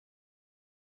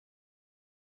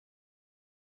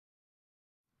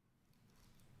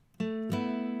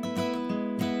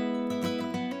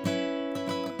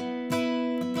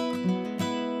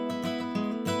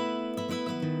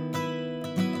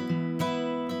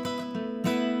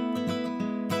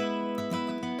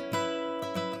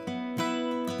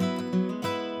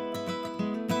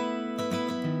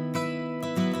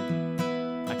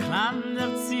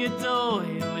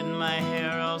doorway with my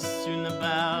hair all strewn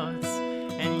about,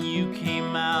 and you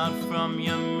came out from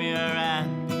your mirror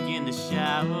and began to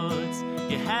shout.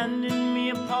 You handed me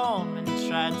a poem and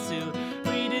tried to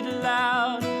read it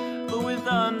aloud, but with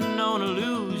unknown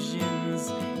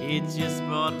illusions, it just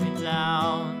brought me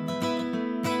down.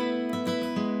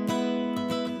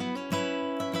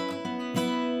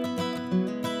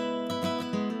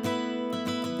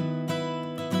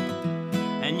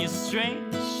 And your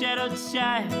strange shadowed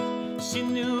child, she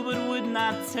knew but would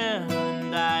not tell,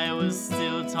 and I was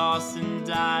still tossing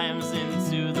dimes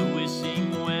into the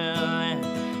wishing well.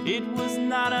 And it was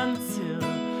not until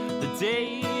the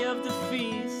day of the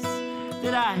feast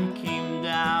that I came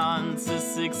down to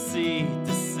succeed,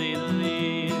 to say the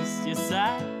least. Yes,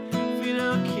 I feel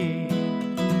okay.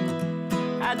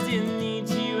 I didn't need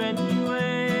you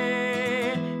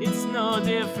anyway. It's no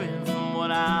different from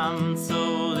what I'm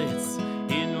told. It's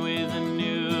in with the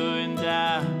new and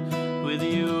out with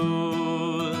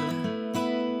you.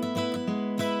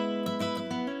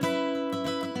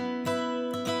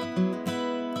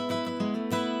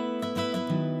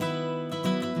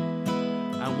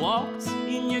 I walked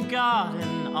in your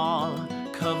garden all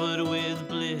covered with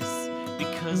bliss,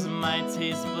 because my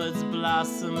taste buds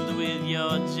blossomed with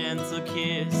your gentle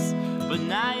kiss. But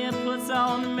now you put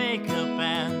on makeup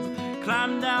and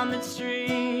climb down the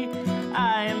tree.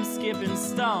 I am skipping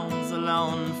stones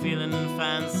alone, feeling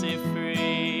fancy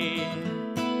free.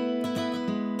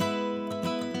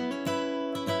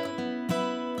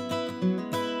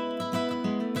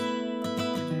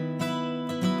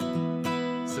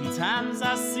 Sometimes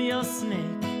I see your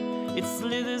snake, it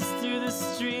slithers through the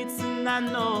streets, and I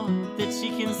know that she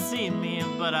can see me,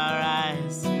 but our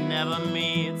eyes never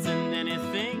meet. And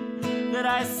anything that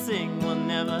I sing will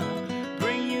never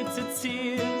bring you to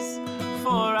tears,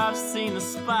 for I've seen the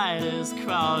spiders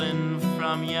crawling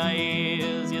from your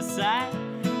ears. Yes, I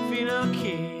feel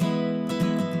okay.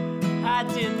 I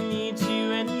didn't need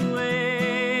you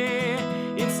anyway.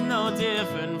 It's no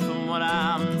different from what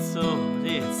I'm told.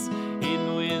 It's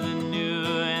in with the new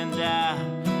and out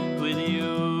with you.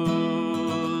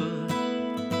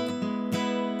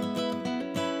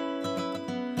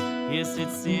 Yes,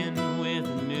 it's in with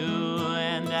the new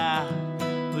and out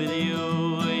with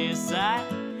you. Yes, I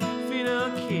feel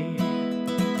okay.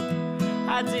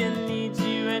 I didn't need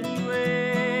you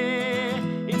anyway.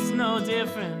 It's no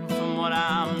different from what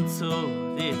I'm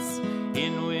told. It's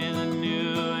in with the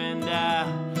new and out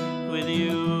with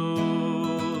you.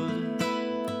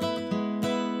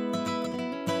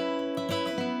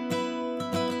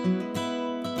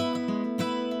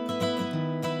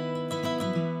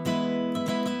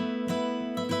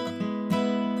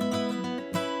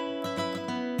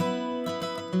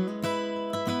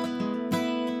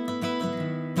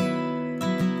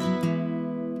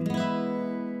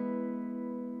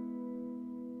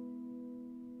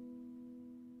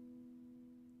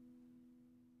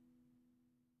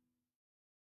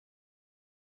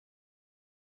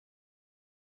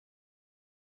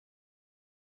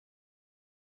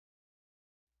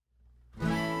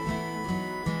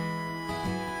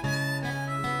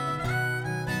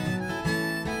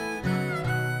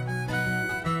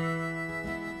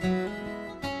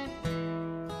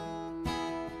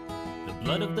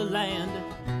 Blood of the land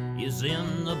is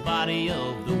in the body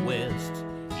of the West.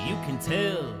 You can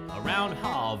tell around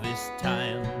harvest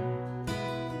time.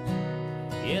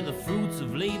 Yeah, the fruits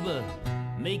of labor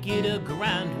make it a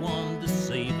grand one to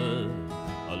savor,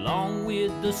 along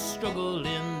with the struggle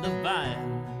in the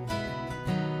vine.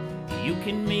 You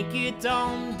can make it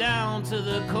on down to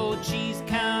the Cochise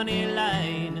County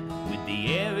line, with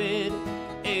the arid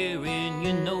air in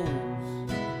your nose.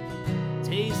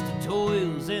 Taste the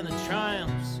toils and the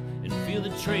triumphs, and feel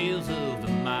the trails of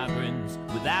the migrants,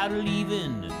 without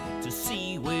leaving to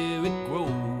see where it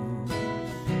grows.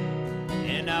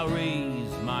 And I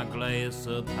raise my glass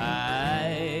up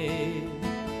high.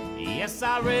 Yes,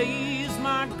 I raise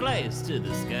my glass to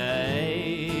the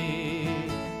sky,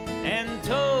 and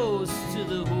toast to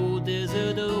the whole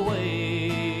desert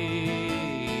away.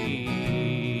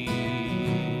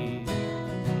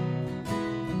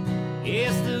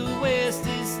 Yes, the West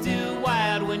is still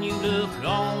wild when you look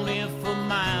on it for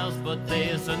miles, but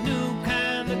there's a new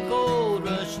kind of gold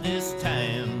rush this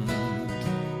time,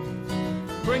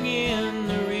 bringing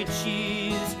the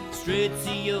riches straight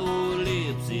to your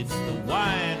lips. It's the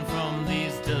wine from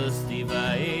these dusty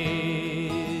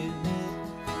vines.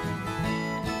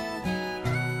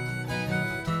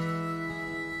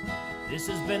 This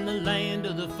has been the land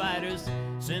of the fighters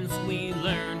since we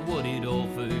learned what it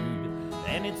offered,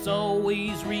 and it's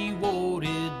always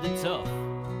rewarded the tough.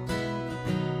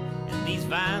 And these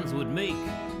vines would make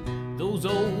those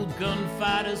old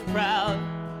gunfighters proud,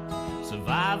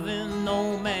 surviving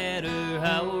no matter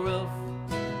how rough.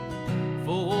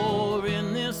 For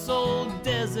in this old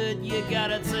desert you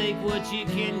gotta take what you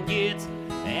can get,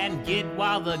 and get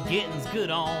while the getting's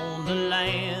good on the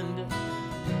land.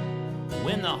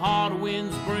 When the hard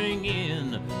winds bring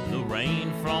in the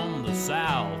rain from the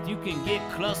south, you can get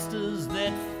clusters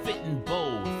that fit in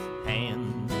both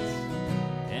hands.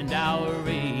 And I'll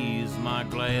raise my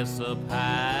glass up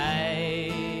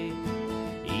high,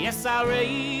 yes, I'll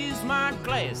raise my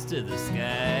glass to the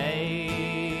sky,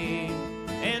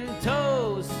 and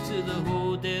toast to the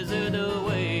whole desert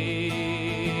away.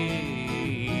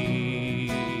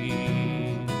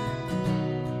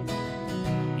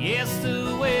 Yes,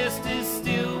 the West is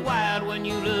still wild when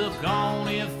you look on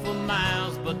it for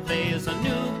miles, but there's a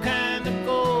new kind of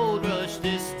gold rush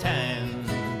this time,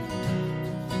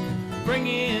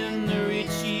 bringing the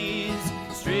riches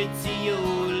straight to your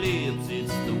lips.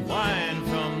 It's the wine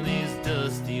from these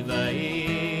dusty vales.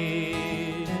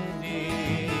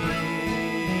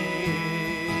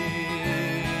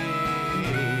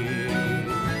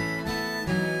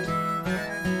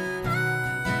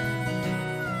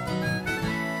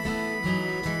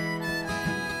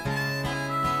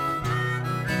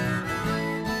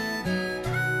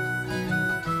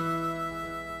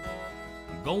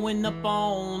 Going up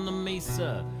on the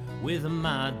mesa with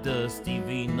my dusty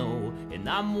vino, and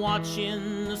I'm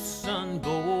watching the sun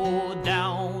go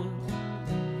down.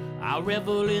 I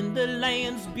revel in the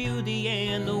land's beauty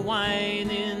and the wine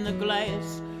in the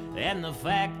glass, and the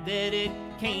fact that it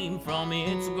came from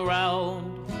its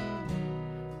ground.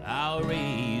 I'll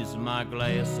raise my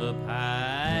glass up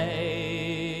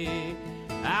high,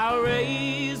 I'll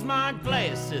raise my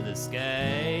glass to the sky,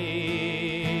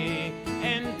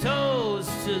 and toast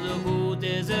to the whole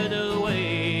desert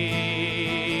away.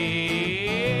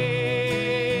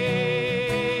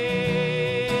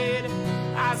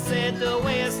 I said the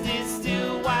West is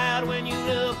still wild when you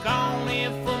look on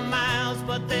it for miles,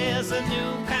 but there's a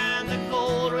new kind of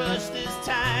gold rush this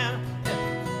time,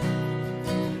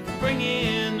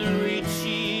 bringing the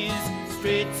riches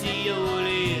straight to your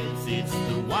lips. It's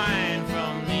the wine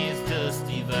from these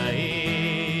dusty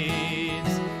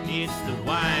vales. It's the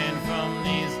wine from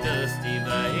these dusty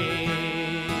vales.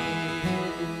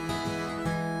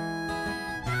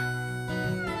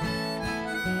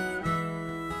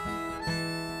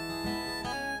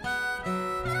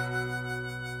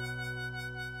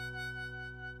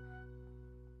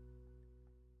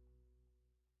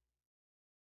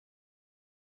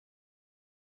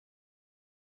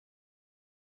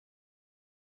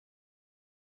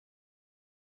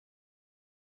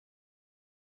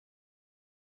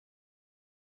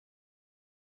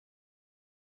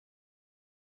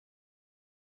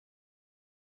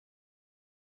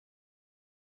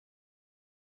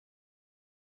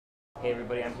 Hey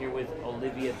everybody, I'm here with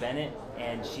Olivia Bennett,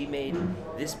 and she made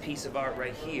this piece of art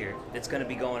right here that's going to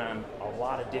be going on a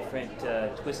lot of different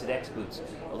Twisted X boots.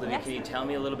 Olivia, Yes. Can you tell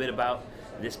me a little bit about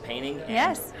this painting and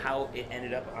Yes. how it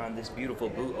ended up on this beautiful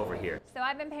boot over here? So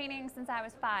I've been painting since I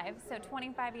was 5, so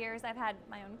 25 years. I've had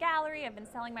my own gallery, I've been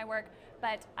selling my work,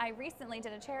 but I recently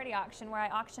did a charity auction where I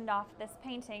auctioned off this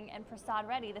painting, and Prasad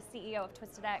Reddy, the CEO of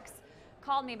Twisted X,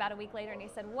 called me about a week later and he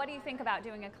said, "What do you think about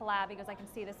doing a collab?" He goes, "I can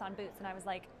see this on boots." And I was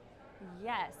like,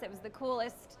 yes. It was the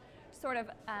coolest sort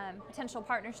of potential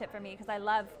partnership for me, because I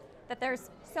love that there's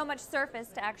so much surface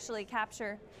to actually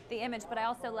capture the image, but I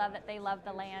also love that they love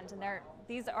the land, and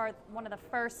these are one of the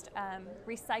first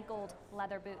recycled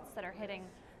leather boots that are hitting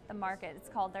the market. It's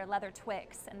called their Leather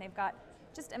Twix, and they've got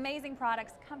just amazing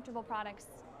products, comfortable products.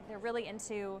 They're really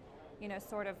into, you know,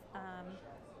 sort of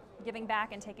giving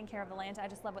back and taking care of the land. I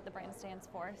just love what the brand stands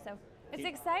for, so it's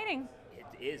exciting. It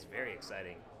is very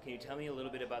exciting. Can you tell me a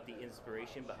little bit about the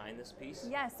inspiration behind this piece?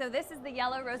 Yeah, so this is the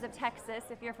Yellow Rose of Texas.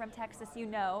 If you're from Texas, you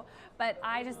know. But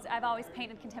I've always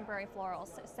painted contemporary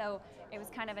florals, so it was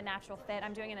kind of a natural fit.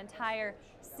 I'm doing an entire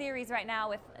series right now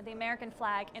with the American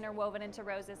flag interwoven into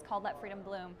roses called Let Freedom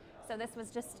Bloom. So this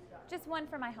was just one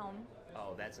for my home.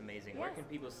 Oh, that's amazing. Yes. Where can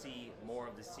people see more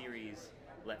of the series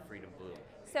Let Freedom Bloom?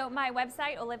 So my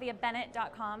website,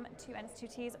 oliviabennett.com, 2 N's, 2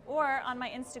 T's, or on my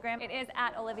Instagram, it is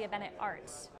at Olivia Bennett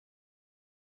Art.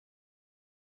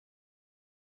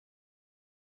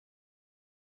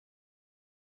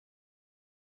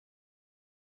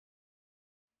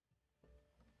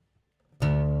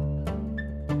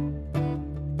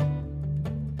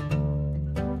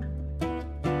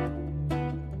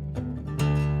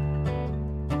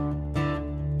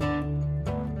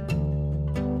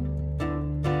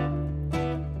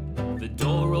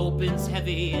 Opens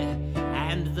heavy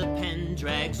and the pen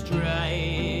drags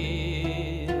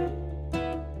dry.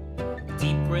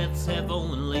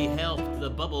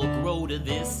 bubble grow to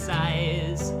this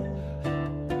size?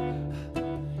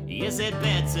 Is it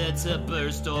better to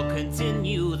burst or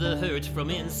continue the hurt from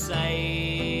inside?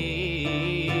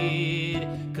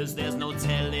 'Cause there's no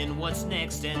telling what's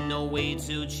next and no way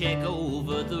to check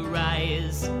over the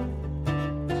rise.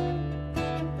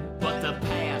 But the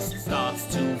past starts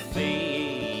to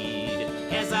fade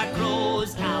as I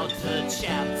close out the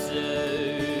chapter.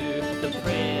 The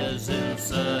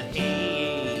present's a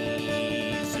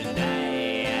haze, and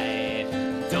I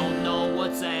don't know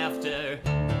what's after.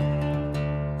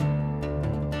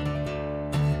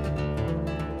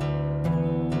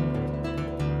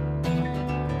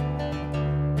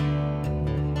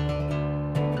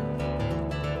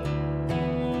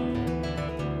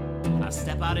 I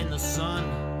step out in the sun,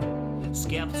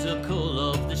 skeptical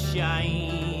of the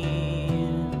shine.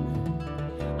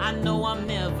 I know I'm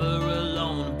never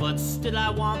alone, but still I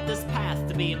want this path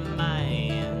to be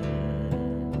mine.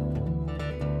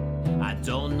 I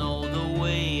don't know the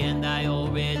way and I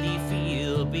already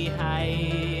feel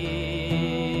behind.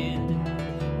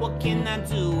 What can I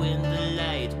do in the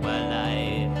light while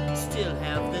I still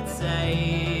have the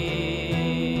time?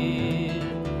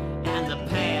 And the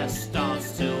past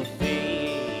starts to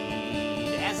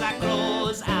fade as I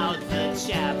close out the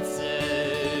chapter.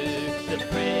 The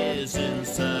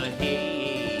present's a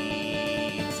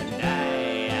haze, and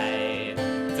I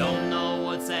don't know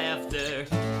what's after.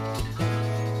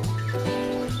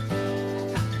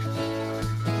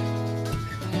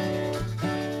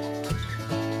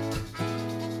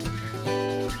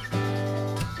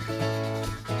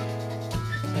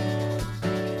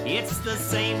 It's the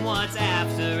same what's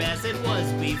after as it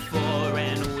was before,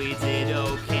 and we did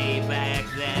okay back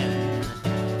then.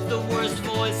 The worst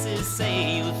voices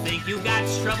say you think you got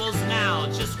troubles now.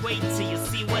 Just wait till you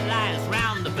see what lies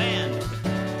round the bend.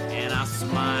 And I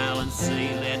smile and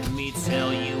say, let me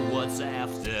tell you what's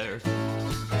after.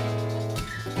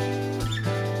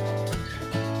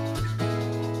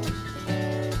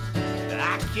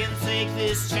 I can take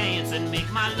this chance and make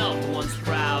my loved ones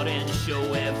proud and show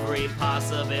every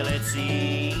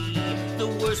possibility. The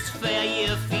worst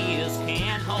failure fears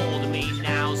can't hold me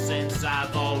now, since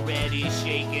I've already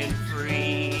shaken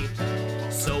free.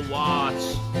 So watch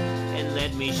and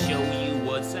let me show you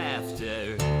what's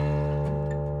after.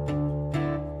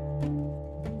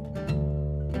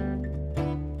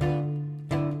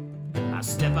 I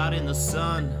step out in the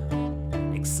sun,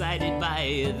 excited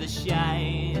by the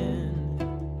shine.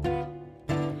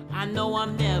 I know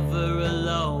I'm never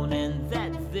alone and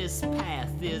that this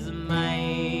path is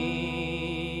mine.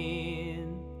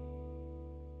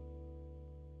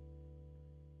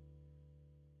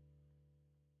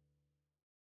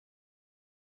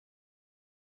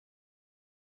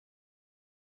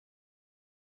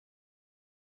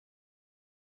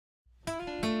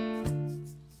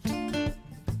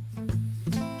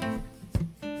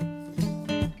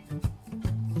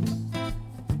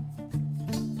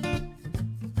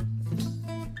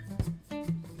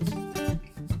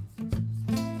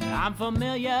 I'm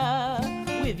familiar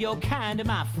with your kind,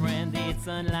 my friend. It's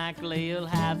unlikely you'll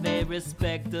have a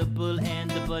respectable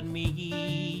end, but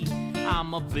me,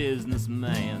 I'm a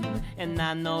businessman, and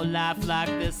I know life like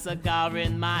this cigar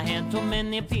in my hand. Too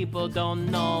many people don't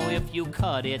know if you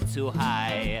cut it too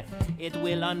high, it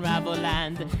will unravel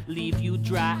and leave you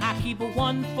dry. I keep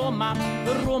one for my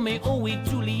Romeo y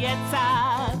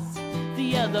Julietas,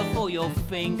 the other for your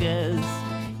fingers.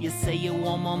 You say you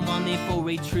want more money for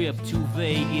a trip to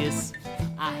Vegas.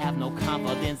 I have no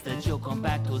confidence that you'll come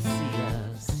back to see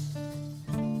us.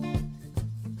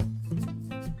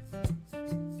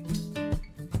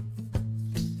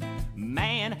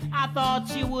 Man, I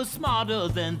thought you were smarter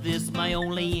than this. My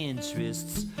only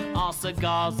interests are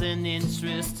cigars and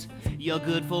interest. You're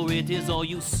good for it is all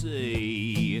you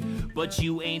say, but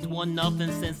you ain't won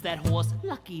nothing since that horse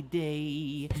Lucky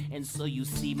Day. And so you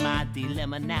see my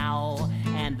dilemma now,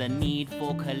 and the need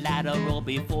for collateral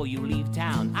before you leave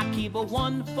town. I keep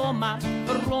one for my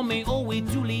Romeo y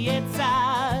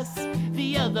Julietas,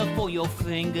 the other for your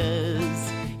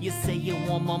fingers. You say you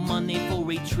want more money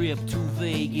for a trip to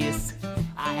Vegas.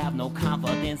 I have no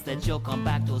confidence that you'll come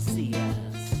back to see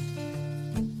us.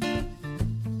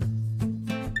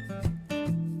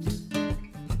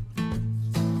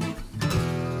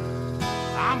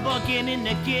 I'm beginning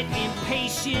to get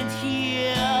impatient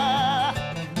here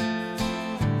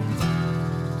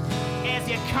as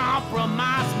you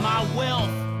compromise my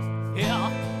wealth. Yeah.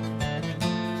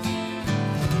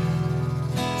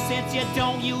 Since you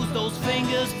don't use those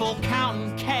fingers for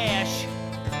counting cash,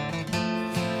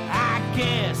 I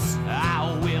guess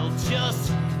I will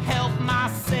just help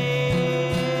myself.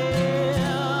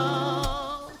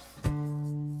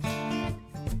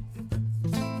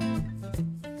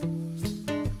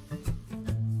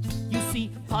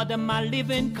 Part of my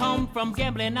living come from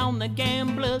gambling on the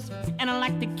gamblers, and I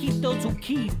like to keep those who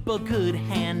keep a good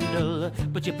handle.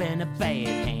 But you've been a bad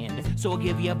hand, so I'll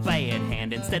give you a bad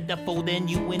hand instead of folding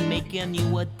you and making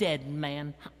you a dead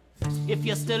man. If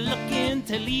you're still looking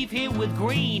to leave here with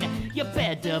green, you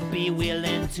better be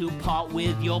willing to part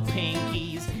with your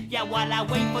pinkies. Yeah, while I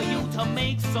wait for you to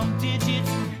make some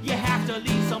digits, you have to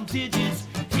leave some digits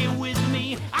here with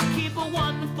me. I keep a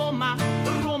one for my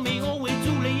Romeo and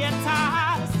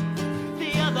Julietas,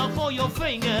 the other for your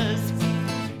fingers.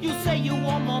 You say you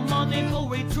want more money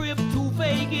for a trip to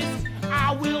Vegas,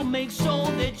 I will make sure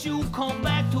that you come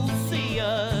back to see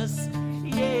us.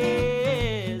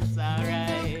 Yes, alright.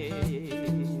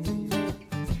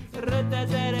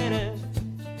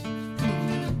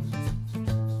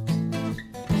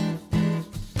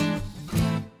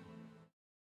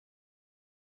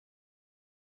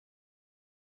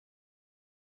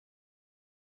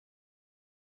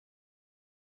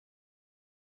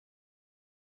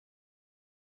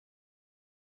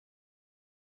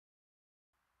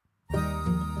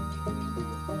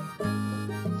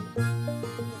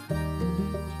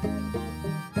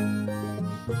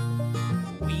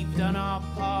 We've done our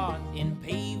part in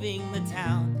paving the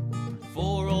town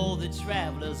for all the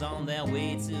travelers on their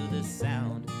way to the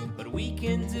sound. But we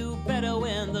can do better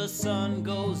when the sun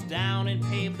goes down and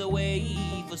pave the way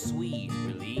for sweet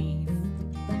relief.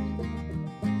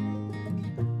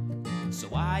 So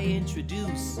I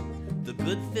introduce the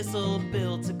good thistle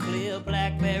bill to clear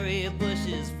blackberry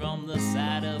bushes from the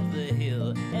side of the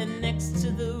hill, and next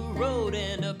to the road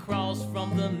and across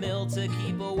from the mill to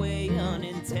keep away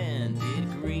unintended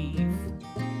grief.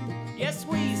 Yes,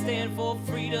 we stand for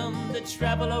freedom to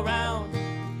travel around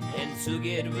and to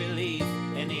get relief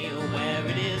anywhere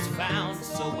it is found.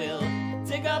 So we'll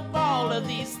dig up all of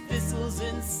these thistles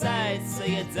inside, so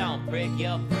you don't break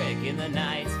your brick in the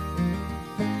night.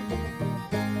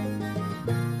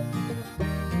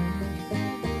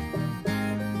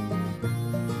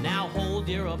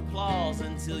 Your applause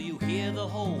until you hear the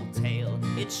whole tale.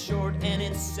 It's short and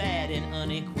it's sad and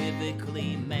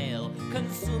unequivocally male.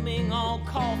 Consuming all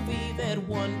coffee that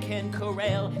one can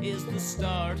corral is the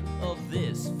start of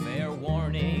this fair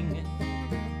warning.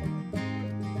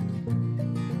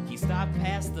 He stopped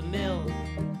past the mill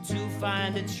to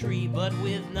find a tree, but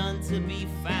with none to be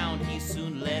found, he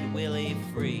soon led Willie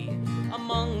free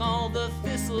among all the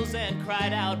thistles and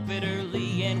cried out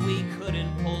bitterly, and we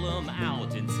couldn't pull him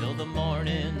out until the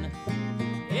morning.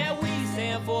 Yeah, we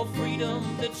stand for freedom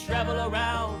to travel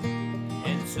around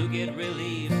and to get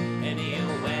relief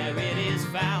anywhere it is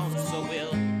found. So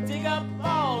we'll dig up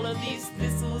all of these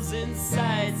thistles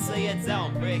inside, so you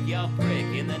don't break your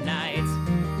brick in the night.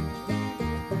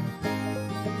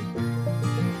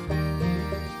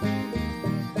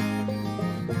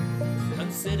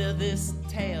 Consider this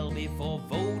tale before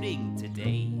voting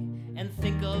today, and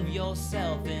think of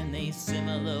yourself in a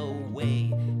similar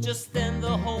way. Just then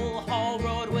the whole hall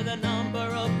roared with a number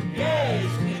of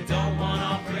yeas. We don't want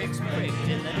our bricks bricked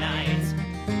in the night.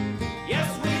 Yes,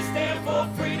 we stand for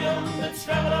freedom to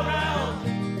travel around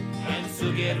and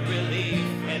to get relief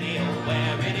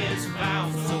anywhere it is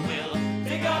found. So we'll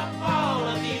dig up all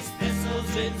of these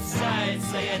thistles inside,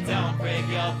 so you don't break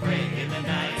your brick in the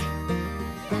night.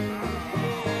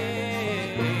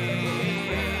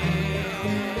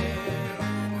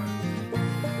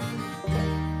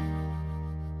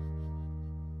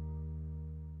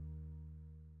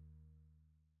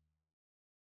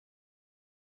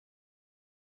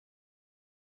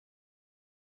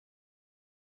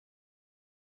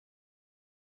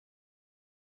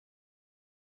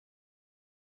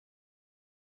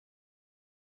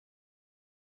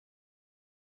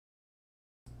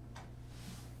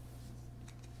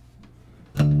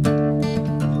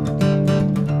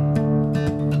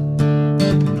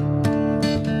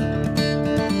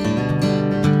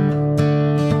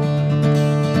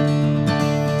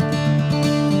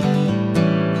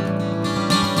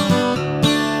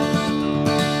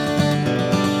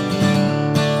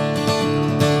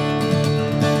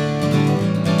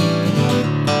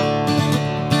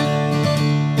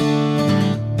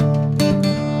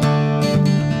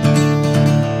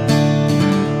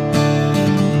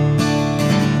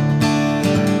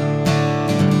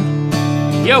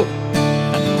 Yo!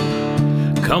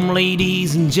 Come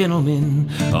ladies and gentlemen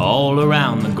all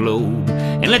around the globe,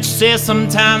 and let's share some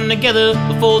time together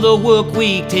before the work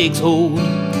week takes hold.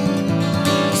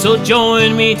 So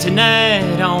join me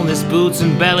tonight on this Boots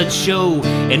and Ballads show,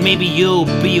 and maybe you'll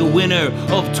be a winner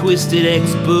of Twisted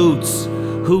X boots.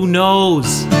 Who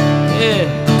knows?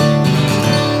 Yeah.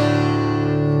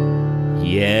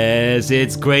 Yes, Yes,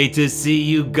 it's great to see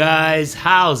you guys.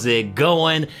 How's it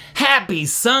going? Happy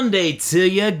Sunday to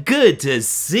you. Good to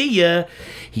see you.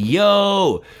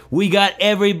 Yo, we got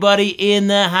everybody in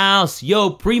the house. Yo,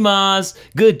 Primas,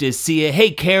 good to see you. Hey,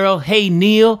 Carol. Hey,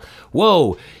 Neil.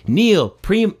 Whoa, Neil,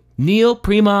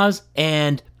 Primas,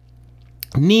 and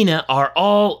Nina are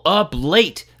all up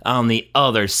late on the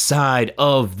other side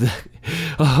of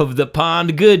the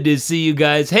pond. Good to see you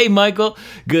guys. Hey, Michael,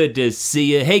 good to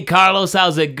see you. Hey, Carlos,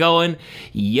 how's it going?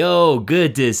 Yo,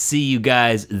 good to see you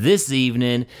guys this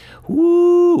evening.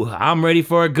 Woo, I'm ready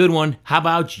for a good one. How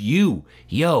about you?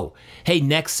 Yo, hey,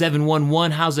 Next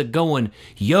 711, how's it going?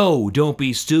 Yo, don't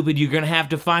be stupid. You're going to have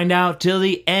to find out till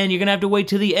the end. You're going to have to wait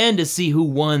till the end to see who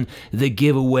won the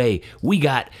giveaway. We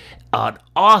got an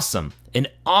awesome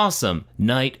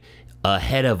night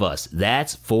ahead of us,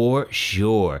 that's for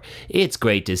sure. It's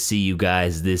great to see you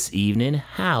guys this evening.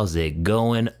 How's it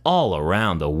going all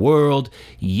around the world?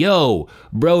 Yo,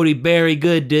 Brody Barry,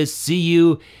 good to see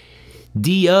you.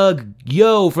 Doug,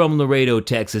 yo, from Laredo,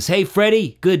 Texas. Hey,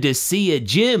 Freddie, good to see you.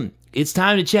 Jim, it's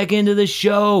time to check into the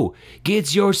show.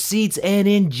 Get your seats and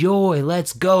enjoy.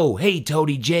 Let's go. Hey,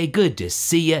 Toady J, good to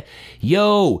see you.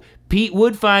 Yo, Pete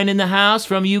Woodfine in the house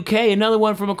from UK. Another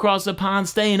one from across the pond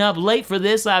staying up late for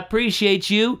this. I appreciate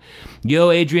you.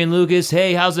 Yo, Adrian Lucas.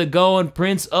 Hey, how's it going?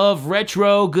 Prince of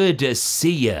Retro. Good to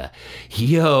see ya.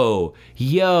 Yo,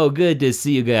 good to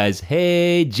see you guys.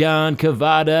 Hey, John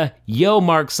Cavada. Yo,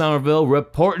 Mark Somerville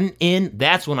reporting in.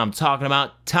 That's what I'm talking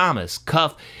about. Thomas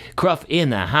Cruff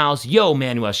in the house. Yo,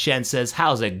 Manuel Shen says,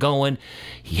 how's it going?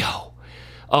 Yo,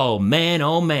 oh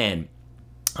man.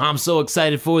 I'm so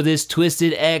excited for this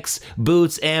Twisted X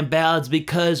Boots and Ballads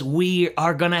because we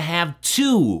are going to have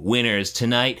two winners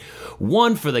tonight.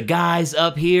 One for the guys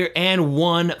up here and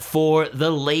one for the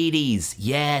ladies.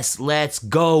 Yes, let's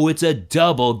go. It's a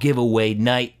double giveaway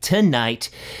night tonight.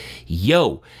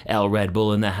 Yo, L Red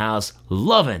Bull in the house.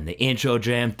 Loving the intro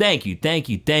jam. Thank you.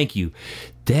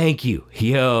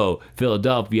 Yo,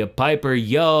 Philadelphia Piper.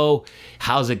 Yo,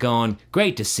 how's it going?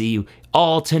 Great to see you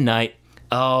all tonight.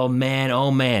 Oh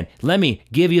man. Let me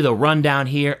give you the rundown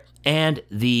here and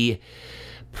the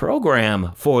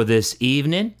program for this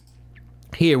evening.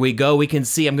 Here we go. We can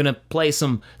see I'm going to play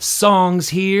some songs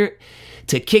here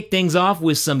to kick things off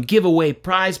with some giveaway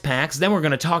prize packs. Then we're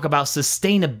going to talk about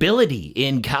sustainability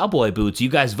in cowboy boots. You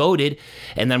guys voted.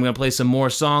 And then I'm going to play some more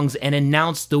songs and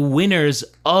announce the winners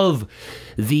of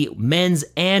the men's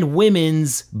and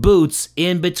women's boots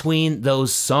in between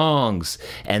those songs.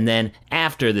 And then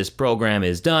after this program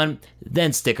is done,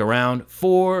 then stick around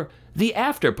for the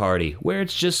after party, where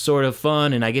it's just sort of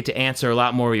fun and I get to answer a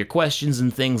lot more of your questions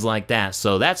and things like that.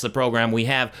 So that's the program we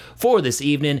have for this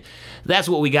evening. That's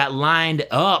what we got lined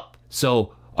up.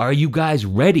 So are you guys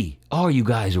ready?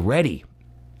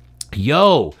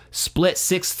 Yo, Split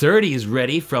 630 is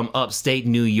ready from upstate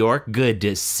New York. Good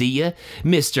to see ya.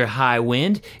 Mr. High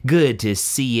Wind, good to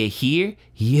see ya here.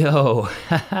 Yo,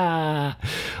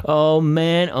 oh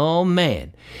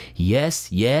man.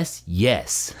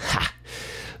 Yes. Ha.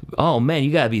 Oh man,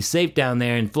 you gotta be safe down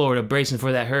there in Florida, bracing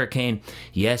for that hurricane.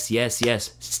 Yes.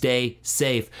 Stay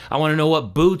safe. I wanna know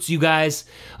what boots you guys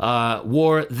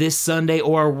wore this Sunday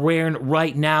or are wearing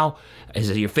right now. Is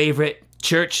it your favorite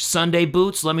church Sunday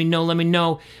boots? Let me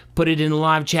know. Put it in the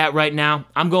live chat right now.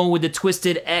 I'm going with the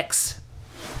Twisted X.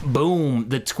 Boom,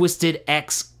 the Twisted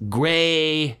X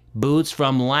gray boots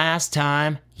from last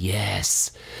time.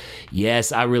 Yes,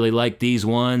 I really like these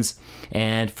ones.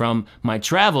 And from my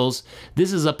travels,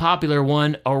 this is a popular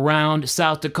one around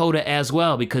South Dakota as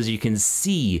well because you can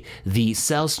see the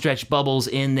cell stretch bubbles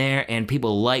in there and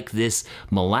people like this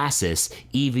molasses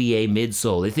EVA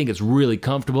midsole. They think it's really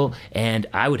comfortable and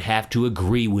I would have to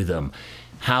agree with them.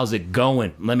 How's it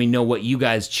going? Let me know what you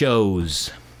guys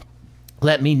chose.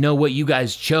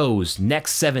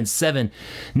 Next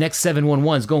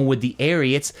 711 is going with the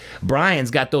Ariats. Brian's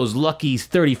got those lucky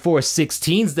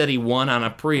 3416s that he won on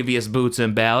a previous Boots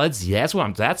and Ballads. Yeah,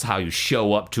 that's how you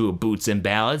show up to a Boots and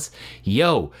Ballads.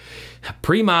 Yo,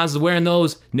 Prima's wearing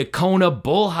those Nakona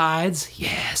bull hides.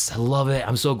 Yes, I love it.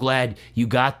 I'm so glad you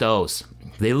got those.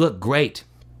 They look great.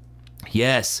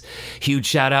 Yes, huge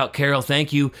shout out, Carol.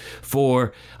 Thank you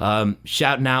for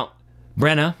shouting out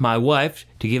Brenna, my wife,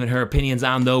 to giving her opinions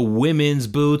on the women's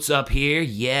boots up here.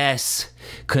 Yes,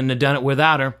 couldn't have done it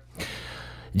without her.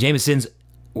 Jameson's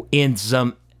in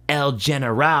some El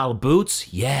General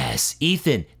boots. Yes,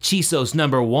 Ethan, Chisos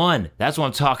 #1. That's what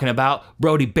I'm talking about.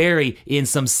 Brody Barry in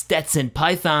some Stetson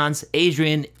Pythons.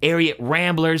 Adrian, Ariat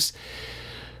Ramblers.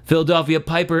 Philadelphia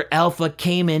Piper, Alpha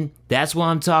Cayman. That's what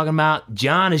I'm talking about.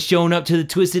 John is showing up to the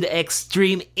Twisted X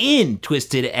stream in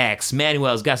Twisted X.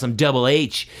 Manuel's got some Double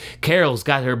H. Carol's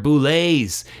got her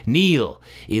boulets. Neil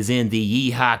is in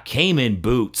the Yeehaw Cayman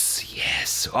boots.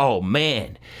 Yes. Oh,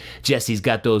 man. Jesse's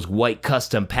got those white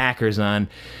custom Packers on.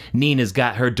 Nina's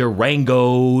got her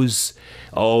Durangos.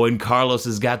 Oh, and Carlos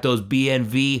has got those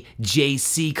BNV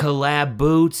JC collab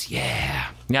boots. Yeah.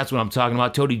 That's what I'm talking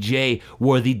about. Tony J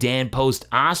wore the Dan Post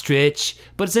ostrich,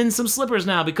 but it's in some slippers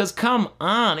now because come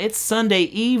on, it's Sunday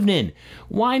evening.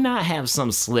 Why not have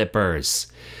some slippers?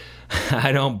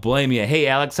 I don't blame you. Hey,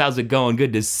 Alex, how's it going?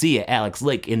 Good to see you. Alex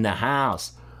Lake in the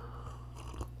house.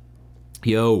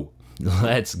 Yo,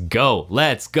 let's go.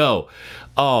 Let's go.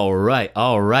 All right,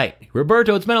 all right.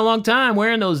 Roberto, it's been a long time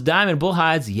wearing those diamond bull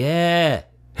hides. Yeah.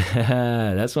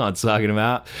 That's what I'm talking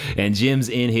about. And Jim's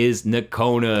in his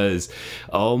Nakonas.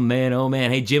 Oh man, oh man.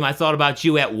 Hey Jim, I thought about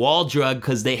you at Wall Drug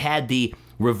because they had the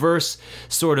reverse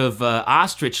sort of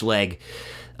ostrich leg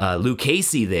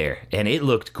Lucchese there, and it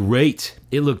looked great.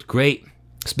 It looked great.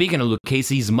 Speaking of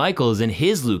Lucchese's, Michael is in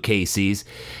his Lucchese's,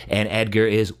 and Edgar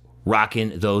is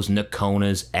rocking those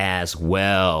Nakonas as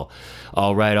well.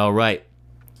 All right, all right.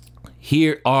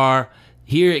 Here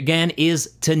again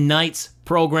is tonight's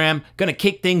program. Gonna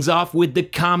kick things off with the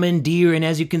commandeer, and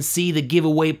as you can see, the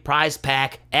giveaway prize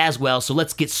pack as well. So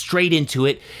let's get straight into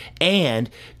it and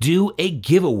do a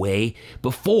giveaway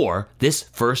before this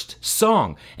first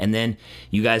song. And then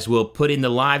you guys will put in the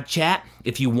live chat.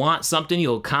 If you want something,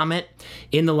 you'll comment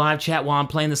in the live chat while I'm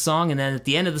playing the song. And then at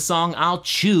the end of the song, I'll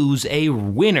choose a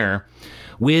winner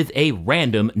with a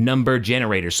random number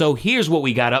generator. So here's what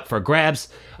we got up for grabs.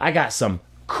 I got some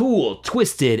cool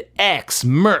Twisted X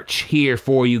merch here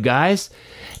for you guys,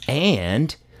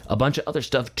 and a bunch of other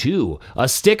stuff too. A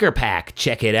sticker pack,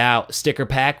 check it out. Sticker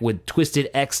pack with Twisted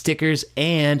X stickers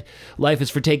and Life is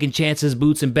for Taking Chances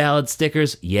boots and ballad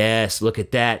stickers. Yes, look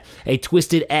at that. A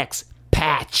Twisted X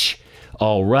patch.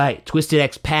 All right, Twisted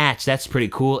X patch, that's pretty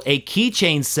cool. A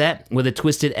keychain set with a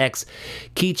Twisted X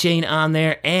keychain on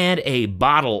there and a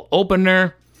bottle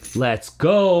opener. Let's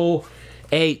go.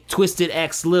 A Twisted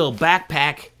X little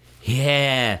backpack.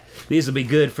 Yeah, these will be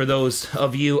good for those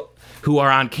of you who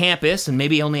are on campus and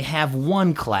maybe only have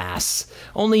one class.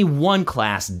 Only one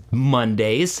class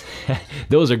Mondays.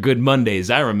 Those are good Mondays,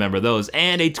 I remember those.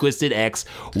 And a Twisted X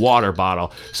water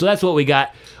bottle. So that's what we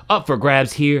got up for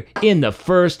grabs here in the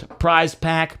first prize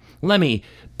pack. Let me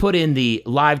put in the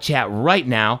live chat right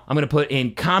now. I'm going to put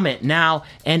in comment now,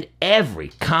 and every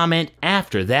comment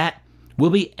after that will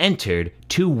be entered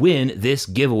to win this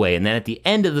giveaway. And then at the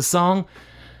end of the song,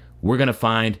 we're going to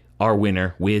find our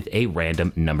winner with a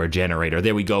random number generator.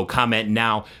 There we go. Comment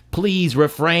now. Please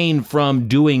refrain from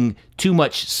doing too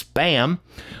much spam,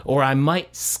 or I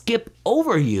might skip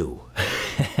over you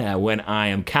when I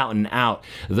am counting out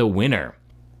the winner.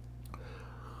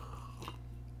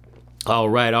 All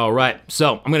right, all right.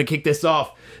 So I'm going to kick this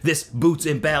off, this Boots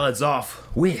and Ballads off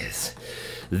with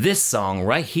this song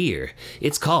right here.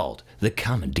 It's called The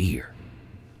Commandeer.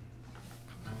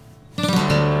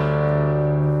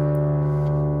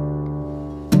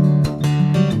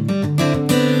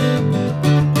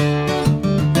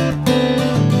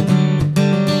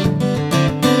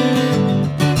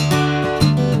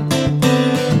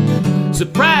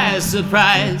 Surprise,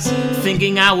 surprise,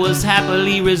 thinking I was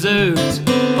happily reserved.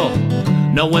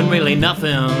 Oh, knowing really nothing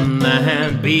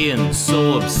and being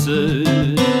so absurd.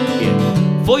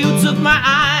 Yeah. For you took my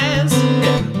eyes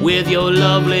with your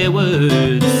lovely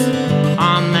words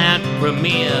on that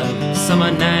premiere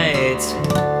summer night.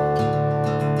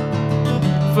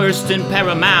 First and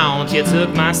paramount, you took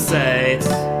my sight.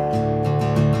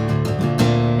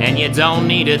 And you don't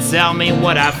need to tell me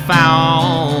what I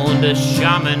found, a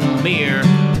shaman mirror.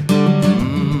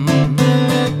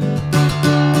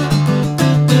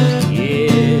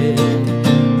 Yeah.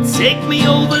 Take me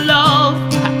over,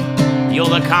 love, you're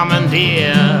the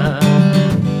commandeer.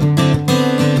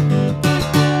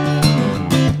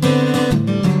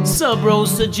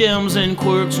 Sub-rosa gems and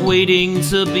quirks waiting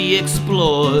to be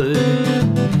explored.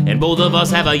 And both of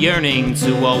us have a yearning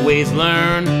to always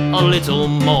learn a little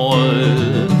more.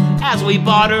 As we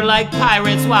barter like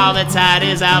pirates while the tide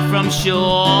is out from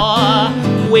shore,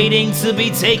 waiting to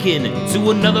be taken to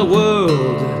another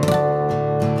world,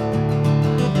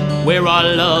 where our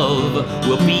love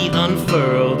will be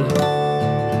unfurled.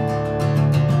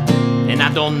 And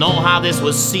I don't know how this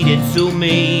was seated to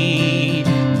me,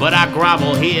 but I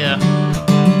grovel here.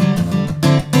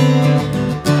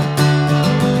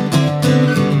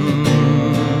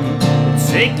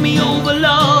 Take me over,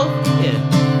 love,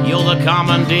 yeah, you're the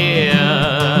commandeer.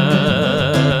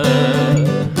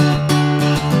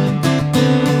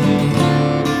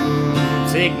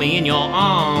 me in your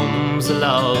arms,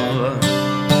 love.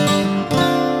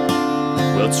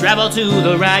 We'll travel to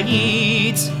the right,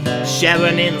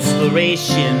 sharing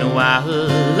inspiration while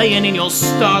laying in your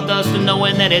stardust and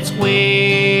knowing that it's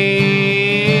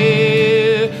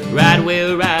right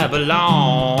where I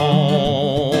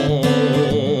belong.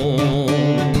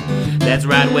 That's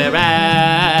right where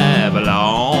I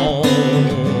belong.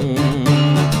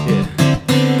 Yeah.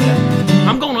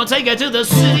 I'm gonna take it to the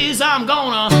cities, I'm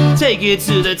gonna take it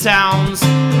to the towns.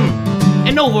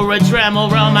 And over a tram or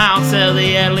rum, I'll tell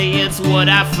the Elliot's what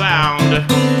I found.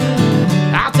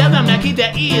 I'll tell them to keep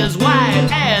their ears wide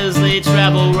as they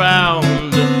travel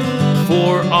round.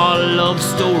 For our love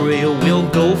story will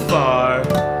go far.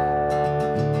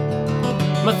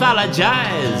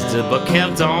 Mythologized but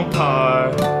kept on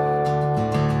par.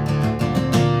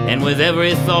 And with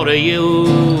every thought of you,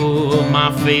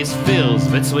 my face fills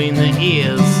between the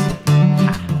ears.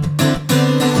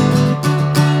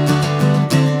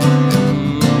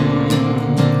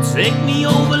 Take me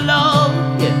over,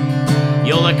 love, yeah.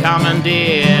 You're the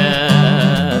commandeer.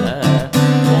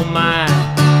 Oh my,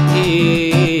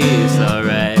 it's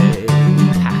alright.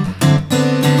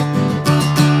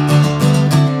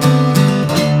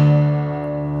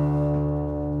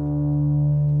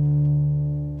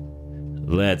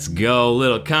 Let's go,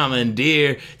 little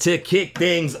commandeer, to kick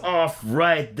things off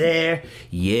right there.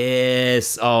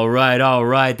 Yes, all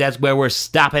right, that's where we're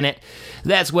stopping it.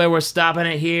 That's where we're stopping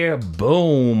it here.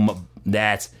 Boom,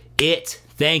 that's it.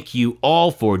 Thank you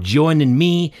all for joining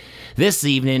me this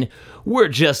evening. We're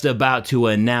just about to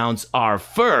announce our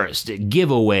first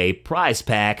giveaway prize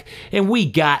pack, and we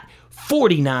got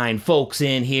 49 folks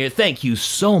in here. Thank you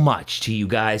so much to you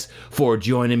guys for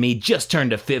joining me. Just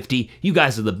turned to 50. You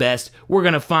guys are the best. We're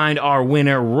gonna find our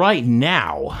winner right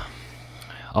now.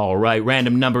 All right,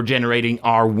 random number generating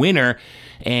our winner,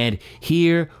 and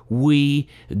here we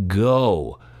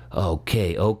go.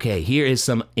 Okay, here is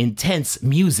some intense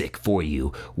music for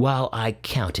you while I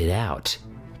count it out.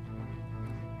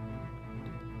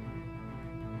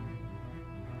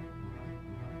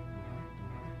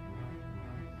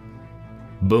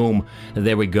 Boom,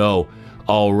 there we go.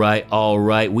 All right,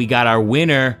 we got our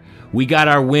winner.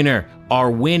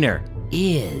 Our winner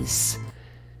is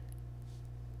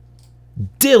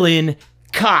Dylan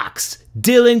Cox.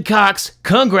 Dylan Cox,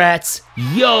 congrats.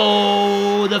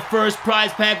 Yo, the first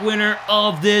prize pack winner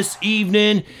of this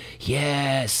evening.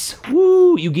 Yes,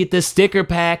 woo, you get the sticker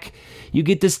pack. You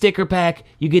get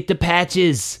the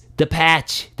patches. The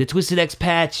patch, the Twisted X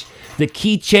patch, the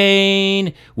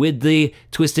keychain with the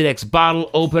Twisted X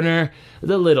bottle opener,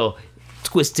 the little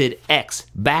Twisted X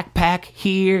backpack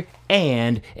here,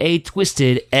 and a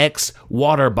Twisted X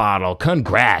water bottle.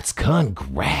 Congrats,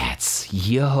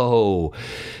 yo,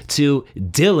 to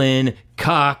Dylan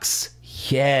Cox.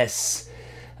 Yes,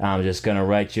 I'm just gonna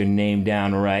write your name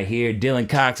down right here. Dylan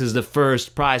Cox is the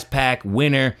first prize pack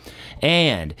winner,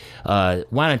 and why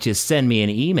don't you send me an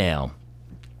email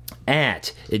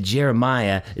at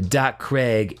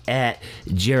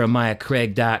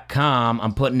jeremiah.craig@jeremiahcraig.com.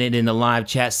 I'm putting it in the live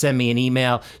chat. Send me an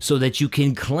email so that you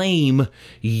can claim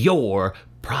your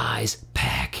prize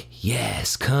pack.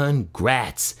 Yes,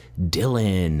 congrats,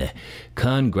 Dylan.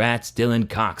 Congrats, Dylan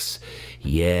Cox.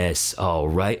 Yes, all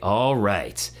right. Oh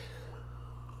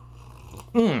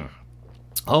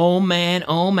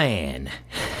man.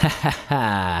 Ha ha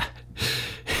ha.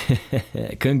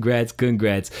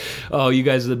 Congrats. Oh, you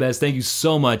guys are the best. Thank you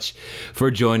so much for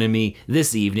joining me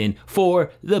this evening for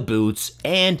the Boots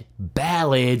and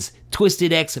Ballads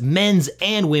Twisted X men's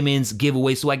and women's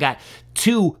giveaway. So I got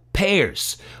 2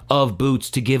 pairs of boots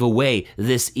to give away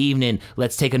this evening.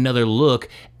 Let's take another look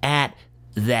at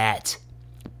that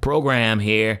program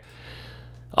here.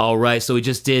 All right, so we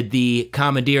just did the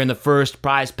Commandeer in the first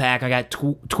prize pack. I got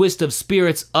Twist of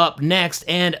Spirits up next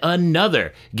and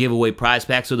another giveaway prize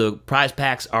pack. So the prize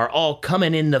packs are all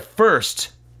coming in the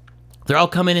first. They're all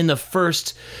coming in the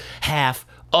first half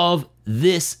of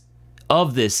this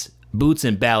Boots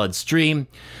and Ballads stream.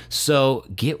 So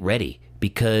get ready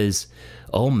because,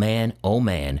 oh man,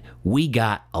 we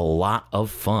got a lot of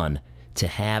fun to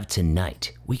have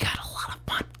tonight. We got a lot of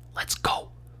fun. Let's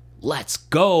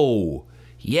go.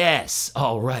 Yes,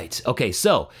 all right. Okay,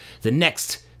 so the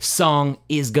next song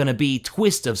is gonna be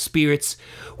Twist of Spirits.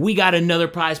 We got another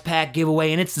prize pack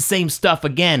giveaway, and it's the same stuff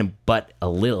again, but a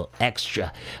little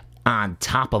extra on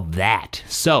top of that.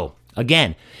 So,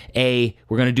 again, we're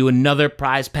gonna do another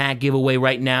prize pack giveaway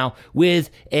right now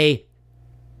with a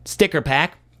sticker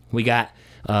pack. We got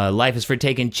Life is for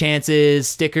Taking Chances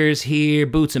stickers here,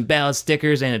 Boots and Ballads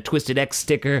stickers, and a Twisted X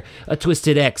sticker, a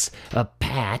Twisted X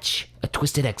patch,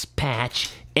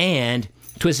 and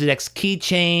Twisted X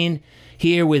keychain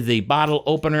here with the bottle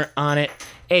opener on it.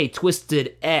 A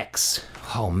Twisted X,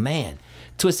 oh man,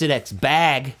 Twisted X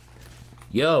bag.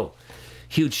 Yo,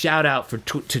 huge shout out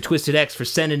to Twisted X for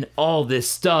sending all this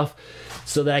stuff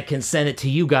so that I can send it to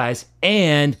you guys.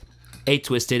 And a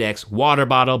Twisted X water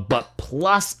bottle, but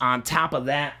plus on top of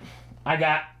that, I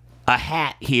got a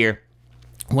hat here.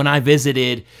 When I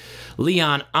visited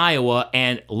Leon, Iowa,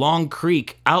 and Long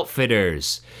Creek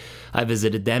Outfitters, I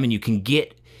visited them, and you can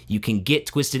get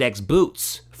Twisted X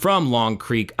boots from Long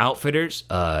Creek Outfitters,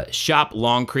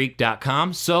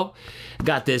 shoplongcreek.com. So,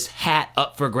 got this hat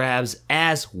up for grabs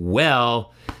as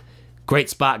well. Great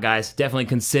spot, guys. Definitely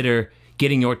consider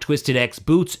getting your Twisted X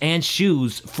boots and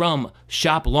shoes from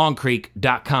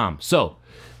shoplongcreek.com. So,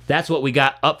 that's what we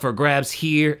got up for grabs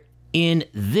here in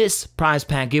this prize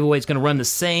pack giveaway. It's going to run the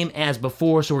same as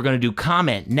before, so we're going to do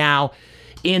comment now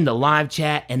in the live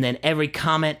chat, and then every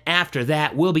comment after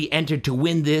that will be entered to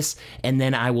win this, and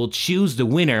then I will choose the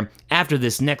winner after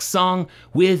this next song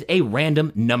with a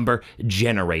random number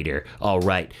generator. All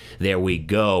right, there we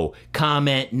go.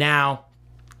 Comment now,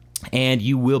 and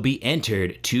you will be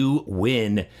entered to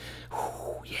win.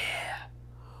 Ooh, yeah.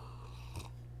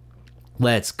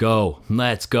 Let's go.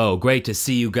 Let's go. Great to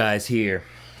see you guys here.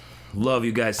 Love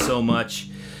you guys so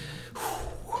much.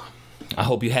 I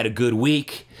hope you had a good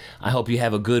week. I hope you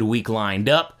have a good week lined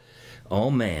up. Oh,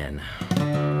 man.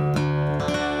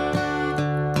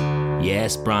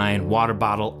 Yes, Brian, water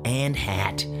bottle and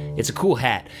hat. It's a cool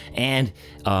hat and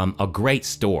a great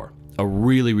store. A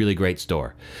really, really great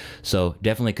store. So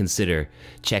definitely consider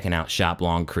checking out Shop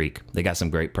Long Creek. They got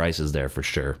some great prices there for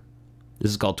sure.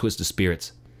 This is called Twist of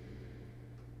Spirits.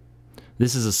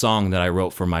 This is a song that I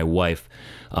wrote for my wife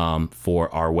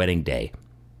for our wedding day.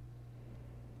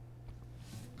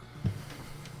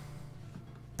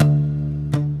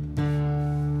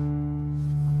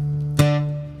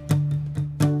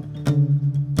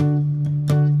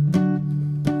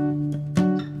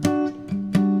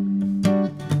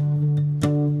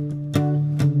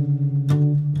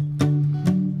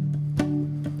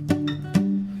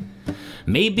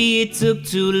 Maybe it took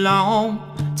too long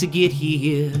to get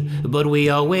here, but we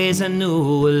always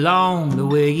knew along the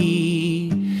way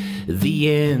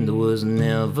the end was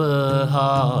never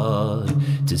hard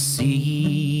to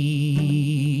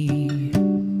see.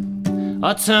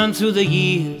 A turn through the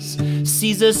years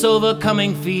sees us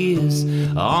overcoming fears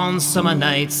on summer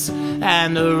nights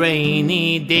and the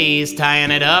rainy days,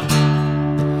 tying it up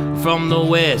from the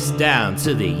west down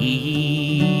to the east.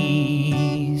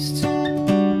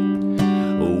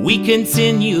 We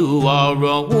continue our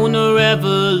own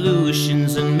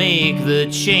revolutions and make the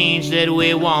change that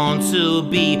we want to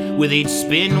be. With each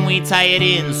spin we tie it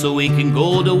in so we can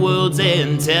go to world's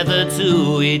end, tethered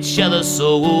to each other's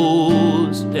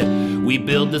souls. We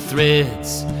build the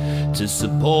threads to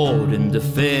support and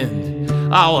defend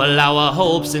our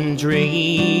hopes and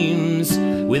dreams.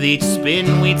 With each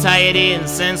spin we tie it in,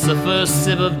 since the first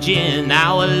sip of gin,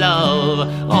 our love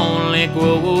only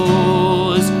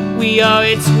grows. We are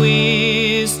a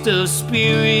twist of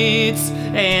spirits,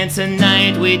 and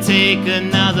tonight we take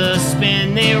another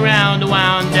spin, a round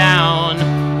wound down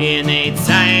in a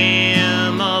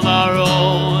time of our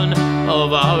own,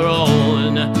 of our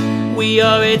own. We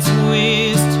are a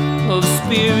twist of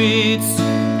spirits,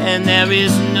 and there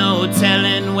is no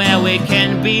telling where we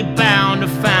can be bound or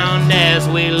found as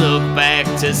we look back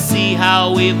to see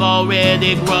how we've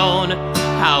already grown,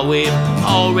 how we've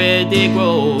already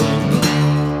grown.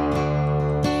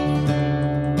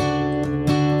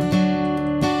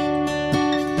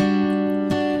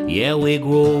 Yeah, we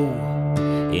grow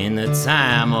in the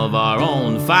time of our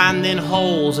own, finding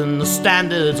holes in the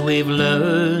standards we've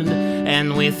learned,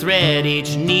 and we thread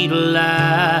each needle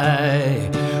eye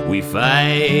we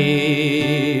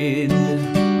find.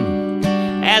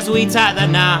 As we tie the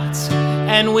knots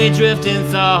and we drift in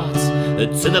thought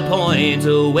to the point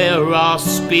where our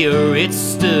spirits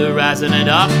stir, rising it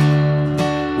up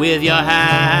with your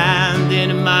hand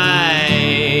in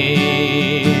mine.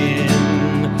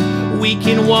 We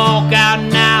can walk out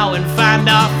now and find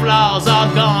our flaws are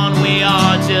gone. We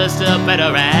are just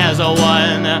better as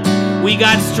one. We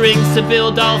got strings to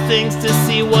build all things, to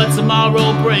see what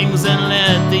tomorrow brings and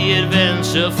let the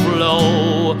adventure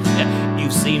flow.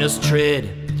 You've seen us tread,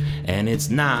 and it's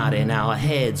not in our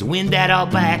heads. Wind at our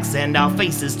backs and our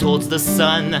faces towards the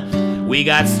sun. We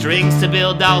got strings to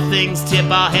build all things, tip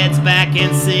our heads back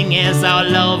and sing as our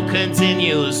love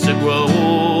continues to grow.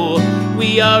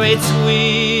 We are a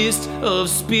twist of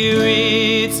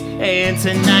spirits, and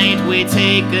tonight we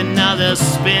take another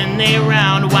spin, a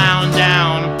round wound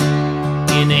down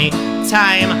in a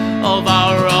time of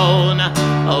our own,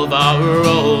 of our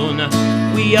own.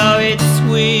 We are a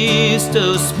twist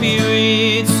of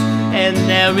spirits, and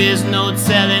there is no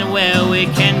telling where we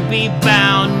can be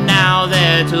bound now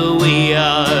that we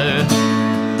are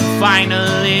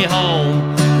finally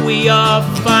home. We are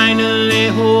finally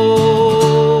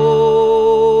home.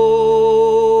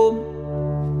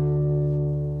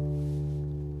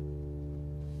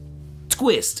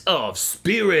 Twist of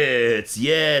Spirits.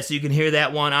 Yes, you can hear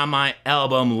that one on my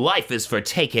album Life is for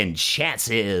Taking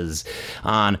Chances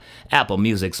on Apple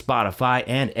Music, Spotify,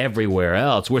 and everywhere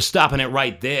else. We're stopping it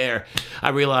right there. I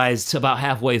realized about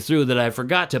halfway through that I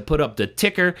forgot to put up the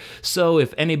ticker, so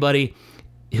if anybody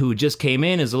who just came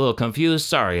in is a little confused,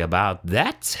 sorry about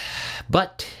that,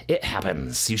 but it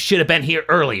happens. You should have been here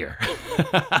earlier.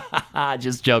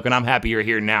 Just joking. I'm happy you're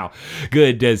here now.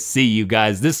 Good to see you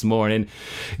guys this morning.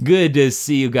 Good to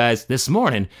see you guys this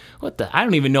morning. What the? I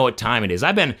don't even know what time it is.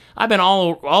 I've been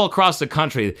all across the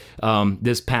country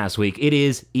this past week. It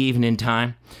is evening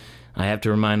time. I have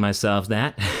to remind myself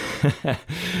that.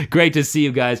 Great to see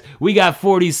you guys. We got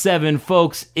 47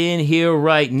 folks in here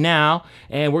right now,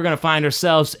 and we're going to find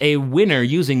ourselves a winner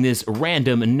using this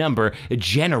random number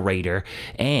generator,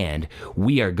 and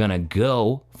we are going to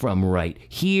go from right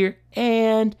here,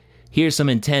 and here's some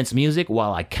intense music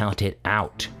while I count it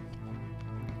out.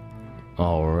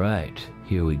 All right,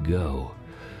 here we go.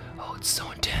 Oh, it's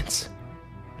so intense.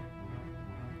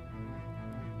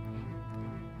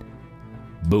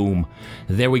 Boom.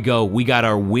 There we go. We got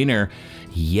our winner.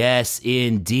 Yes,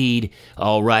 indeed.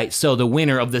 All right. So the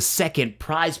winner of the second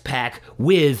prize pack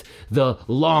with the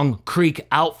Long Creek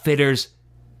Outfitters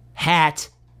hat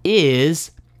is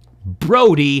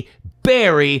Brody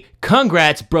Berry.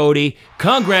 Congrats, Brody.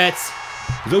 Congrats.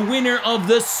 The winner of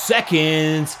the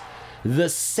second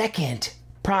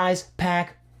prize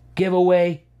pack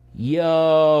giveaway.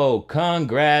 Yo,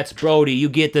 congrats, Brody. You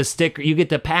get the sticker. You get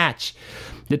the patch.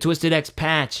 The Twisted X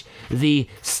patch, the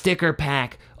sticker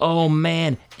pack, oh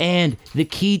man, and the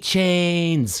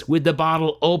keychains with the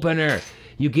bottle opener.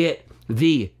 You get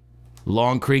the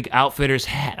Long Creek Outfitters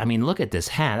hat. I mean, look at this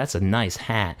hat. That's a nice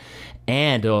hat.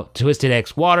 And a Twisted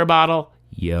X water bottle.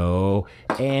 Yo.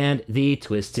 And the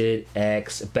Twisted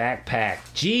X backpack.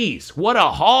 Jeez, what a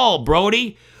haul,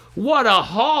 Brody. What a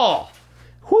haul.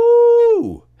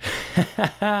 Whoo.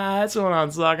 That's what I'm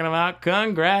talking about.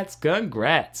 Congrats,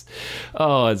 congrats.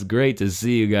 Oh, it's great to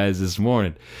see you guys this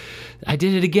morning. I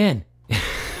did it again.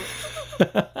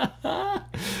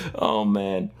 Oh,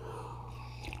 man.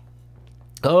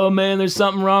 Oh, man, there's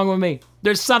something wrong with me.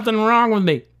 There's something wrong with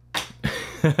me.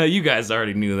 You guys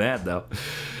already knew that, though.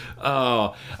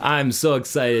 Oh, I'm so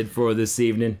excited for this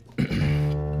evening.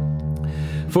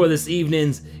 For this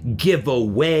evening's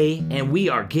giveaway, and we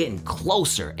are getting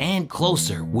closer and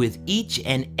closer with each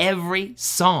and every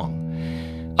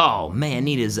song. Oh man,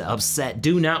 Nina's upset.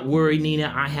 Do not worry,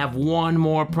 Nina. I have one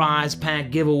more prize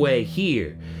pack giveaway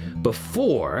here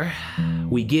before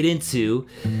we get into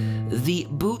the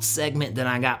boot segment that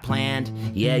I got planned.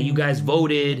 Yeah, you guys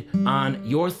voted on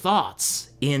your thoughts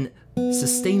in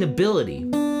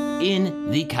sustainability in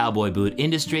the cowboy boot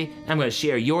industry. I'm going to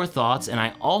share your thoughts, and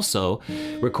I also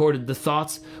recorded the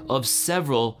thoughts of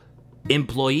several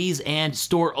employees and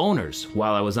store owners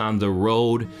while I was on the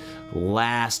road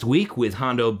last week with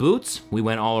Hondo Boots. We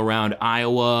went all around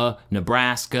Iowa,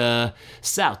 Nebraska,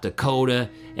 South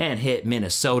Dakota, and hit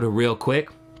Minnesota real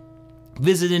quick,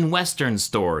 visiting Western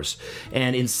stores.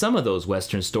 And in some of those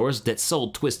Western stores that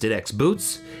sold Twisted X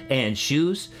boots and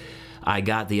shoes, I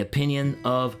got the opinion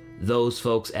of those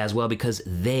folks as well, because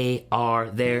they are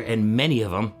there, and many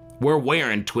of them were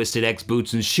wearing Twisted X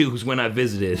boots and shoes when I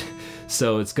visited.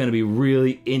 So it's going to be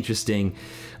really interesting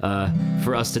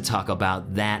for us to talk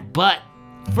about that. But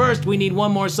first, we need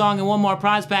one more song and one more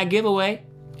prize pack giveaway.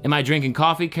 Am I drinking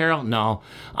coffee, Carol? No,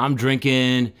 I'm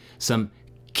drinking some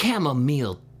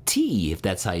chamomile tea, if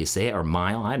that's how you say it, or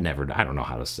mile. I don't know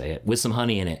how to say it, with some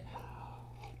honey in it.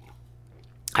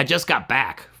 I just got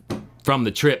back from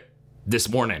the trip this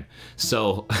morning,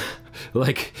 so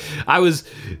like I was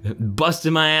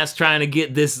busting my ass trying to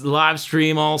get this live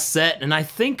stream all set, and I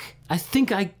think I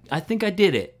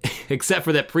did it, except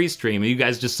for that pre-stream. You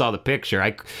guys just saw the picture.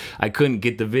 I couldn't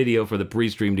get the video for the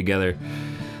pre-stream together,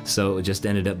 so it just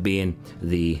ended up being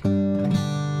the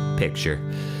picture.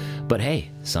 But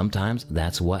hey, sometimes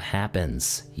that's what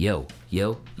happens. Yo,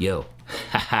 yo, yo.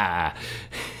 Haha.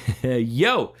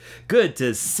 Yo, good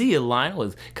to see you, Lionel,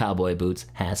 with cowboy boots,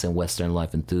 hats, and Western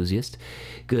life enthusiast.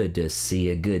 Good to see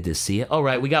you, good to see you. All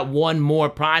right, we got one more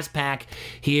prize pack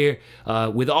here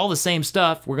with all the same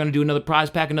stuff. We're going to do another prize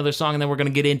pack, another song, and then we're going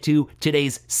to get into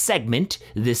today's segment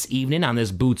this evening on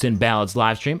this Boots and Ballads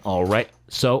live stream. All right,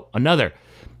 so another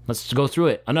Let's go through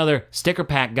it. Another sticker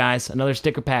pack, guys. Another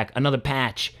sticker pack. Another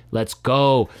patch. Let's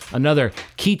go. Another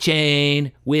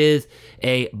keychain with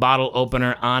a bottle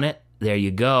opener on it. There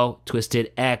you go.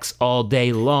 Twisted X all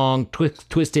day long.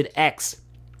 Twisted X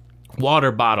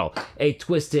water bottle. A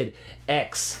Twisted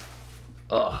X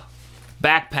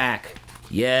backpack.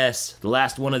 Yes, the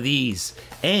last one of these.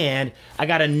 And I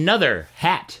got another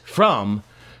hat from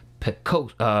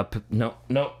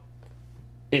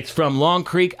It's from Long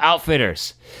Creek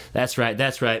Outfitters. That's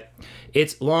right.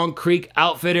 It's Long Creek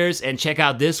Outfitters, and check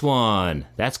out this one.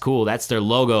 That's cool. That's their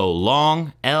logo,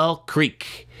 Long L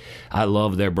Creek. I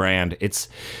love their brand. It's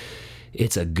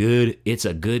a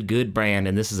good brand,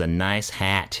 and this is a nice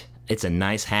hat. It's a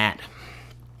nice hat.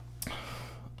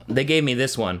 They gave me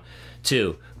this one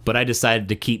too, but I decided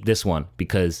to keep this one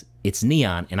because it's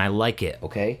neon and I like it,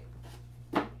 okay?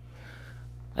 I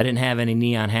didn't have any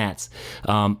neon hats,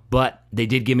 but they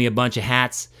did give me a bunch of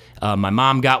hats. My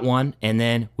mom got one, and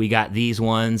then we got these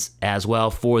ones as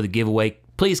well for the giveaway.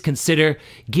 Please consider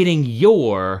getting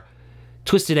your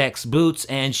Twisted X boots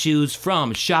and shoes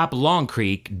from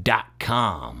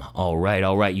shoplongcreek.com. All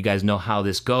right, you guys know how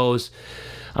this goes.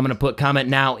 I'm going to put comment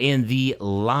now in the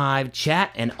live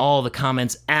chat, and all the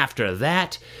comments after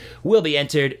that will be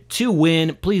entered to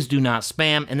win. Please do not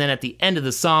spam. And then at the end of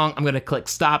the song, I'm going to click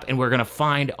stop, and we're going to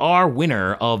find our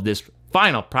winner of this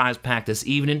final prize pack this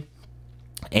evening,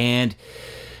 and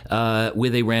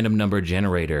with a random number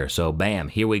generator. So bam,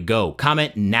 here we go.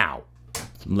 Comment now.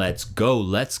 Let's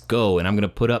go. And I'm going to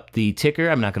put up the ticker.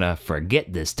 I'm not going to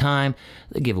forget this time.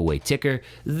 The giveaway ticker.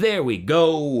 There we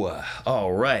go.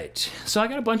 All right. So I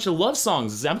got a bunch of love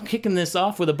songs. I'm kicking this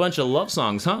off with a bunch of love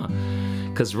songs, huh?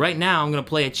 Because right now I'm going to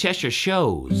play a Cheshire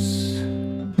Shows.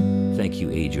 Thank you,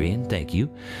 Adrian. Thank you.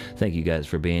 Thank you guys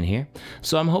for being here.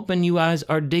 So I'm hoping you guys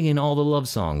are digging all the love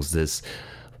songs this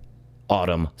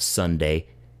autumn Sunday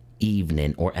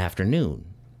evening or afternoon,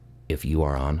 if you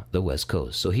are on the West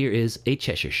Coast. So here is a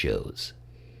Cheshire Shows.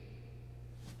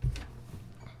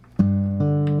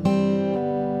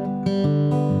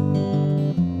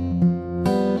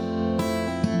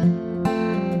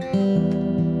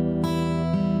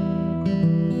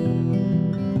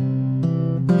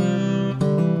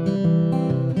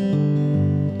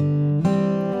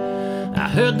 I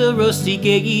heard the rusty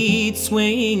gate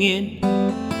swinging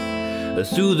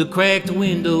through the cracked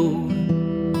window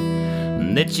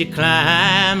that you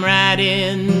climb right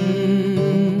in.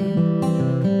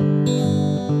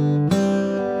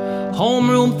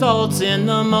 Homeroom thoughts in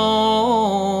the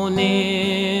morning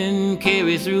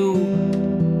carry through.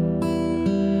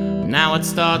 Now it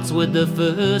starts with the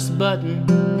first button.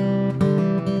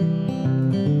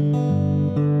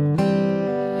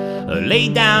 Lay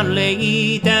down,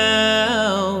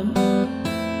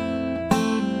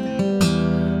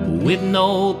 with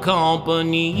no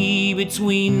company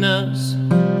between us.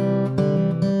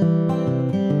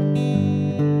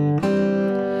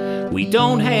 We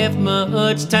don't have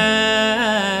much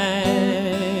time.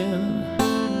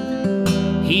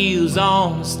 Heels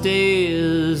on the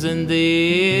stairs and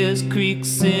there's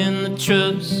creaks in the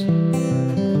truss.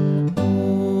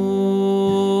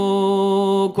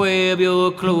 Oh, grab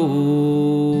your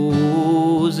clothes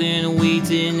and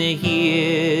wait in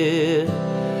here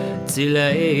till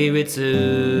I return.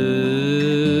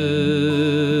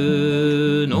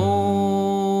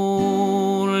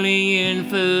 Only in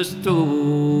first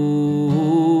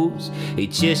throws a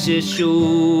Cheshire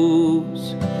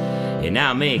Shows, and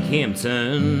I'll make him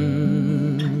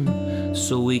turn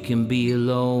so we can be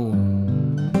alone.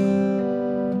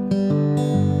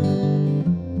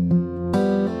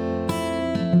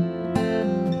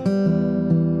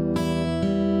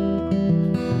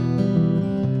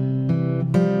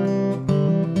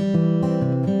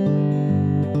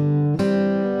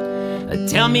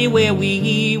 Tell me where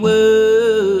we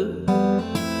were.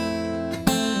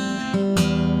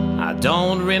 I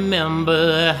don't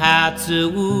remember how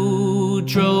to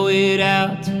throw it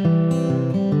out.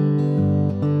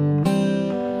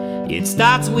 It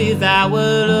starts with our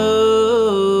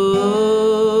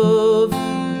love,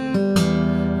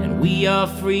 and we are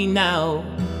free now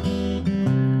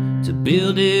to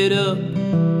build it up.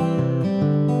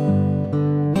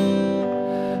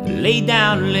 Lay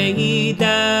down,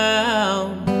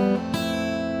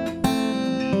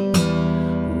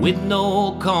 with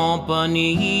no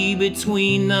company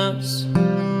between us.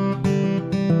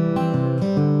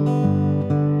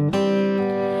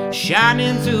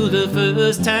 Shining through the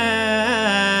first time.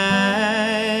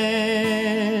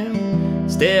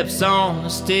 Steps on the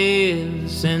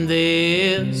stairs and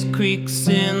there's creaks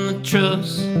in the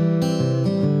truss.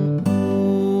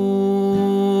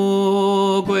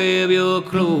 Oh, grab your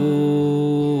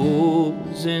clothes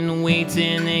shoes and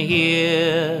waiting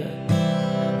here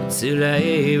till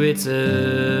I return.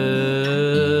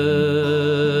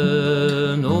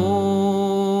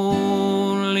 Only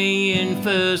in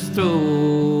first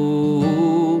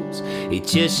throws a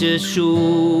Cheshire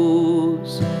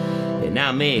shoes, and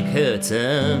I make her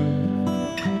turn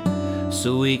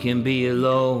so we can be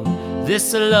alone.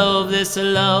 This love, this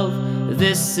love,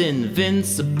 this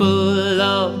invincible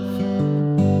love.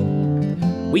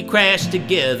 We crash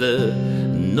together,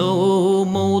 no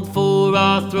mold for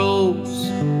our throws.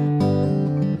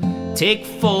 Take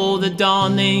for the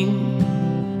dawning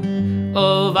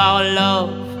of our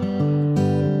love.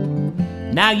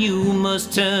 Now you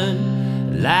must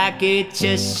turn like a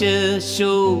Cheshire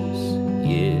shows,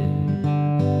 yeah.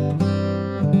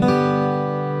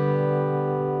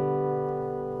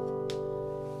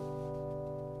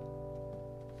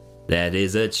 That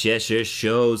is a Cheshire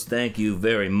Shows. Thank you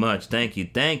very much. Thank you,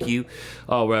 thank you.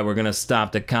 All right, we're going to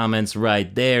stop the comments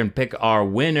right there and pick our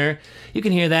winner. You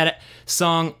can hear that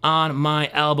song on my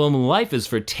album, Life is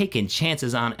for Taking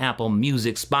Chances, on Apple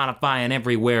Music, Spotify, and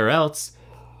everywhere else.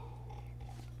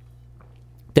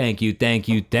 Thank you, thank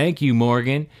you, thank you,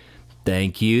 Morgan.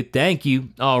 Thank you, thank you.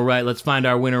 All right, let's find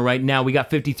our winner right now. We got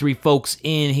 53 folks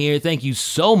in here. Thank you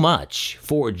so much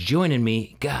for joining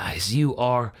me. Guys, you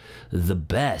are the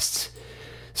best.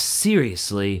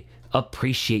 Seriously,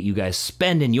 appreciate you guys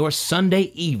spending your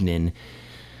Sunday evening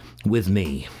with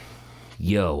me.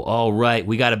 Yo, all right,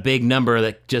 we got a big number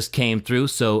that just came through,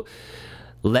 so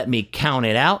let me count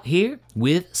it out here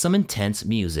with some intense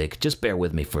music. Just bear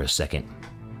with me for a second.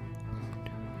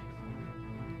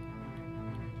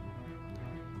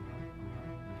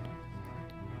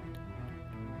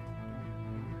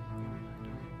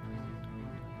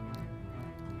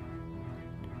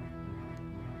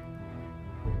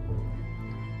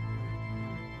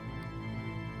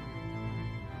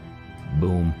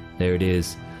 Boom, there it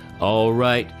is. All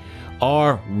right,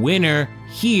 our winner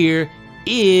here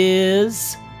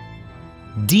is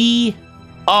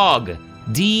D-Og.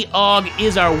 D-Og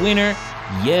is our winner.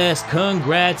 Yes,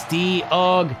 congrats,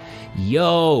 D-Og.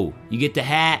 Yo, you get the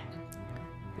hat.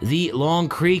 The Long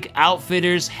Creek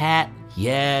Outfitters hat.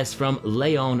 Yes, from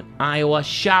Leon, Iowa.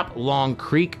 Shop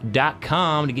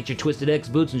longcreek.com to get your Twisted X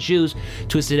boots and shoes.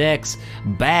 Twisted X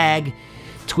bag.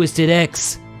 Twisted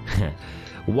X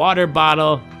water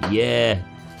bottle, yeah,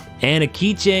 and a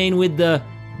keychain with the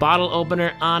bottle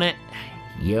opener on it.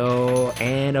 Yo,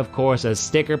 and of course a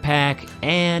sticker pack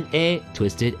and a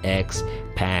Twisted X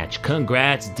patch.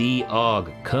 Congrats, D-Og.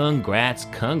 Congrats,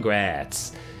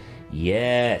 congrats.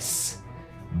 Yes.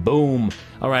 Boom.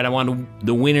 All right, I want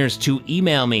the winners to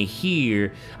email me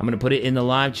here. I'm going to put it in the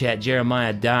live chat,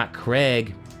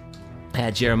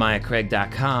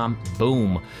 jeremiah.craig@jeremiahcraig.com.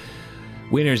 Boom.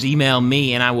 Winners, email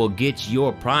me and I will get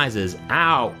your prizes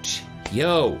out.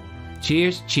 Yo,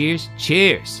 cheers, cheers,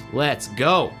 cheers. Let's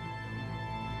go.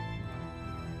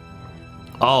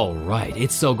 All right,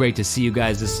 it's so great to see you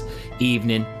guys this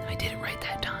evening. I did it right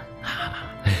that time.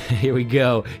 Here we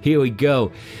go, here we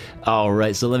go. All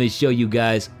right, so let me show you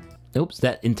guys. Oops,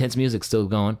 that intense music's still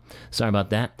going. Sorry about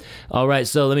that. All right,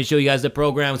 so let me show you guys the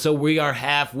program. So we are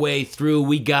halfway through.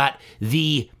 We got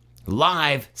the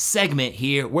live segment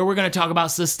here where we're going to talk about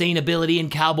sustainability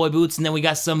and cowboy boots, and then we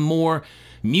got some more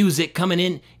music coming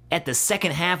in at the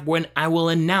second half when I will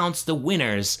announce the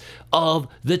winners of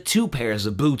the 2 pairs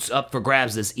of boots up for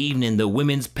grabs this evening, the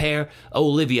women's pair,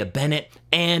 Olivia Bennett,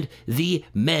 and the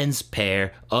men's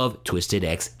pair of Twisted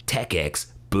X Tech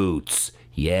X boots.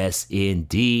 Yes,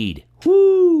 indeed.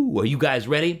 Woo! Are you guys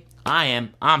ready? I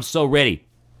am. I'm so ready.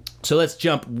 So let's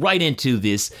jump right into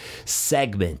this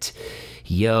segment.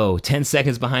 Yo, 10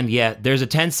 seconds behind. Yeah, there's a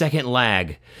 10-second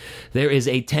lag. There is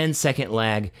a 10-second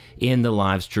lag in the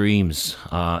live streams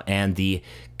and the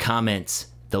comments,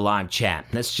 the live chat.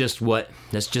 That's just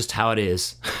how it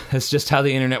is. That's just how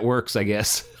the internet works, I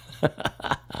guess.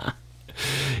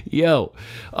 Yo,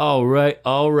 all right.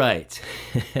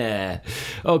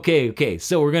 Okay,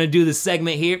 so we're gonna do this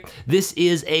segment here. This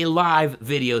is a live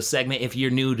video segment if you're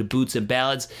new to Boots and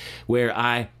Ballads, where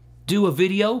I do a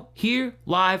video here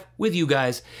live with you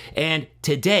guys. And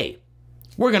today,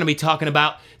 we're gonna be talking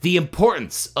about the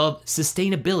importance of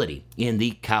sustainability in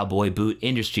the cowboy boot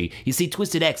industry. You see,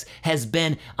 Twisted X has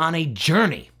been on a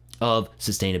journey of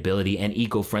sustainability and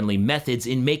eco-friendly methods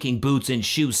in making boots and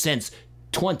shoes since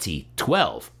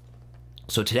 2012.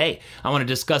 So today, I want to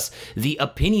discuss the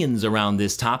opinions around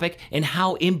this topic and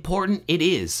how important it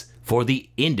is for the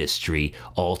industry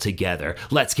altogether.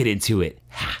 Let's get into it.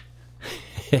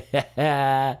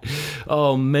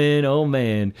 Oh man.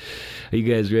 Are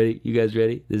you guys ready?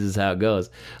 This is how it goes.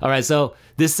 All right, so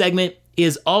this segment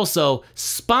is also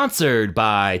sponsored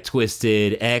by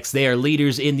Twisted X. They are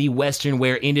leaders in the Western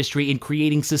wear industry in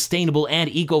creating sustainable and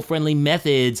eco-friendly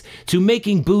methods to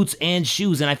making boots and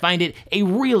shoes, and I find it a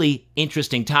really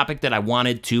interesting topic that I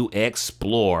wanted to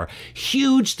explore.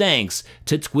 Huge thanks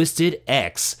to Twisted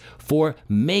X for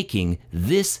making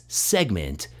this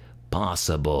segment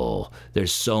possible.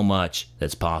 There's so much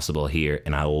that's possible here,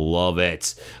 and I love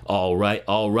it. All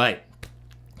right.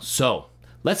 So,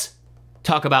 let's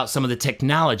talk about some of the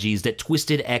technologies that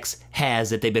Twisted X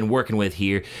has that they've been working with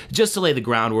here, just to lay the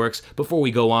groundworks before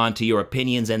we go on to your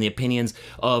opinions and the opinions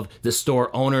of the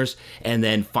store owners, and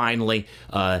then finally,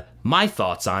 my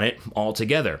thoughts on it all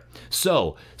together.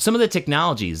 So, some of the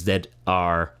technologies that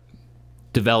are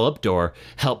developed or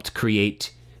helped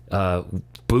create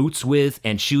boots with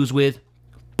and shoes with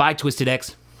by Twisted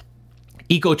X.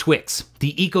 Eco-Twix.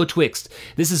 The Eco-Twix.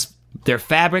 This is their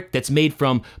fabric that's made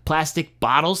from plastic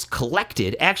bottles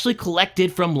actually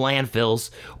collected from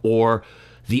landfills or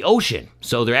the ocean.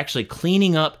 So they're actually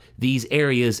cleaning up these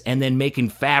areas and then making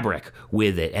fabric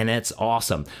with it, and that's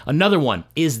awesome. Another one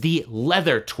is the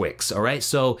leather Twix, all right?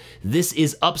 So this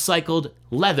is upcycled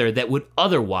leather that would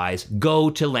otherwise go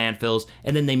to landfills,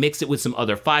 and then they mix it with some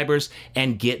other fibers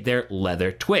and get their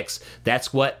leather Twix.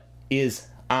 That's what is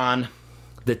on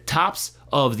the tops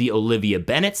of the Olivia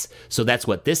Bennetts. So that's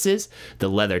what this is, the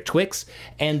leather Twix,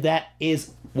 and that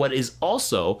is what is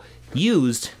also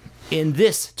used in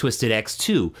this Twisted X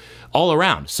too, all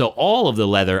around. So all of the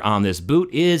leather on this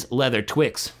boot is leather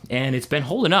Twix, and it's been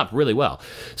holding up really well.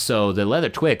 So the leather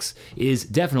Twix is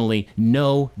definitely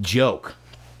no joke.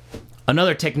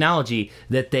 Another technology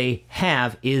that they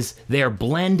have is their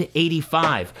Blend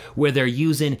 85, where they're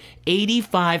using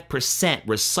 85%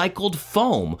 recycled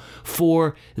foam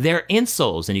for their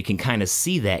insoles. And you can kind of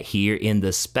see that here in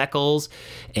the speckles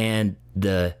and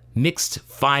the mixed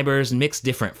fibers, mixed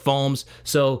different foams.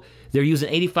 So they're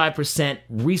using 85%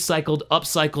 recycled,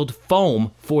 upcycled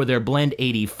foam for their Blend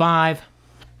 85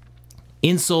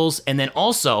 insoles, and then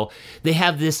also they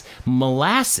have this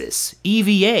molasses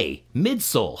EVA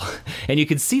midsole, and you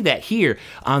can see that here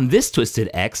on this Twisted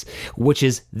X, which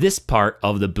is this part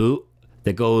of the boot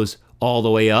that goes all the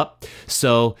way up.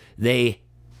 So they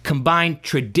combine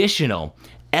traditional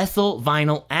ethyl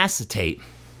vinyl acetate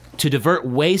to divert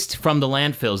waste from the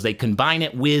landfills. They combine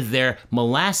it with their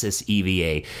molasses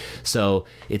EVA. So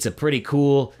it's a pretty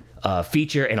cool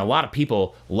feature, and a lot of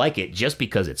people like it just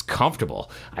because it's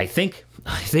comfortable. I think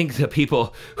the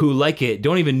people who like it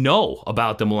don't even know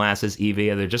about the molasses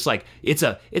EVA. They're just like, it's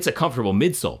a comfortable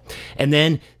midsole. And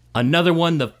then another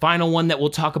one, the final one that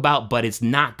we'll talk about, but it's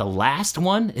not the last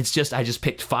one. It's just, I just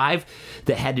picked 5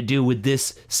 that had to do with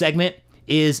this segment,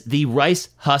 is the rice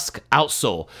husk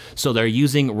outsole. So they're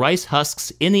using rice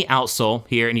husks in the outsole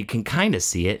here, and you can kind of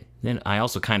see it. Then I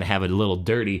also kind of have a little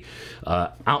dirty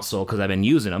outsole because I've been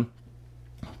using them.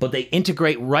 But they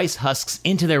integrate rice husks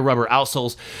into their rubber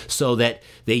outsoles so that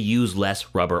they use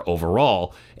less rubber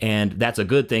overall. And that's a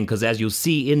good thing because, as you'll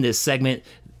see in this segment,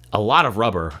 a lot of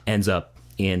rubber ends up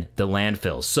in the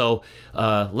landfills. So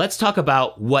let's talk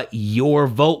about what your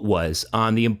vote was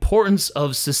on the importance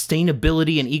of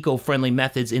sustainability and eco-friendly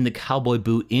methods in the cowboy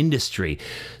boot industry.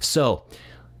 So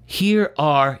here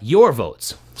are your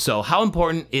votes. So how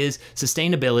important is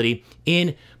sustainability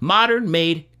in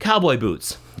modern-made cowboy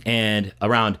boots? And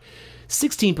around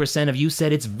 16% of you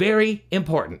said it's very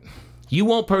important. You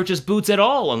won't purchase boots at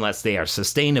all unless they are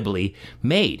sustainably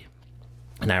made.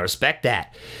 And I respect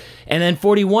that. And then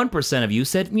 41% of you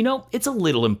said, you know, it's a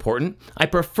little important. I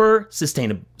prefer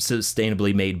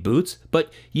sustainably made boots,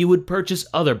 but you would purchase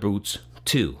other boots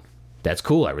too. That's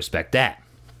cool, I respect that.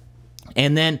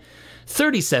 And then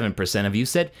 37% of you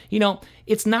said, you know,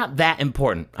 it's not that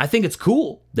important. I think it's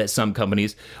cool that some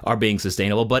companies are being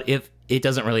sustainable, but if it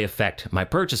doesn't really affect my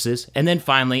purchases. And then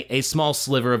finally, a small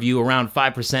sliver of you, around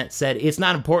 5%, said it's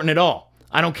not important at all.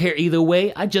 I don't care either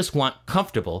way. I just want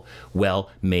comfortable,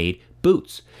 well-made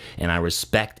boots. And I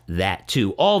respect that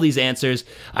too. All these answers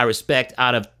I respect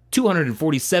out of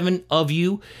 247 of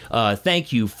you.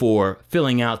 Thank you for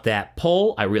filling out that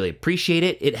poll. I really appreciate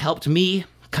it. It helped me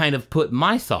kind of put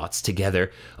my thoughts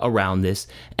together around this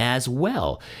as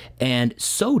well. And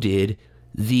so did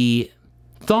the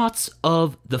thoughts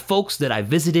of the folks that I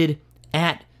visited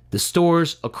at the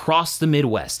stores across the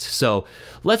Midwest. So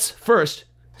let's first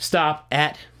stop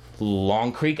at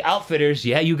Long Creek Outfitters.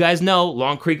 Yeah, you guys know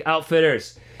Long Creek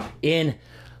Outfitters in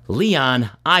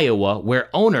Leon, Iowa, where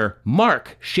owner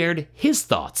Mark shared his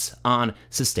thoughts on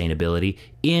sustainability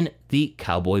in the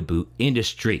cowboy boot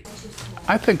industry.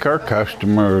 I think our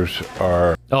customers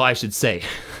are... Oh, I should say,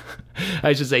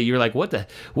 I should say, you're like, what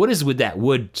is with that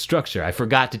wood structure? I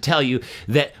forgot to tell you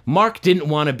that Mark didn't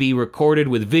want to be recorded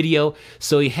with video,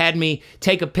 so he had me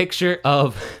take a picture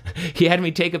of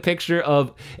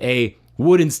a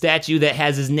wooden statue that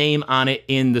has his name on it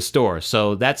in the store.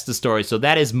 So that's the story. So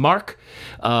that is Mark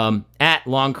at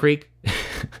Long Creek.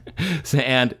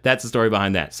 And that's the story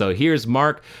behind that. So here's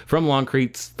Mark from Long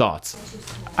Creek's thoughts.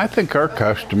 I think our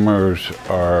customers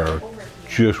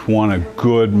just want a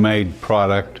good made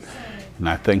product, and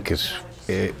I think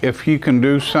if you can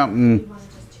do something,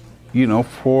 you know,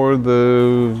 for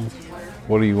the,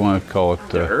 what do you want to call it?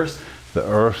 The earth? The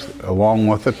earth along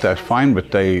with it, that's fine,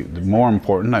 but more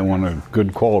important, they want a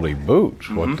good quality boots,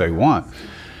 what they want.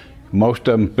 Most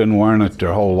of them have been wearing it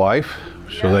their whole life,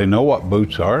 so they know what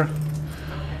boots are.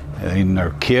 And their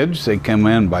kids, they come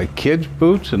in and buy kids'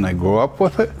 boots and they grow up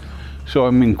with it. So, I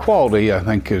mean, quality, I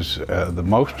think, is the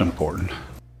most important.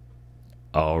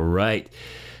 All right.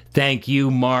 Thank you,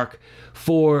 Mark,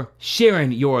 for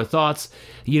sharing your thoughts.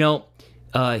 You know,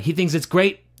 he thinks it's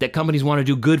great that companies want to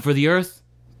do good for the earth,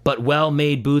 but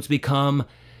well-made boots come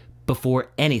before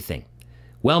anything.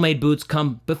 Well-made boots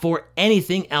come before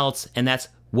anything else, and that's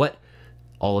what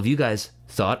all of you guys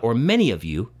thought, or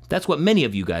that's what many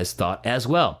of you guys thought as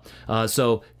well.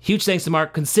 So huge thanks to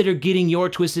Mark. Consider getting your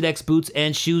Twisted X boots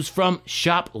and shoes from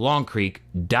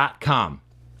shoplongcreek.com.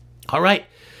 All right,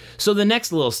 so the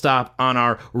next little stop on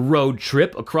our road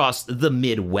trip across the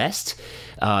Midwest,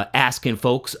 asking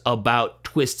folks about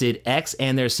Twisted X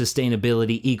and their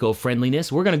sustainability,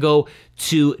 eco-friendliness. We're going to go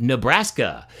to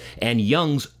Nebraska and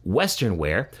Young's Western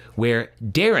Wear, where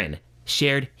Darren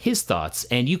shared his thoughts,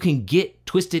 and you can get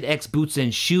Twisted X boots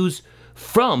and shoes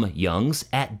from Young's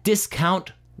at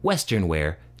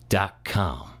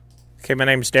discountwesternwear.com. Okay, my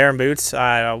name is Darren Boots.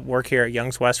 I work here at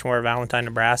Young's Western Wear, Valentine,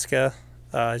 Nebraska.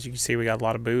 As you can see, we got a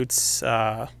lot of boots.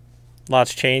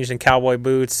 Lots changed in Cowboy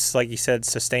boots. Like you said,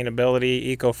 sustainability,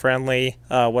 eco-friendly.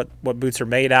 What boots are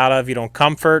made out of. You know,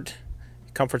 comfort.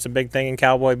 Comfort's a big thing in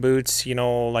Cowboy boots. You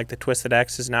know, like the Twisted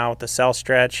X's now with the cell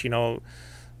stretch. You know,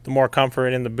 the more comfort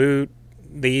in the boot,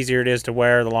 the easier it is to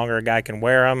wear, the longer a guy can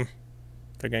wear them.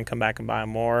 They're going to come back and buy them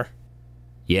more.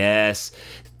 Yes,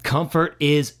 comfort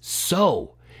is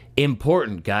so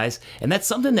important, guys. And that's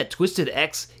something that Twisted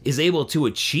X is able to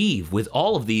achieve with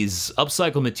all of these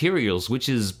upcycled materials, which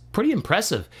is pretty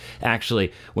impressive,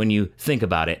 actually, when you think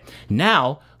about it.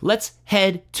 Now, let's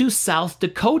head to South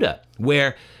Dakota,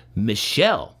 where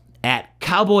Michelle at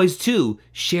Cowboys 2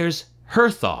 shares her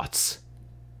thoughts.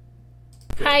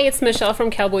 Hi, it's Michelle from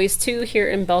Cowboys 2 here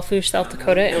in Belfouche, South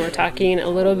Dakota, and we're talking a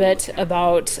little bit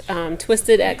about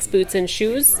Twisted X boots and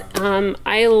shoes.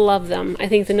 I love them. I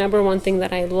think the number one thing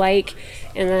that I like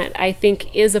and that I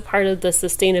think is a part of the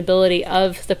sustainability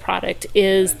of the product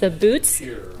is the boots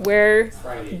wear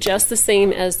just the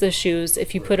same as the shoes.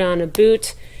 If you put on a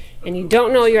boot and you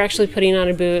don't know you're actually putting on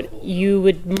a boot,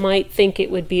 you might think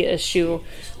it would be a shoe.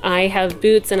 I have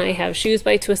boots and I have shoes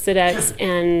by Twisted X,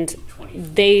 and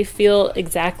they feel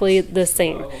exactly the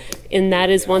same. And that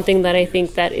is one thing that I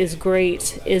think that is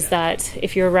great, is that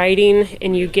if you're riding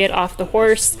and you get off the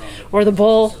horse or the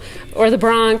bull or the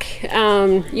bronc,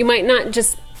 you might not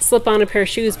just slip on a pair of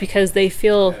shoes because they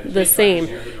feel the same.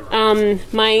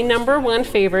 My number one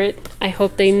favorite, I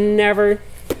hope they never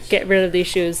get rid of these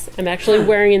shoes. I'm actually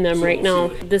wearing them right now.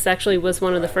 This actually was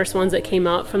one of the first ones that came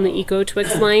out from the Eco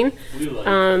Twix line.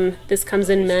 This comes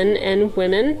in men and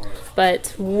women,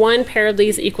 but one pair of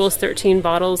these equals 13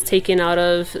 bottles taken out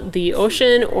of the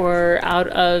ocean or out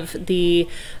of the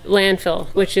landfill,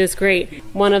 which is great.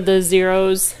 One of the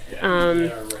zeros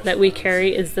that we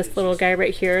carry is this little guy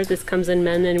right here. This comes in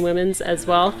men and women's as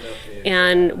well,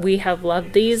 and we have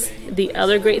loved these. The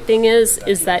other great thing is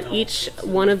that each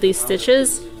one of these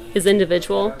stitches is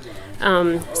individual.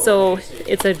 So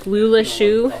it's a glueless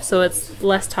shoe, so it's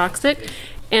less toxic.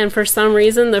 And for some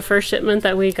reason, the first shipment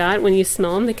that we got, when you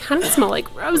smell them, they kind of smell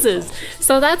like roses.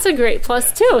 So that's a great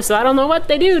plus too. So I don't know what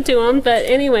they do to them, but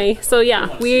anyway. So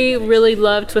yeah, we really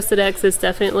love Twisted X. It's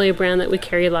definitely a brand that we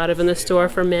carry a lot of in the store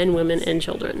for men, women, and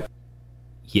children.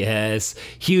 Yes,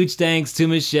 huge thanks to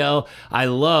Michelle. I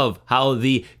love how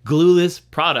the glueless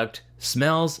product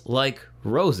smells like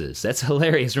roses. That's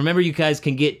hilarious. Remember, you guys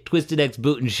can get Twisted X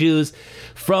boot and shoes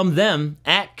from them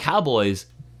at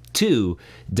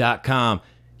cowboys2.com.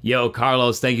 Yo,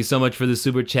 Carlos, thank you so much for the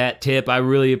super chat tip. I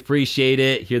really appreciate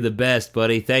it. You're the best,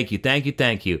 buddy. Thank you, thank you,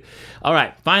 thank you. All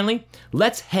right, finally,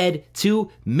 let's head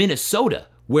to Minnesota,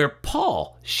 where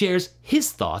Paul shares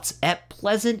his thoughts at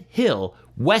Pleasant Hill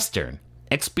Western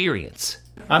Experience.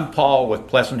 I'm Paul with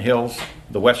Pleasant Hills,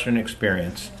 the Western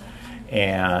Experience.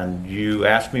 And you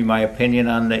asked me my opinion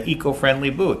on the eco-friendly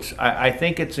boots. I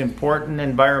think it's important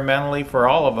environmentally for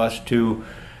all of us to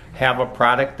have a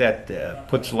product that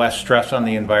puts less stress on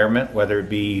the environment, whether it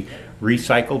be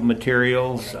recycled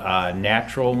materials,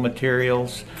 natural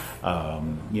materials,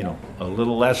 you know, a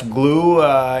little less glue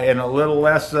and a little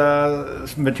less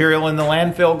material in the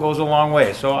landfill goes a long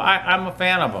way. So I'm a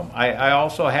fan of them. I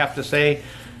also have to say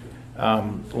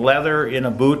leather in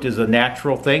a boot is a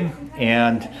natural thing,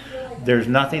 and there's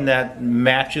nothing that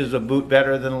matches a boot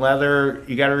better than leather.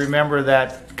 You got to remember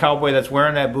that cowboy that's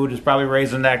wearing that boot is probably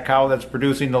raising that cow that's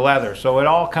producing the leather. So it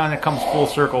all kind of comes full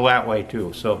circle that way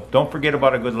too. So don't forget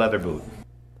about a good leather boot.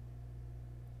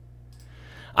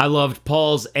 I loved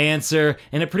Paul's answer,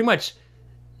 and it pretty much,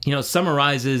 you know,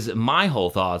 summarizes my whole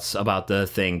thoughts about the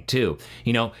thing too.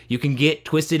 You know, you can get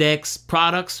Twisted X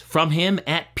products from him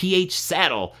at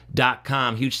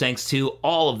phsaddle.com. Huge thanks to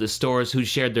all of the stores who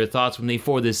shared their thoughts with me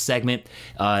for this segment.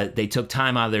 They took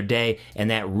time out of their day,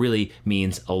 and that really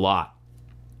means a lot.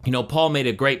 You know, Paul made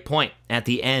a great point at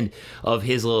the end of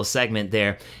his little segment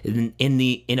there.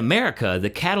 In America,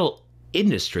 the cattle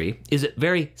industry is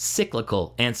very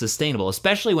cyclical and sustainable,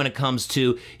 especially when it comes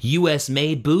to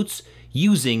U.S.-made boots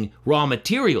using raw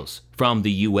materials from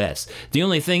the U.S. The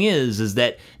only thing is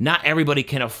that not everybody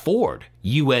can afford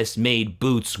U.S.-made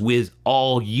boots with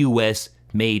all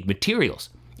U.S.-made materials.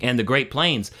 And the Great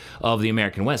Plains of the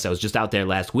American West, I was just out there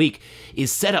last week,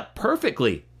 is set up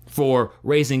perfectly for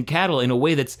raising cattle in a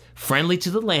way that's friendly to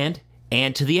the land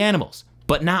and to the animals.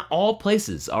 But not all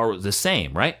places are the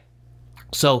same, right?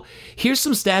 So here's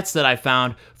some stats that I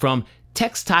found from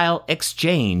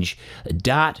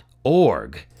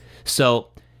textileexchange.org. So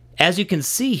as you can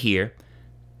see here,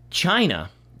 China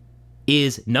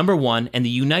is number one, and the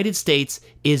United States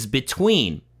is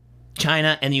between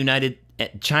China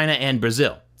and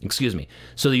Brazil. Excuse me.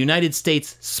 So the United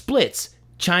States splits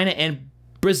China and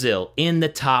Brazil in the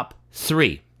top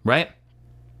three, right?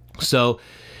 So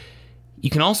you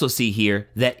can also see here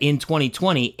that in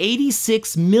 2020,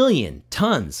 86 million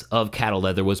tons of cattle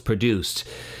leather was produced,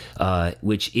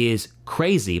 which is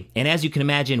crazy. And as you can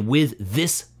imagine, with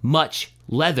this much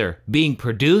leather being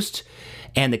produced,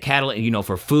 and the cattle, you know,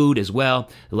 for food as well,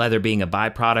 leather being a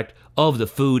byproduct of the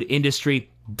food industry,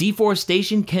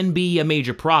 deforestation can be a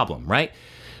major problem, right?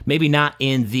 Maybe not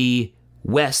in the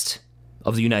west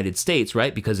of the United States,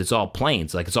 right? Because it's all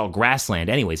plains, like it's all grassland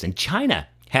anyways. And China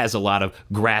has a lot of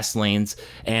grasslands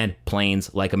and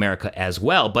plains like America as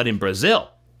well. But in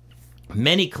Brazil,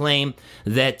 many claim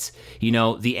that, you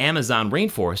know, the Amazon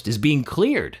rainforest is being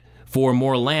cleared for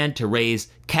more land to raise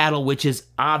cattle, which is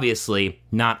obviously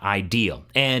not ideal.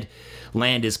 And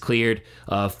land is cleared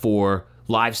for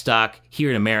livestock here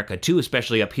in America too,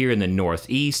 especially up here in the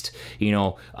Northeast. You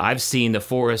know, I've seen the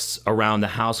forests around the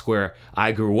house where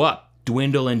I grew up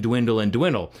dwindle and dwindle and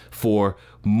dwindle for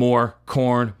more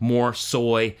corn, more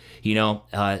soy, you know,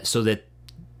 so that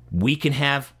we can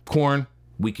have corn.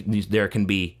 There can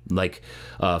be like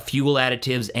fuel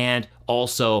additives, and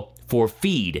also for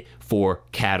feed for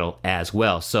cattle as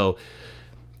well. So,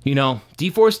 you know,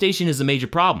 deforestation is a major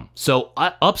problem. So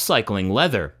upcycling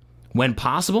leather when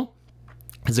possible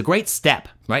is a great step,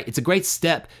 right? It's a great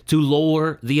step to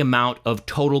lower the amount of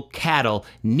total cattle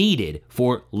needed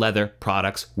for leather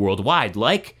products worldwide,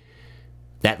 like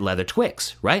that leather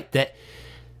Twix, right? That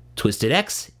Twisted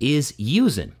X is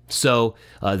using. So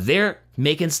they're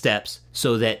making steps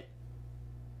so that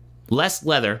less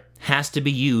leather has to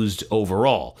be used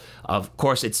overall. Of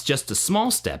course, it's just a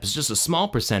small step. It's just a small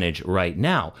percentage right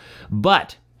now.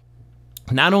 But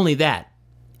not only that,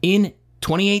 in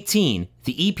 2018,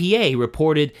 the EPA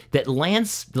reported that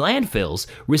landfills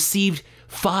received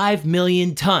 5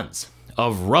 million tons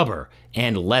of rubber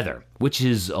and leather, which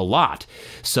is a lot.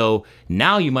 So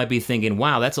now you might be thinking,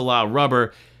 wow, that's a lot of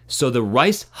rubber. So the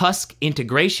rice husk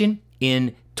integration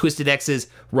in Twisted X's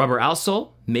rubber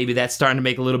outsole, maybe that's starting to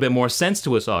make a little bit more sense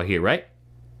to us all here, right?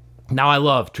 Now, I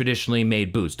love traditionally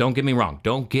made boots. Don't get me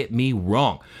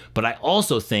wrong. But I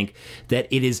also think that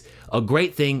it is a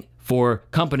great thing for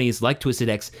companies like Twisted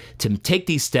X to take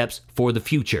these steps for the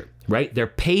future, right? They're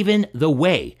paving the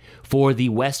way for the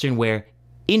Western wear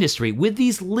industry with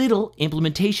these little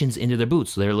implementations into their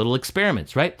boots. They're little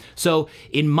experiments, right? So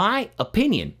in my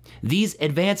opinion, these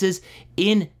advances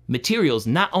in materials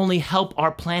not only help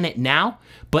our planet now,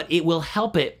 but it will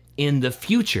help it in the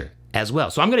future as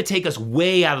well. So I'm going to take us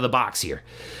way out of the box here.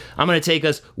 I'm going to take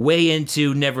us way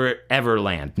into never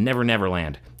land,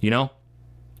 you know?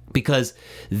 Because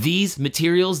these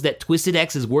materials that Twisted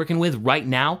X is working with right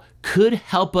now could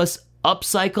help us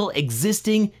upcycle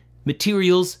existing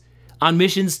materials on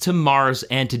missions to Mars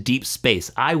and to deep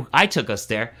space. I took us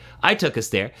there. I took us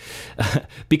there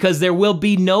because there will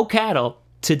be no cattle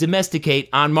to domesticate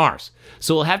on Mars.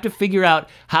 So we'll have to figure out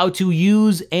how to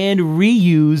use and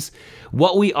reuse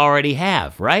what we already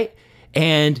have, right?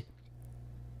 And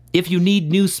if you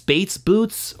need new space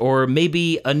boots or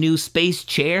maybe a new space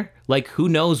chair, like who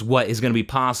knows what is going to be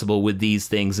possible with these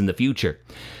things in the future.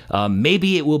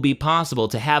 Maybe it will be possible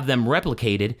to have them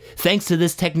replicated thanks to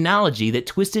this technology that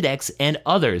Twisted X and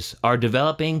others are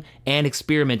developing and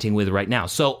experimenting with right now.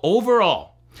 So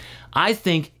overall, I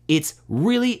think it's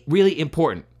really, really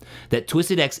important that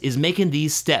Twisted X is making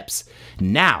these steps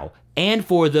now and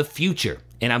for the future.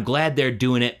 And I'm glad they're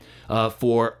doing it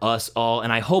for us all.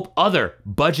 And I hope other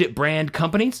budget brand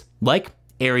companies like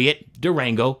Ariat,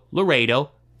 Durango,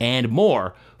 Laredo, and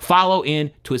more follow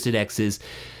in Twisted X's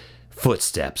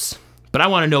footsteps. But I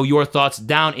want to know your thoughts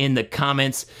down in the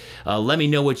comments. Let me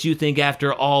know what you think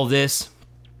after all this.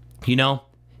 You know,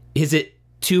 is it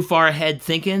too far ahead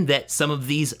thinking that some of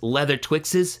these leather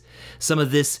Twixes, some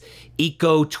of this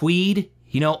eco tweed,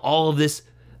 you know, all of this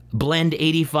Blend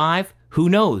 85, who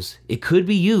knows? It could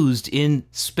be used in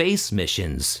space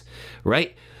missions,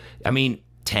 right? I mean,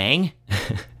 Tang.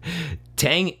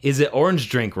 Tang is an orange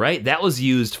drink, right? That was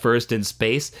used first in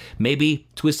space. Maybe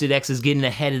Twisted X is getting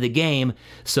ahead of the game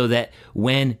so that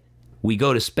when we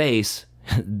go to space,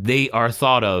 they are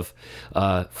thought of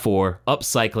for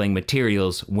upcycling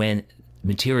materials when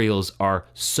materials are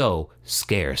so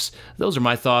scarce. Those are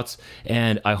my thoughts,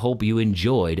 and I hope you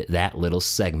enjoyed that little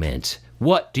segment.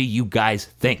 What do you guys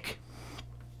think?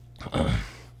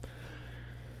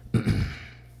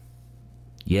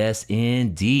 Yes,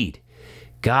 indeed.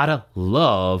 Gotta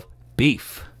love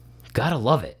beef. Gotta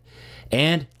love it.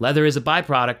 And leather is a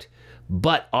byproduct,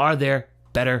 but are there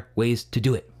better ways to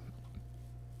do it?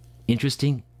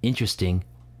 Interesting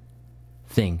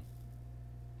thing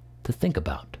to think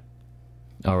about.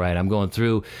 All right, I'm going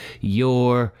through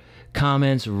your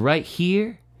comments right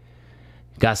here.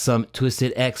 Got some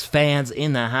Twisted X fans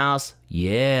in the house.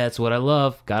 Yeah, that's what I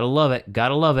love. Gotta love it.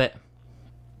 Gotta love it.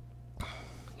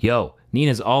 Yo,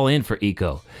 Nina's all in for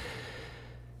eco.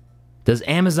 Does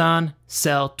Amazon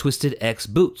sell Twisted X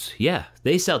boots? Yeah,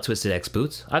 they sell Twisted X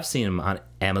boots. I've seen them on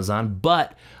Amazon,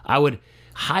 but I would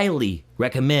highly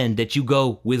recommend that you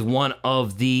go with one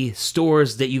of the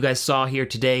stores that you guys saw here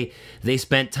today. They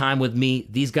spent time with me.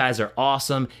 These guys are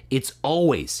awesome. It's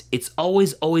always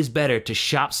better to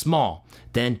shop small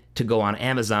than to go on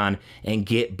Amazon and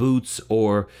get boots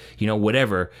or, you know,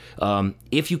 whatever.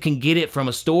 If you can get it from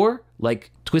a store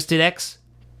like Twisted X,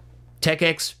 Tech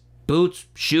X, boots,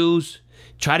 shoes,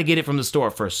 try to get it from the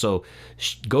store first. So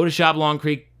go to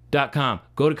shoplongcreek.com,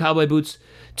 go to Cowboy Boots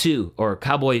 2 or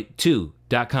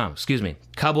Cowboy2.com, excuse me,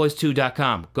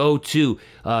 Cowboys2.com, go to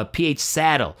PH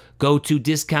Saddle, go to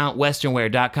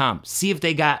discountwesternwear.com. See if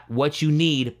they got what you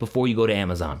need before you go to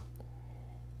Amazon.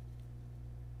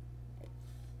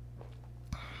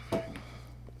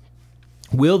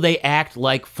 Will they act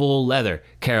like full leather?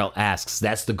 Carol asks.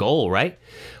 That's the goal, right?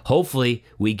 Hopefully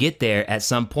we get there at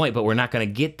some point, but we're not going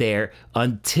to get there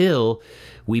until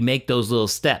we make those little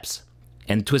steps.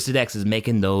 And Twisted X is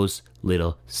making those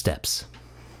little steps.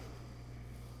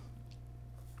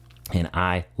 And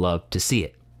I love to see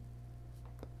it.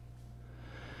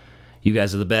 You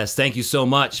guys are the best. Thank you so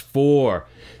much for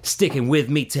sticking with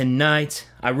me tonight.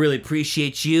 I really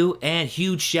appreciate you. And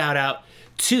huge shout out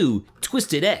to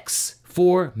Twisted X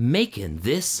for making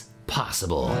this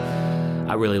possible.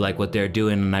 I really like what they're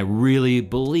doing, and I really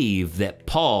believe that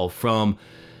Paul from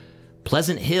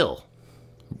Pleasant Hill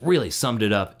really summed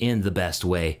it up in the best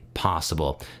way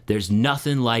possible. There's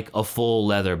nothing like a full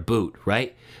leather boot,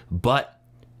 right? But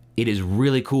it is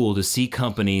really cool to see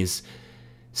companies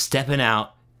stepping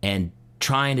out and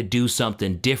trying to do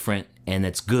something different and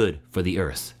that's good for the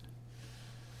earth.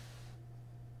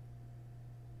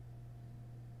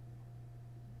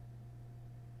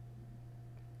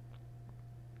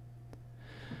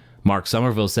 Mark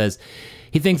Somerville says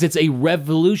he thinks it's a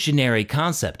revolutionary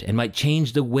concept and might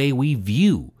change the way we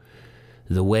view,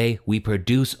 the way we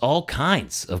produce all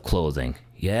kinds of clothing.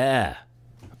 Yeah,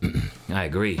 I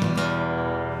agree.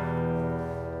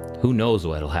 Who knows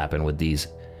what'll happen with these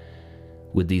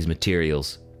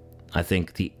materials? I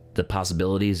think the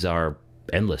possibilities are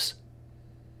endless.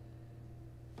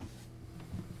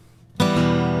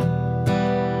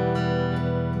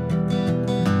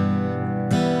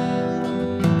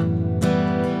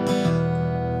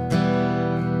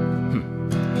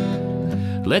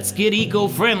 Let's get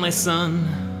eco-friendly, son.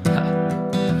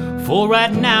 For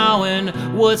right now and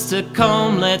what's to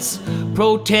come, let's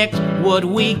protect what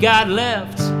we got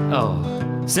left.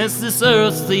 Oh, since this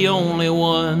earth's the only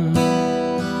one.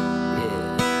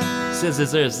 Yeah. Since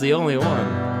this earth's the only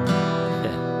one.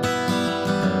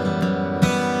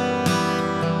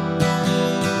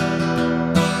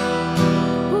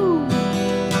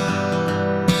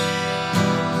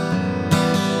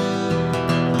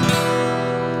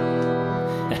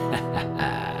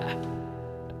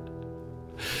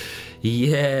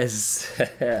 Yes.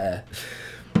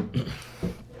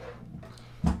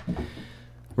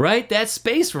 Right? That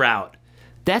space route.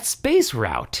 That space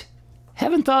route.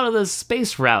 Haven't thought of the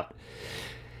space route.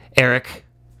 Eric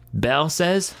Bell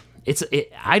says,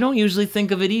 I don't usually think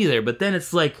of it either, but then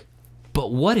it's like,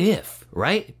 but what if,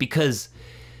 right? Because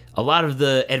a lot of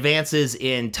the advances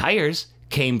in tires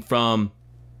came from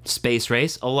space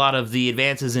race. A lot of the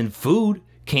advances in food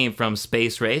came from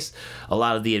space race. A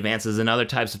lot of the advances in other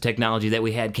types of technology that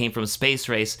we had came from space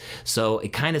race. So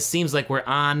it kind of seems like we're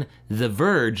on the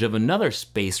verge of another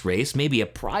space race, maybe a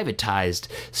privatized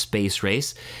space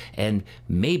race, and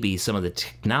maybe some of the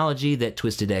technology that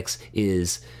Twisted X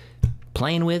is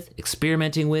playing with,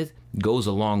 experimenting with, goes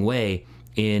a long way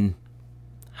in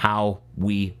how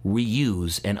we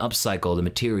reuse and upcycle the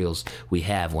materials we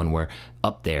have when we're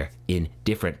up there in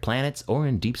different planets or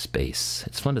in deep space.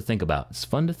 It's fun to think about. It's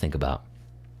fun to think about.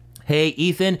 Hey,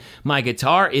 Ethan, my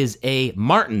guitar is a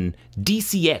Martin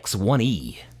DCX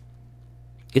 1E.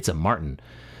 It's a Martin.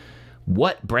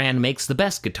 What brand makes the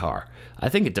best guitar? I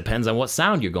think it depends on what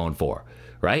sound you're going for,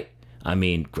 right? I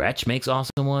mean, Gretsch makes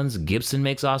awesome ones, Gibson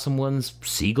makes awesome ones,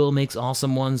 Siegel makes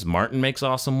awesome ones, Martin makes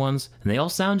awesome ones, and they all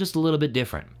sound just a little bit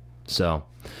different. So,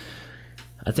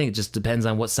 I think it just depends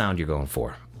on what sound you're going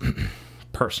for.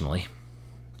 Personally,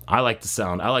 I like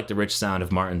the rich sound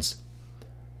of Martin's.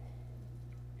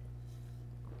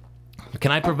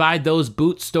 Can I provide those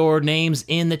boot store names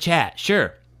in the chat?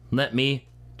 Sure. Let me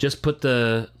try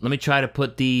to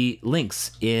put the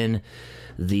links in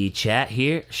the chat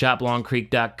here.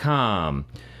 shoplongcreek.com.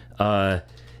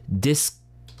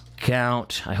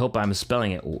 Discount, I hope I'm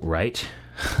spelling it right.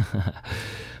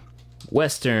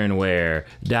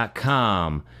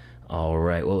 westernwear.com. All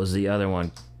right, what was the other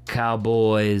one?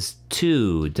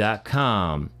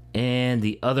 cowboys2.com. And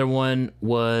the other one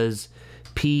was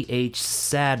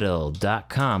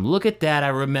phsaddle.com. Look at that, I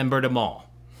remembered them all.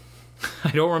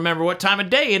 I don't remember what time of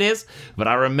day it is, but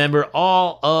I remember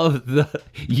all of the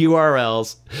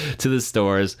URLs to the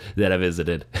stores that I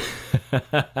visited.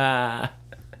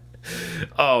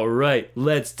 All right,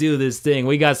 let's do this thing.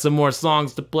 We got some more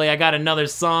songs to play. I got another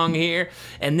song here,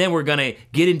 and then we're going to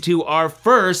get into our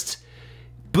first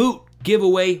boot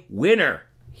giveaway winner.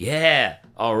 Yeah.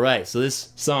 All right, so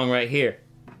this song right here.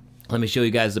 Let me show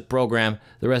you guys the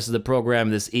rest of the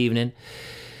program this evening.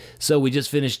 So we just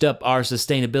finished up our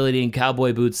sustainability and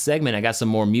cowboy boots segment. I got some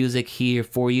more music here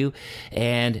for you,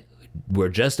 and we're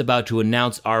just about to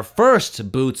announce our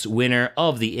first boots winner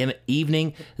of the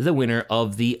evening, the winner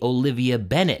of the Olivia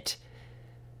Bennett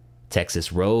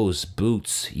Texas Rose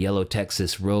boots, yellow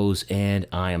Texas Rose, and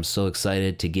I am so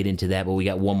excited to get into that. But we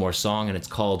got one more song, and it's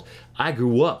called I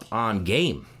Grew Up on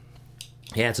Game.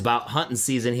 Yeah, it's about hunting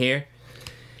season here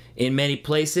in many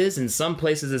places. In some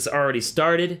places it's already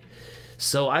started.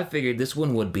 So I figured this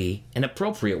one would be an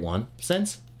appropriate one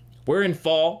since we're in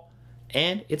fall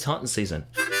and it's hunting season.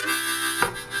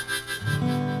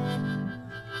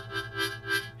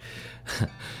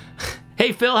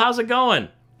 Hey Phil, how's it going?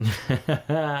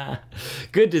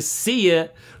 Good to see you.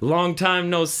 Long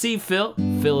time no see, Phil.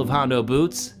 Phil of Hondo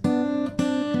Boots.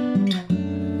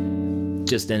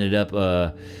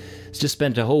 Just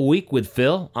spent a whole week with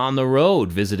Phil on the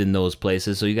road visiting those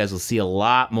places, so you guys will see a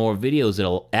lot more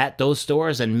videos at those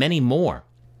stores and many more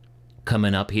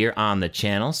coming up here on the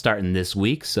channel starting this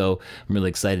week. So I'm really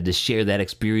excited to share that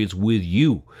experience with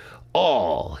you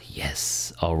all.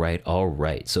 Yes. All right. All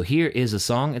right. So here is a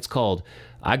song. It's called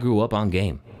I Grew Up on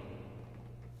Game.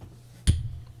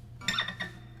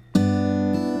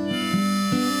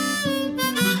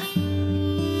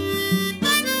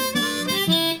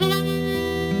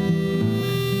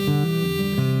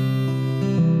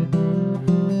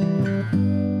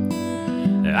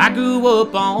 I grew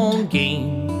up on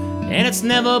game, and it's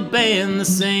never been the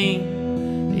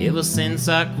same ever since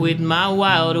I quit my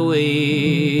wild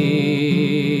ways.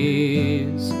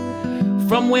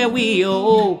 From where we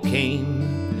all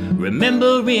came,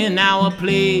 remembering our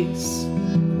place,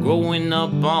 growing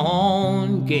up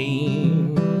on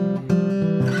game.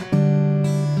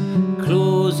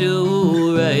 Close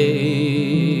your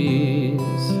eyes,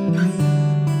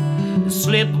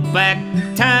 slip back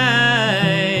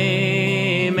time,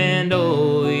 and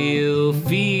all you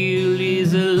feel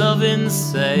is love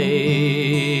inside.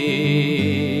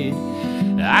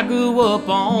 I grew up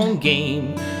on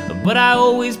game, but I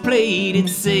always played it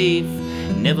safe.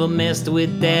 Never messed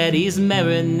with daddy's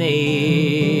marinade.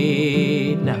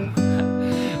 Now,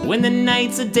 when the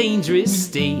night's a dangerous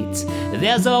state,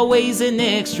 there's always an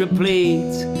extra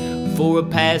plate for a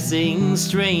passing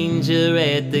stranger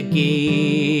at the gate.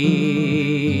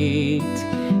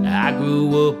 I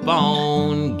grew up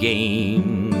on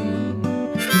game.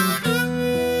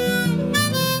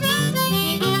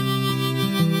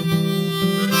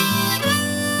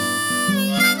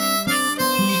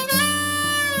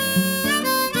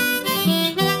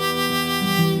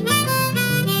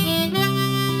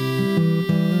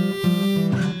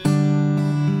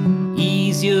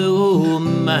 Ease your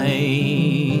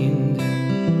mind,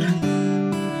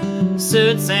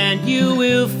 search and you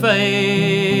will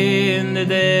find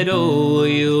that all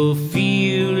you'll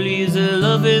feel is a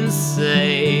love inside.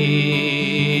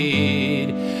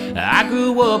 I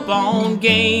grew up on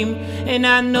game, and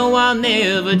I know I'll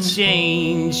never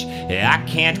change. I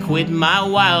can't quit my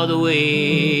wild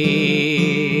ways.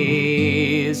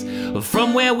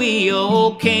 From where we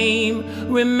all came,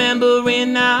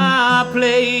 remembering our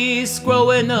place,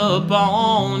 growing up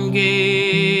on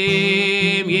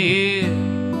game, yeah.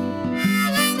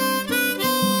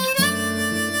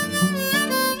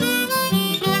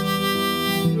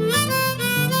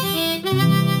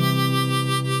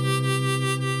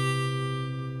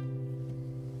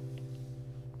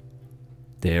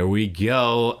 There we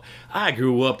go. I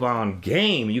grew up on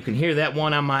game. You can hear that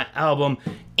one on my album,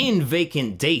 In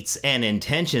Vacant Dates and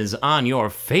Intentions, on your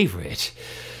favorite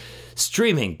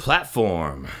streaming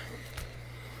platform.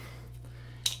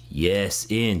 Yes,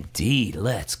 indeed.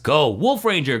 Let's go. Wolf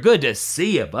Ranger, good to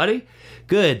see you, buddy.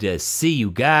 Good to see you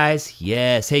guys.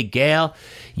 Yes. Hey, gal.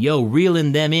 Yo,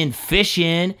 reeling them in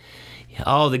fishing.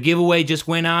 Oh, the giveaway just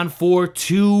went on for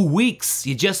 2 weeks.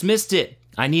 You just missed it.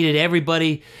 I needed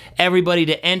everybody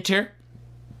to enter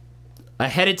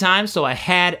ahead of time, so I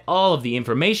had all of the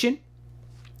information.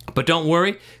 But don't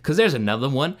worry, because there's another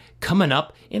one coming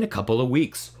up in a couple of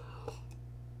weeks.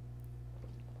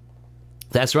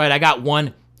 That's right, I got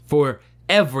one for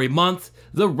every month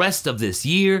the rest of this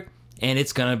year, and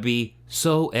it's gonna be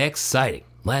so exciting.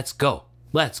 Let's go.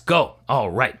 Let's go. All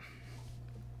right.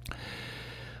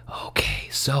 Okay,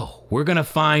 so we're gonna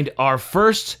find our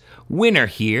first winner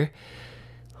here.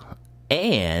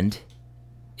 And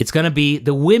it's going to be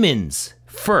the women's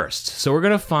first. So we're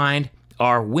going to find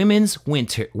our women's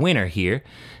winner here.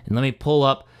 And let me pull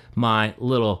up my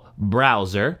little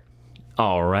browser.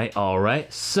 All right.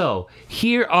 So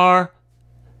here are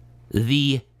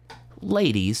the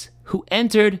ladies who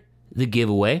entered the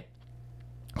giveaway.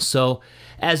 So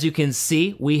as you can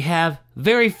see, we have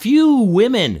very few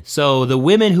women. So the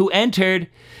women who entered,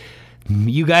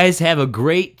 you guys have a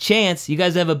great chance. You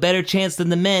guys have a better chance than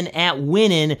the men at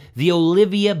winning the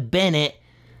Olivia Bennett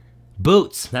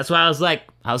boots. That's why I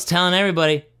was telling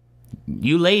everybody,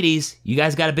 you ladies, you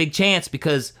guys got a big chance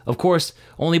because, of course,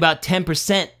 only about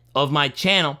 10% of my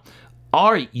channel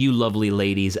are you lovely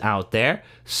ladies out there.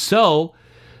 So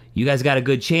you guys got a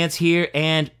good chance here,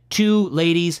 and 2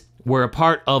 ladies were a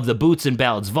part of the Boots and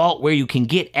Ballads Vault, where you can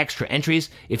get extra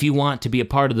entries. If you want to be a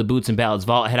part of the Boots and Ballads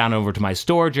Vault, head on over to my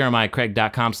store,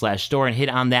 jeremiahcraig.com/store, and hit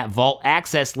on that Vault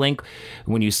Access link.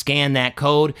 When you scan that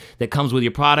code that comes with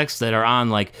your products that are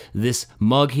on, like this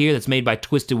mug here that's made by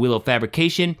Twisted Willow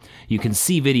Fabrication, you can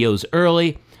see videos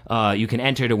early. You can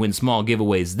enter to win small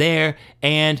giveaways there,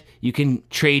 and you can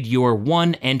trade your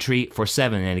 1 entry for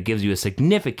 7, and it gives you a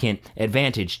significant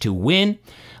advantage to win,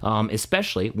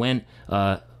 especially when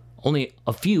only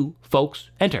a few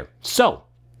folks enter. So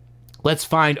let's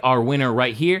find our winner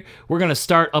right here. We're going to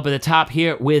start up at the top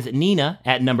here with Nina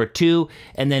at number 2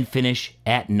 and then finish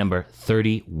at number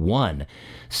 31.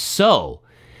 So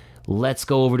let's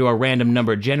go over to our random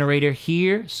number generator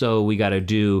here. So we got to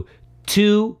do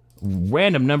 2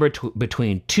 random number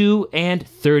between 2 and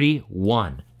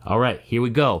 31. All right, here we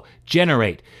go.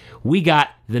 Generate. We got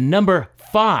the number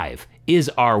 5 is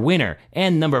our winner,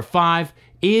 and number 5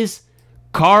 is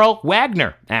Carl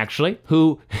Wagner, actually,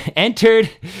 who entered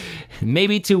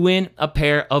maybe to win a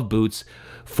pair of boots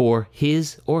for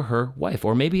his or her wife,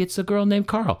 or maybe it's a girl named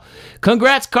Carl.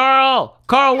 Congrats, Carl!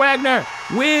 Carl Wagner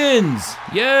wins!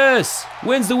 Yes!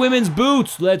 Wins the women's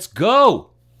boots. Let's go!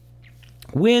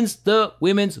 Wins the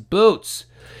women's boots.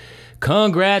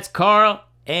 Congrats, Carl.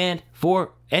 And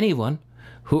for anyone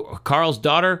who, Carl's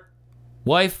daughter,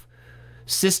 wife,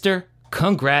 sister,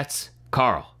 congrats,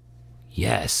 Carl.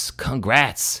 Yes,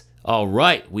 congrats. All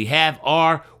right, we have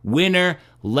our winner.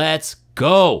 Let's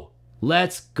go.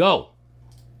 Let's go.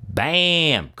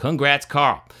 Bam. Congrats,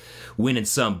 Carl. Winning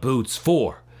some boots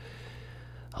for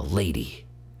a lady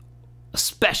a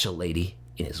special lady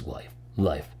in his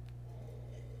life.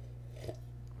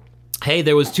 Hey,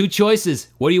 there was 2 choices.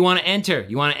 What do you want to enter?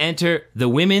 You want to enter the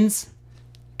women's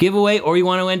giveaway or you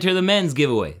want to enter the men's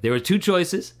giveaway? There were 2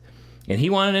 choices, and he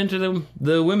wanted to enter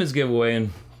the women's giveaway,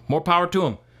 and more power to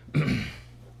him.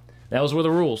 Those were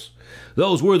the rules.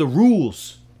 Those were the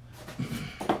rules.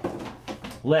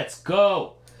 Let's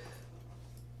go.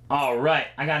 All right,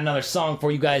 I got another song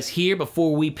for you guys here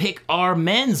before we pick our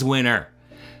men's winner.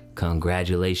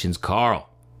 Congratulations, Carl.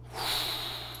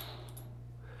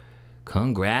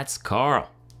 Congrats, Carl.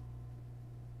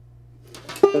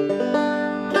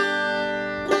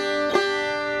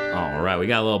 All right, we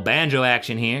got a little banjo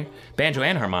action here. Banjo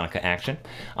and harmonica action.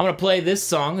 I'm gonna play this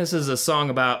song. This is a song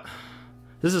about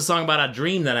a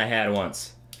dream that I had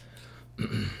once.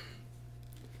 This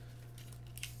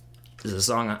is a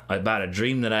song about a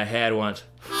dream that I had once.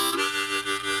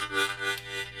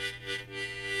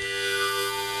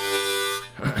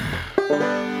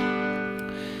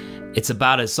 It's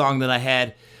about a song that I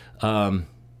had.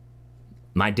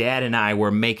 My dad and I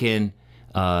were making,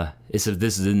 this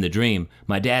is in the dream.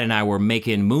 My dad and I were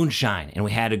making moonshine, and we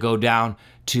had to go down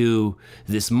to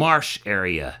this marsh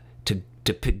area to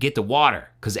get the water,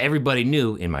 because everybody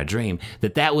knew in my dream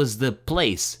that was the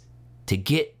place to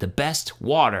get the best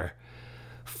water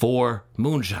for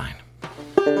moonshine.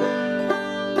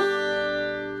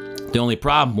 The only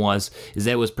problem is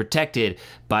that it was protected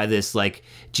by this like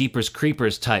Jeepers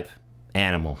Creepers type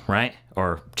animal, right?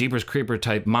 Or Jeepers Creeper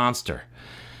type monster.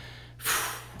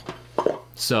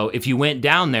 So if you went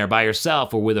down there by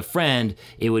yourself or with a friend,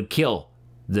 it would kill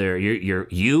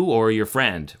you or your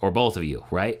friend or both of you,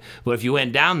 right? But if you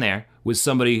went down there with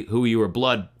somebody who you were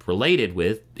blood related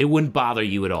with, it wouldn't bother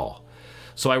you at all.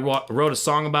 So I wrote a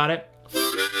song about it.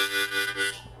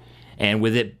 And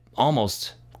with it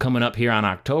almost coming up here on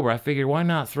October, I figured why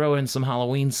not throw in some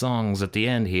Halloween songs at the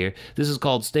end here. This is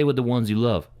called Stay With The Ones You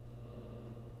Love.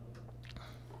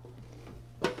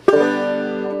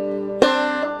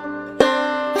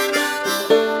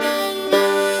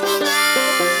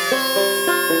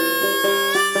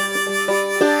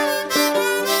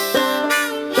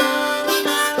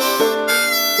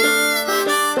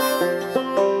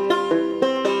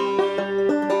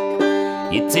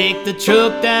 You take the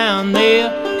truck down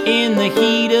there in the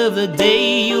heat of the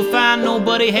day, you'll find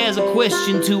nobody has a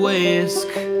question to ask.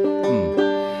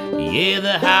 Yeah,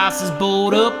 the house is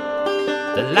boarded up,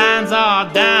 the lines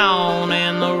are down,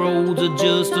 and the roads are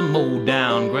just a mowed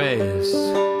down grass.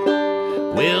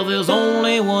 Well, there's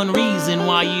only one reason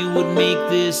why you would make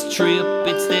this trip.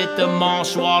 It's that the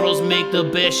marsh waters make the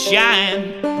best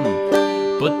shine.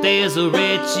 But there's a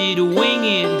wretched,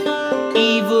 winged,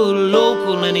 evil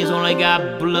local, and he's only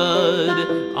got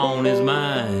blood on his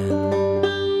mind.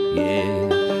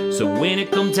 Yeah. So when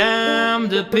it come time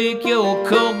to pick your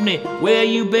company, well,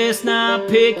 you best not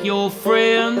pick your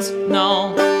friends,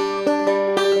 no.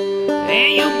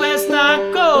 And you best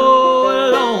not go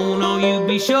alone, or you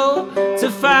be sure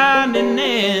to find an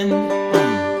end.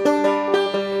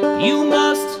 You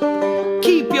must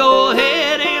keep your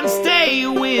head and stay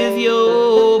with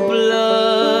your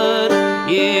blood.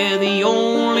 Yeah, the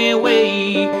only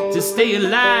way to stay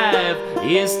alive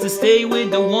is to stay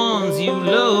with the ones you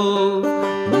love.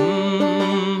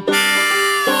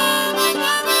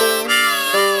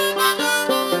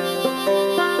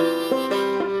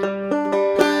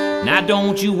 Now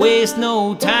don't you waste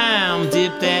no time,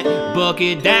 dip that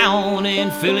bucket down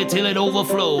and fill it till it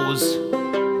overflows.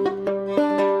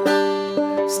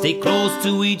 Stay close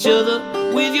to each other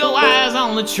with your eyes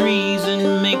on the trees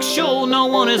and make sure no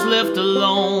one is left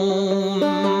alone.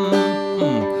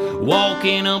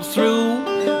 Walking up through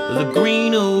the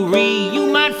greenery, you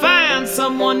might find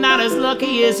someone not as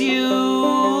lucky as you,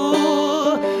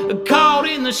 caught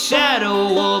in the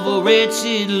shadow of a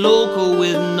wretched local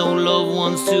with no loved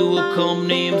ones to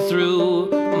accompany him through.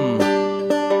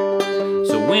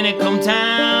 So when it come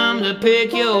time to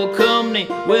pick your company,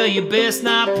 well, you best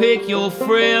not pick your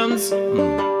friends.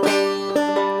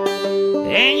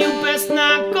 And you best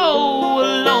not go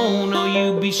alone, or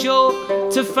you be sure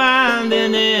to find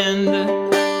an end.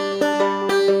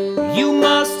 You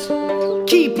must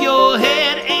keep your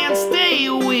head and stay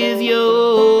with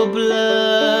your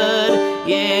blood.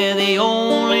 Yeah, the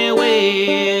only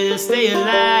way to stay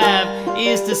alive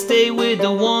is to stay with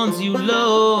the ones you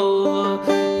love.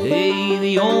 Hey,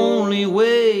 the only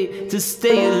way to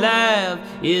stay alive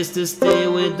is to stay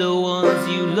with the ones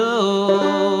you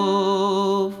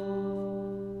love.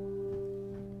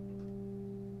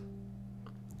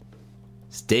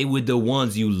 Stay with the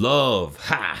ones you love.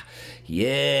 Ha!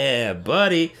 Yeah,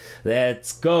 buddy.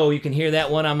 Let's go. You can hear that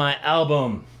one on my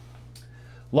album.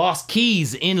 Lost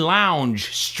Keys in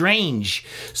Lounge Strange.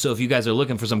 So if you guys are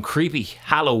looking for some creepy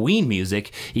Halloween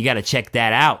music, you got to check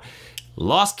that out.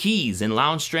 Lost Keys in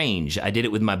Lounge Strange. I did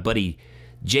it with my buddy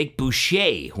Jake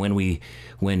Boucher when me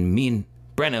and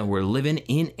Brenna were living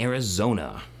in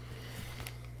Arizona.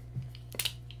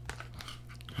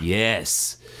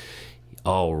 Yes.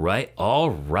 All right. Oh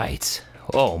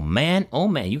man,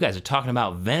 you guys are talking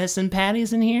about venison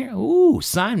patties in here? Ooh,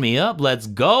 sign me up. Let's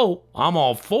go. I'm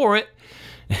all for it.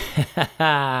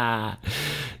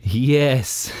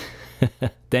 Yes.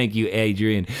 Thank you,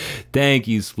 Adrian. Thank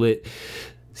you, Split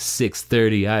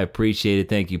 630. I appreciate it.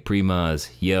 Thank you, Primaz.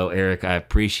 Yo, Eric, I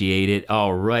appreciate it.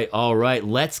 All right.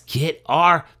 Let's get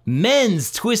our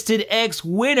men's Twisted X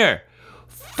winner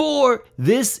for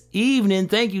this evening.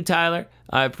 Thank you, Tyler.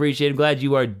 I appreciate it. I'm glad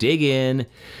you are digging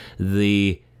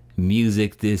the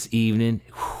music this evening.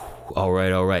 Whew. All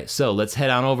right. So let's head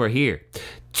on over here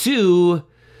to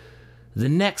the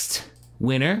next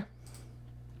winner.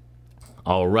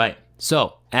 All right.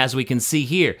 So as we can see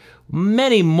here,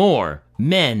 many more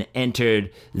men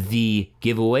entered the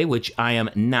giveaway, which I am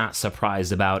not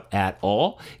surprised about at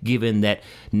all, given that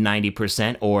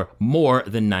 90% or more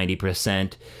than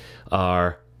 90%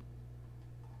 are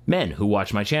men who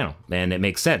watch my channel. And it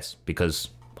makes sense because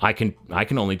I can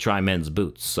only try men's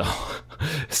boots.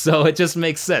 So it just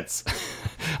makes sense.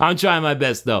 I'm trying my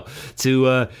best though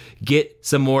to get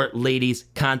some more ladies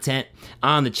content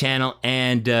on the channel,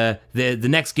 and the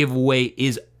next giveaway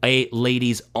is a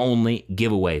ladies only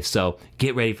giveaway. So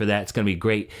get ready for that. It's gonna be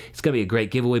great. It's gonna be a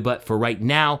great giveaway. But for right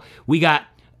now, we got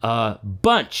a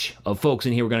bunch of folks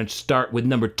in here. We're gonna start with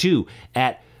number 2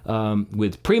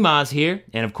 with Primaz here,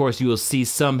 and of course you will see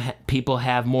some people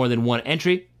have more than one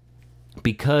entry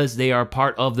because they are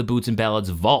part of the Boots and Ballads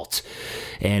Vault.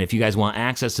 And if you guys want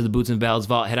access to the Boots and Ballads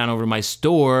Vault, head on over to my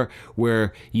store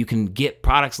where you can get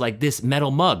products like this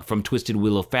metal mug from Twisted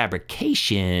Willow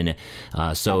Fabrication.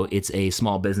 So it's a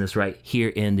small business right here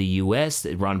in the US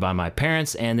run by my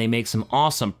parents, and they make some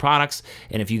awesome products.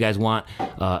 And if you guys want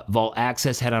Vault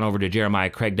access, head on over to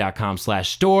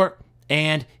jeremiahcraig.com/store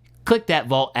and click that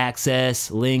Vault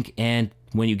access link, and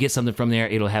when you get something from there,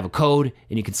 it'll have a code,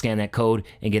 and you can scan that code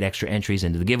and get extra entries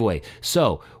into the giveaway.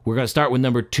 So we're going to start with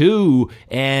number 2,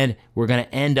 and we're going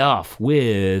to end off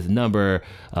with number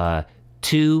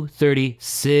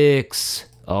 236.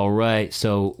 All right,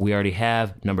 so we already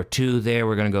have number 2 there.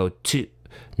 We're going to go 2.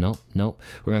 Nope.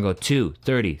 We're going to go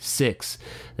 236.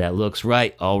 That looks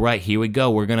right. All right, here we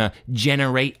go. We're going to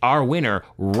generate our winner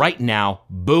right now.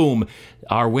 Boom.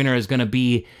 Our winner is going to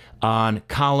be on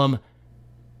column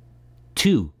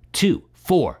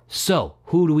 224. So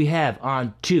who do we have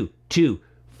on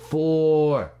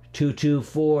 224?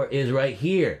 224 is right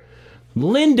here.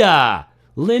 Linda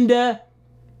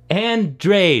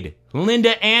Andrade.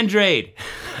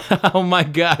 Oh my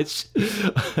gosh.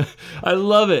 I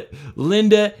love it.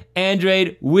 Linda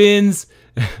Andrade wins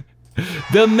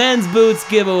the men's boots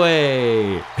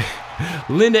giveaway.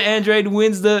 Linda Andrade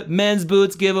wins the men's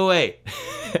boots giveaway.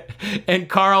 And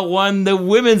Carl won the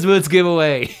women's boots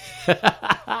giveaway.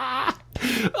 Oh,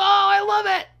 I love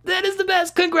it. That is the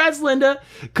best. Congrats, Linda.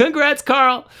 Congrats,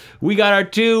 Carl. We got our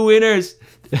 2 winners.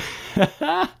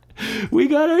 We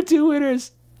got our 2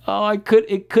 winners. Oh,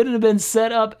 it couldn't have been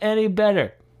set up any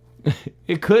better.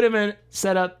 It could have been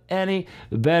set up any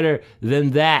better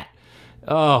than that.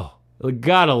 Oh,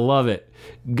 gotta love it.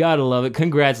 Gotta love it.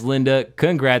 Congrats, Linda.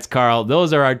 Congrats, Carl.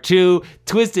 Those are our 2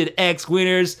 Twisted X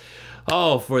winners.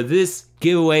 Oh, for this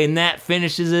giveaway, and that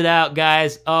finishes it out,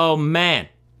 guys. Oh, man.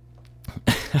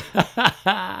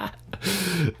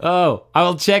 Oh,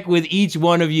 I'll check with each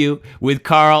one of you, with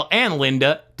Carl and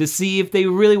Linda, to see if they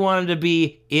really wanted to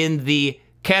be in the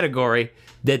category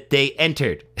that they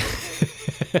entered.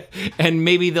 And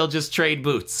maybe they'll just trade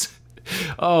boots.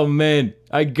 Oh, man.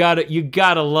 You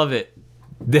gotta love it.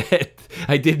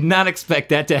 I did not expect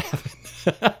that to happen.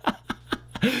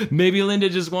 Maybe Linda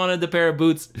just wanted the pair of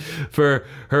boots for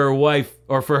her wife,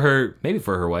 or maybe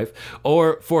for her wife,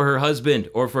 or for her husband,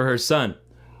 or for her son.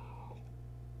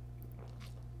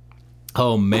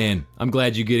 Oh man, I'm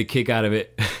glad you get a kick out of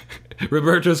it.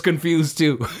 Roberto's confused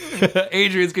too.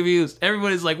 Adrian's confused.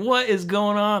 Everybody's like, what is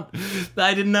going on?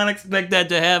 I did not expect that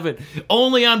to happen.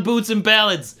 Only on Boots and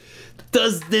Ballads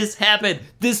does this happen.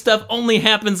 This stuff only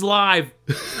happens live.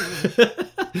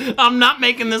 I'm not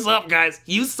making this up, guys.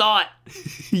 You saw it.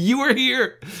 You were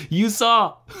here. You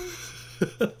saw.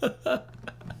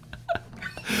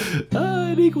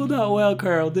 It equaled out well,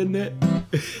 Carl, didn't it?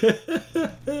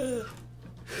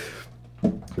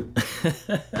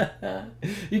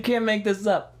 You can't make this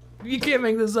up. You can't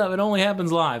make this up. It only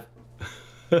happens live.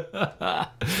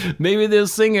 Maybe they're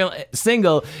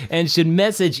single and should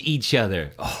message each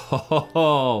other.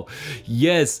 Oh,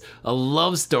 yes, a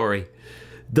love story.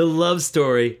 The love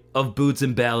story of boots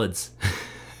and ballads.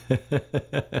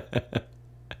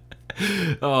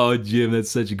 Oh, Jim, that's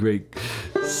such a great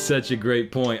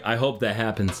point. I hope that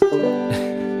happens.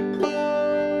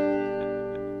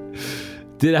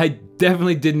 I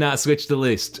definitely did not switch the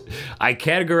list. I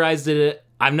categorized it.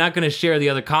 I'm not going to share the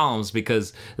other columns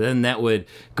because then that would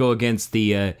go against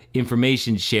the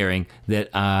information sharing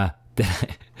that that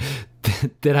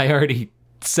I already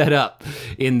set up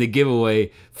in the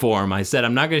giveaway form. I said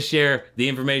I'm not going to share the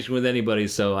information with anybody,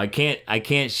 so I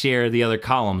can't share the other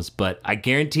columns, but I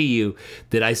guarantee you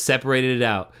that I separated it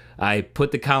out. I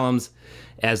put the columns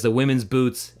as the women's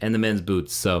boots and the men's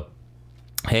boots. So,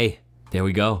 hey, there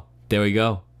we go. There we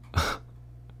go.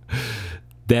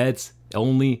 That's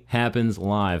only happens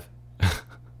live.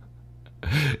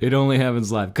 It only happens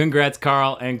live. Congrats,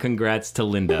 Carl, and congrats to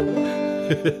Linda.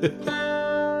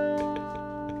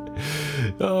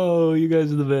 Oh, you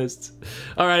guys are the best.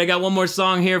 All right, I got one more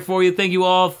song here for you. Thank you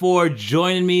all for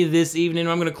joining me this evening.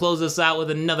 I'm going to close this out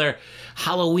with another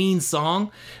Halloween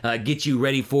song. Get you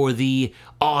ready for the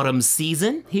autumn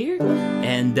season here.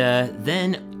 And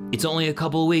then it's only a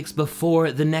couple of weeks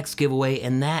before the next giveaway,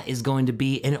 and that is going to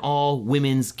be an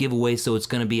all-women's giveaway, so it's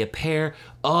going to be a pair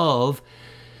of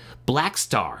Black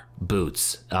Star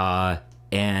boots.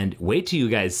 And wait till you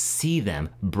guys see them.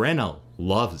 Brenna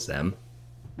loves them.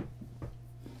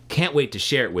 Can't wait to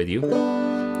share it with you.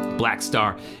 Black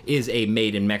Star is a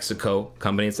made in Mexico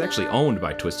company. It's actually owned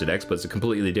by Twisted X, but it's a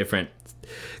completely different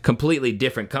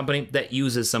company that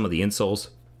uses some of the insoles.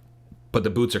 But the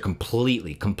boots are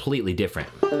completely different.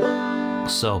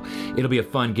 So it'll be a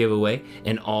fun giveaway,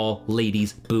 an all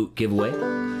ladies boot giveaway.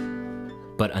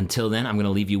 But until then, I'm gonna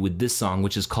leave you with this song,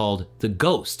 which is called The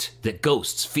Ghost That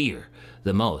Ghosts Fear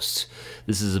the Most.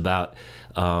 This is about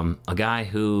a guy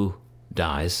who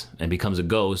dies and becomes a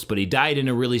ghost, but he died in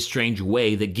a really strange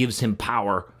way that gives him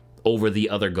power over the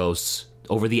other ghosts,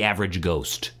 over the average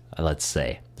ghost, let's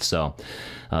say. So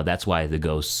that's why the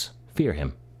ghosts fear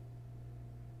him.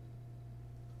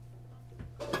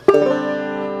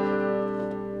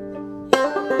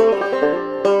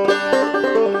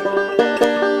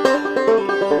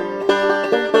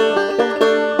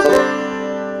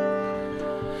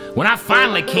 When I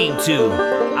finally came to,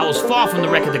 I was far from the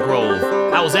wreck of the grove.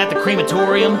 I was at the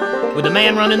crematorium with the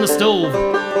man running the stove.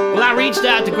 Well, I reached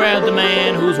out to grab the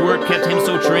man whose work kept him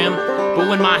so trim, but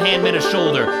when my hand met a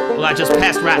shoulder, well, I just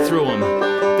passed right through him.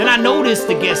 Then I noticed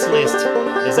the guest list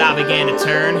as I began to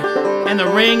turn, and the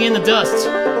ring in the dust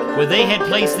where they had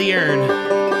placed the urn.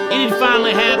 It had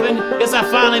finally happened, guess I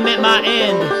finally met my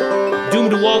end,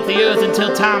 doomed to walk the earth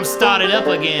until time started up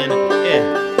again.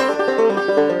 Yeah.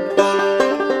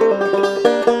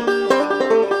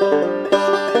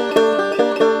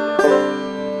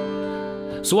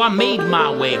 So I made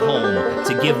my way home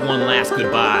to give one last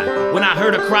goodbye when I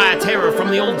heard a cry of terror from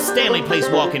the old Stanley place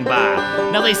walking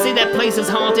by. Now they say that place is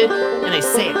haunted, and they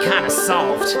say it kinda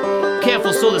soft.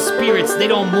 Careful so the spirits, they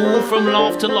don't move from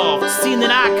loft to loft. Seeing that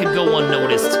I could go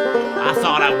unnoticed, I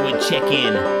thought I would check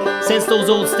in, since those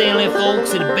old Stanley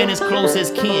folks had been as close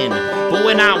as kin. But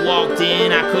when I walked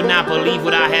in, I could not believe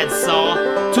what I had saw.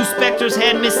 Two specters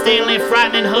had Miss Stanley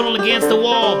frightened and huddled against the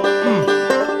wall.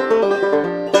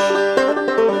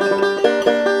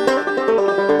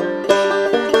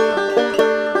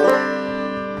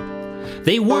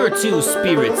 They were two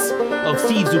spirits of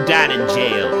thieves who died in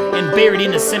jail and buried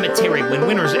in a cemetery when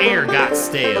winter's air got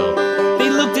stale. They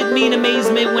looked at me in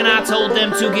amazement when I told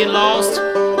them to get lost,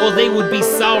 or they would be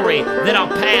sorry that our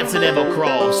paths had ever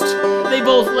crossed. They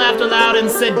both laughed aloud and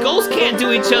said ghosts can't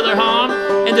do each other harm,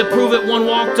 and to prove it one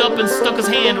walked up and stuck his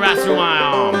hand right through my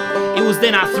arm. It was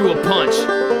then I threw a punch,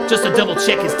 just to double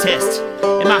check his test,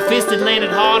 and my fist had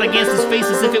landed hard against his face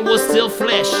as if it was still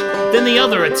flesh. Then the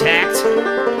other attacked,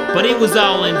 but it was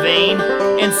all in vain,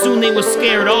 and soon they were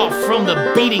scared off from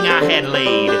the beating I had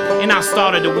laid. And I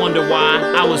started to wonder why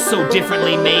I was so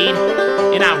differently made,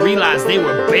 and I realized they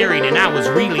were buried and I was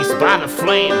released by the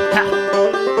flame. Ha!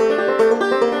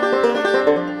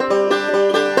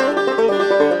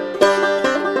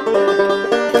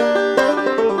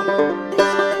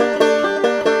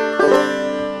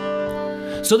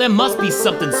 So there must be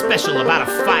something special about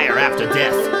a fire after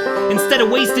death, instead of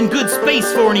wasting good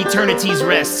space for an eternity's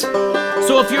rest.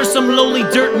 So if you're some lowly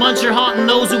dirt muncher haunting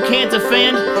those who can't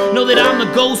defend, know that I'm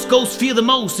the ghost ghosts fear the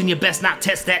most, and you best not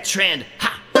test that trend.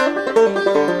 Ha!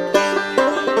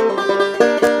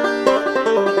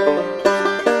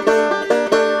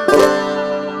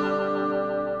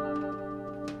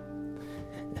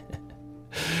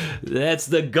 That's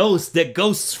the ghost that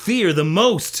ghosts fear the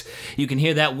most. You can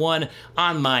hear that one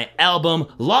on my album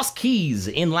Lost Keys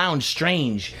in Lounge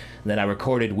Strange that I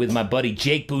recorded with my buddy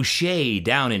Jake Boucher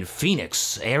down in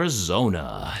Phoenix,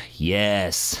 Arizona.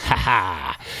 Yes,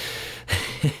 haha.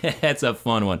 That's a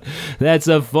fun one. That's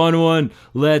a fun one.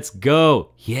 Let's go.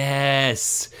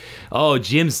 Yes. Oh,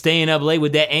 Jim's staying up late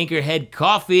with that Anchorhead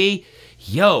coffee.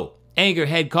 Yo,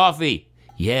 Anchorhead coffee.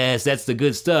 Yes, that's the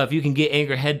good stuff. You can get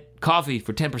Anchorhead coffee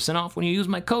for 10% off when you use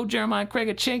my code Jeremiah Craig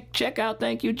at checkout.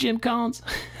 Thank you, Jim Collins.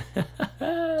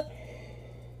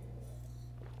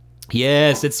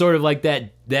 Yes, it's sort of like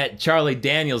that Charlie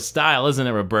Daniels style, isn't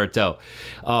it, Roberto?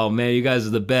 Oh, man, you guys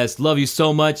are the best. Love you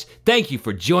so much. Thank you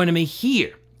for joining me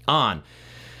here on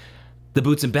the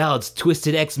Boots and Ballads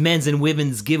Twisted X Men's and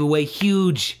Women's Giveaway.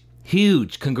 Huge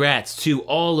congrats to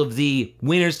all of the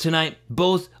winners tonight,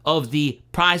 both of the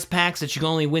prize packs that you can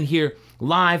only win here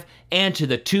live, and to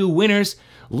the 2 winners,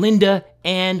 Linda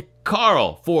and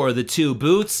Carl, for the 2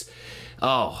 boots.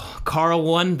 Oh, Carl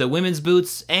won the women's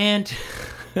boots, and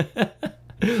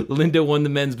Linda won the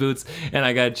men's boots, and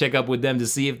I gotta check up with them to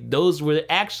see if those were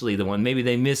actually the one. Maybe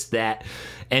they missed that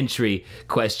entry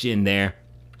question there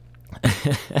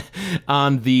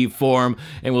on the form,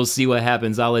 and we'll see what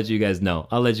happens. I'll let you guys know.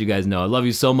 I love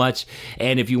you so much,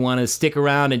 and if you want to stick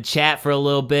around and chat for a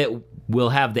little bit, we'll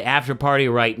have the after party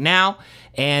right now,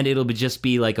 and it'll just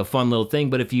be like a fun little thing.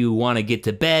 But if you want to get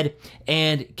to bed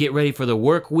and get ready for the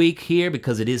work week here,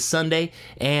 because it is Sunday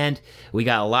and we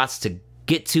got lots to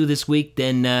get to this week,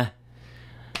 then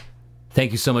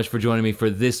thank you so much for joining me for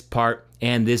this part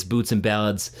and this Boots and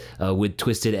Ballads with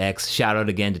Twisted X. Shout out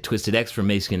again to Twisted X for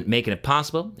making it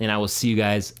possible, and I will see you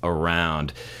guys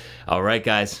around. All right,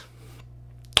 guys,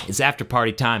 it's after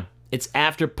party time. It's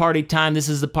after party time. This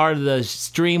is the part of the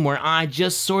stream where I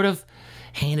just sort of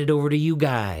hand it over to you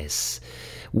guys.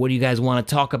 What do you guys want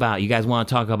to talk about? You guys want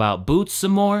to talk about boots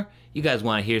some more? You guys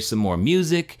want to hear some more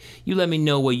music? You let me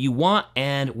know what you want,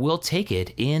 and we'll take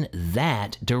it in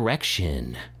that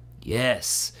direction.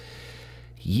 Yes.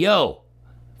 Yo,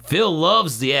 Phil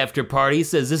loves the after party. He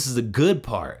says this is the good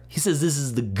part.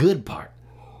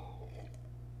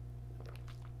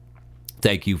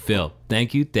 Thank you, Phil.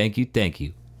 Thank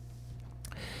you.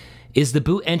 Is the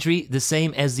boot entry the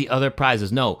same as the other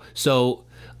prizes? No. So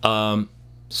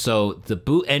the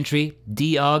boot entry,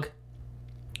 Diog,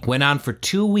 went on for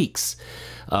 2 weeks,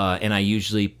 and I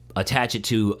usually attach it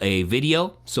to a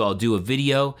video. So I'll do a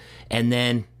video, and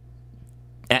then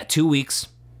at 2 weeks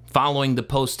following the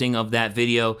posting of that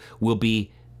video will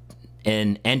be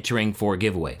an entering for a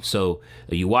giveaway. So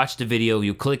you watch the video,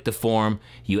 you click the form,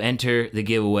 you enter the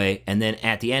giveaway, and then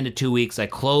at the end of 2 weeks, I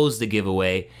close the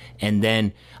giveaway, and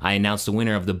then I announce the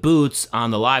winner of the boots on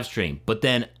the live stream. But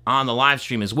then on the live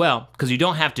stream as well, because you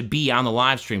don't have to be on the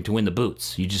live stream to win the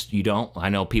boots. You don't. I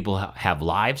know people have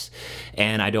lives,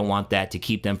 and I don't want that to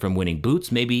keep them from winning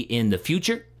boots. Maybe in the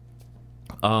future,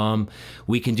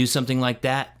 we can do something like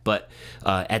that. But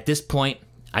at this point,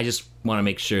 I just want to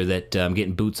make sure that I'm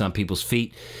getting boots on people's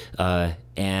feet.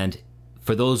 And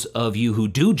for those of you who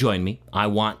do join me, I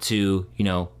want to,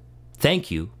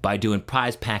 thank you by doing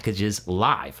prize packages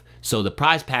live. So the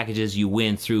prize packages you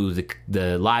win through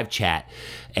the live chat,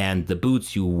 and the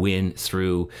boots you win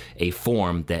through a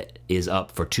form that is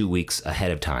up for 2 weeks ahead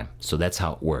of time. So that's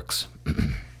how it works.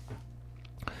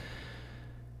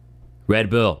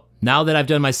 Red Bull, now that I've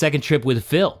done my second trip with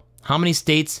Phil, how many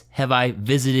states have I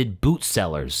visited boot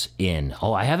sellers in?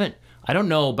 Oh, I haven't. I don't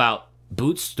know about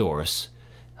boot stores.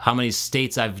 How many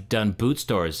states I've done boot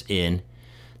stores in.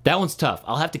 That one's tough.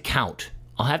 I'll have to count.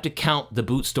 I'll have to count the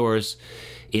boot stores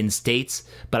in states,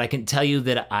 but I can tell you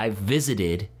that I've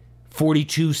visited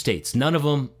 42 states. None of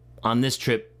them on this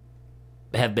trip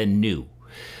have been new.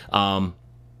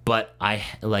 But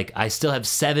I still have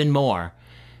 7 more.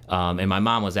 And my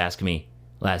mom was asking me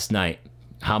last night,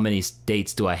 how many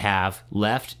states do I have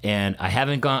left? And I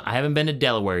haven't been to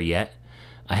Delaware yet.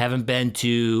 I haven't been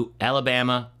to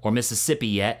Alabama or Mississippi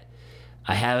yet.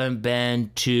 I haven't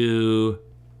been to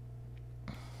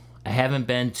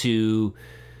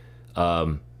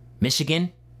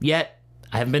Michigan yet.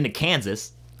 I haven't been to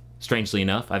Kansas, strangely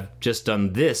enough. I've just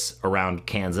done this around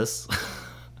Kansas.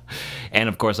 And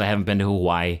of course, I haven't been to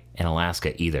Hawaii and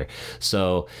Alaska either.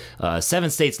 So 7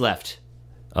 states left.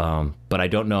 But I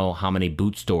don't know how many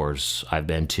boot stores I've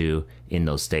been to in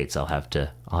those states. I'll have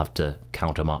to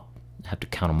count them up.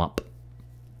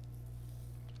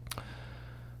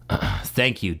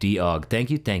 Thank you, D-Og. Thank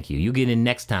you. You get in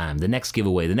next time. The next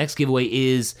giveaway. The next giveaway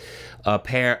is a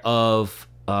pair of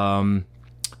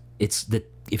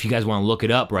if you guys want to look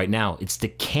it up right now, it's the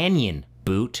Canyon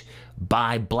boot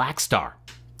by Black Star.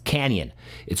 canyon.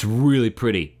 It's really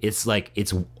pretty. It's like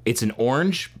it's an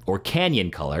orange or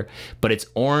canyon color, but it's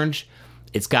orange.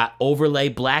 It's got overlay,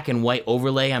 black and white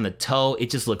overlay on the toe. It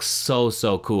just looks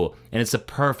so cool. And it's a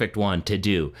perfect one to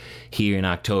do here in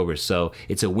October. So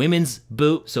it's a women's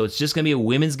boot. So it's just going to be a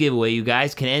women's giveaway. You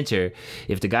guys can enter.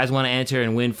 If the guys want to enter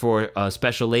and win for a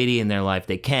special lady in their life,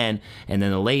 they can. And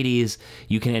then the ladies,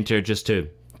 you can enter just to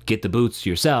get the boots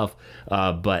yourself.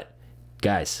 But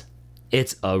guys,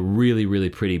 it's a really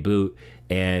pretty boot.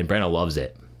 And Brenna loves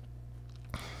it.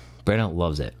 Brenna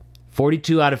loves it.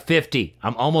 42 out of 50.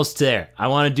 I'm almost there. I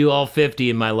want to do all 50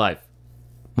 in my life.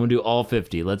 I'm going to do all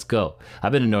 50. Let's go.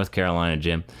 I've been to North Carolina,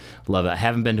 Jim. Love it. I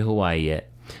haven't been to Hawaii yet.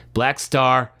 Black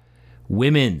Star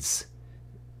women's.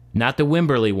 Not the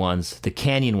Wimberley ones. The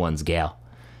Canyon ones, gal.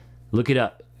 Look it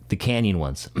up. The Canyon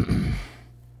ones.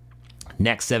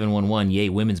 Next 711. Yay,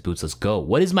 women's boots. Let's go.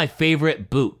 What is my favorite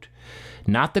boot?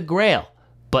 Not the Grail,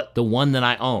 but the one that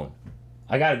I own.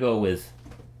 I got to go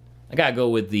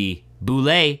with the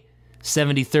Boulay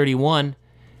 7031,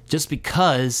 just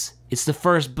because it's the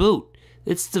first boot.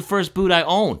 It's the first boot I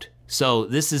owned. So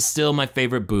this is still my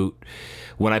favorite boot.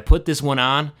 When I put this one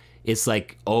on, it's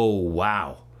like, oh,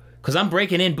 wow. Because I'm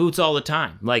breaking in boots all the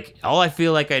time. Like, all I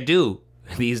feel like I do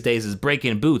these days is break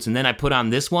in boots. And then I put on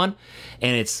this one,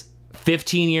 and it's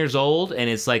 15 years old, and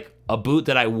it's like a boot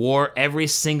that I wore every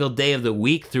single day of the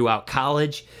week throughout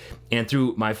college and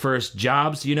through my first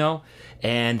jobs, you know?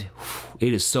 And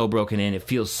it is so broken in. It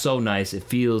feels so nice. It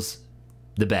feels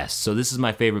the best. So this is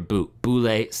my favorite boot,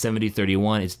 Boulay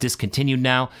 7031. It's discontinued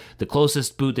now. The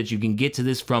closest boot that you can get to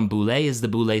this from Boulay is the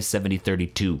Boulay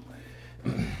 7032.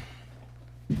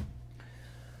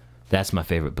 That's my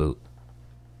favorite boot.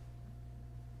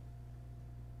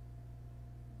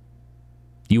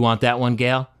 You want that one,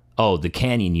 Gail? Oh, the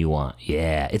Canyon you want.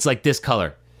 Yeah, it's like this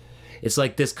color. It's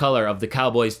like this color of the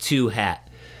Cowboys 2 hat.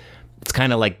 It's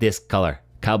kind of like this color.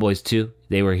 Cowboys 2,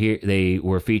 they were here. They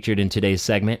were featured in today's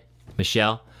segment.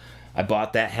 Michelle, I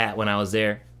bought that hat when I was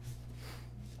there.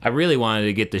 I really wanted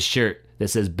to get the shirt that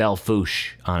says Bellefouche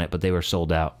on it, but they were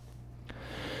sold out.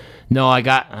 No,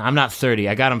 I'm not 30.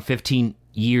 I got them 15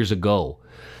 years ago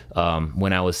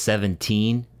when I was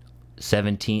 16 or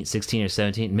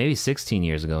 17, maybe 16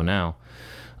 years ago now.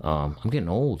 I'm getting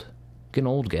old. Getting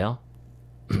old, gal.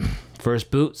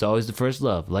 First boot's always the first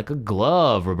love. Like a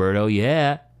glove, Roberto,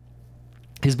 yeah.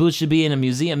 His boots should be in a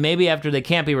museum, maybe after they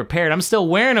can't be repaired. I'm still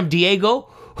wearing them, Diego.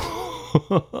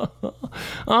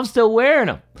 I'm still wearing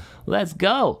them. Let's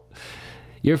go.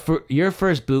 Your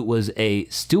first boot was a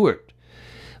Stewart,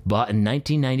 bought in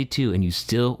 1992, and you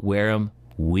still wear them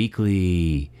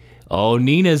weekly. Oh,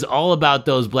 Nina's all about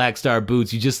those Black Star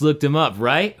boots. You just looked them up,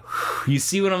 right? You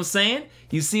see what I'm saying?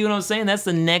 You see what I'm saying? That's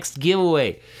the next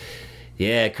giveaway.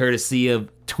 Yeah, courtesy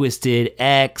of Twisted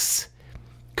X.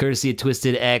 Courtesy of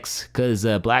Twisted X, because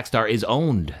Black Star is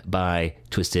owned by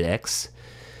Twisted X.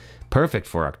 Perfect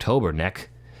for October, Nick.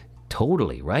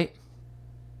 Totally, right?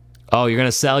 Oh, you're going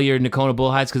to sell your Nakona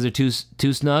Bull Hides because they're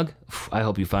too snug? I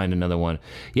hope you find another one.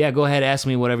 Yeah, go ahead, ask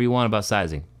me whatever you want about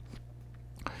sizing.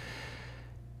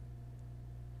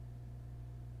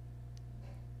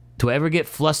 Do I ever get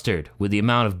flustered with the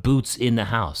amount of boots in the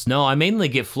house? No, I mainly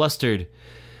get flustered.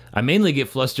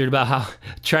 About how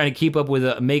trying to keep up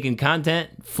with making content,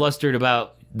 flustered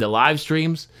about the live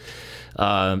streams.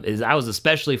 I was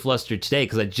especially flustered today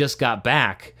because I just got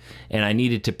back and I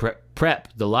needed to prep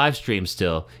the live stream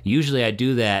still. Usually I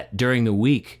do that during the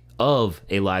week of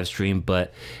a live stream,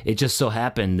 but it just so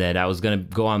happened that I was going to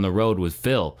go on the road with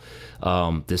Phil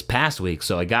this past week.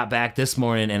 So I got back this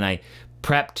morning and I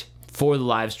prepped for the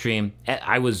live stream.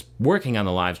 I was working on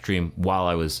the live stream while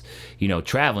I was,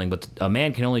 traveling, but a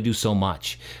man can only do so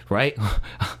much, right?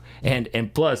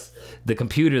 and plus, the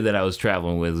computer that I was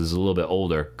traveling with is a little bit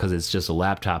older because it's just a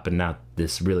laptop and not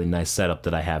this really nice setup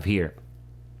that I have here.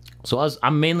 So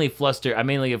I'm mainly flustered. I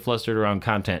mainly get flustered around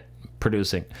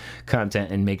producing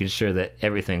content and making sure that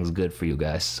everything's good for you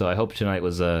guys. So I hope tonight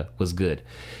was good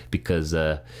because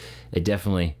it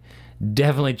definitely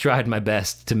tried my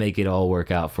best to make it all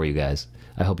work out for you guys.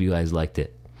 I hope you guys liked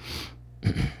it.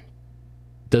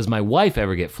 Does my wife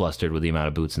ever get flustered with the amount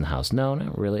of boots in the house? No,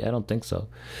 not really. I don't think so.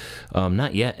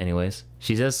 Not yet, anyways.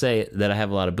 She does say that I have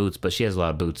a lot of boots, but she has a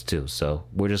lot of boots too. So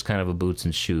we're just kind of a boots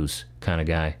and shoes kind of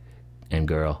guy and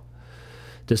girl.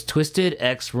 Does Twisted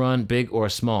X run big or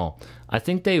small? I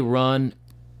think they run...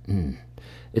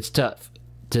 It's tough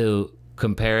to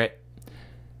compare it.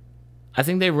 I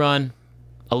think they run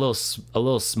a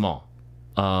little small.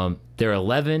 Their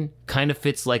 11 kind of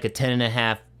fits like a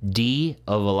 10.5D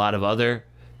of a lot of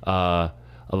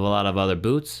other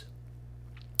boots.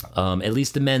 At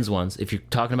least the men's ones. If you're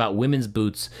talking about women's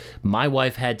boots, my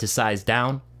wife had to size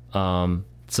down.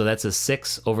 So that's a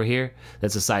 6 over here.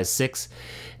 That's a size 6.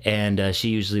 And she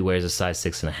usually wears a size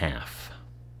 6.5.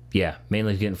 Yeah,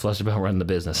 mainly getting flustered about running the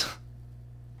business.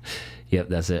 Yep,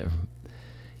 that's it.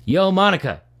 Yo,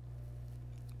 Monica.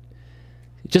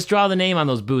 Just draw the name on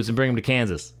those boots and bring them to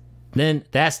Kansas. Then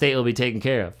that state will be taken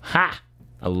care of. Ha!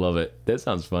 I love it. That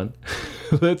sounds fun.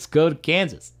 Let's go to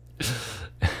Kansas.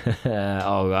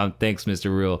 Thanks,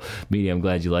 Mr. Real Media. I'm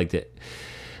glad you liked it.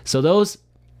 So those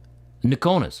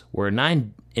Nakonas were a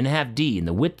 9.5D, and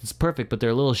the width is perfect, but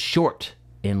they're a little short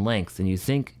in length. And you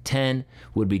think 10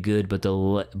 would be good,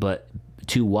 but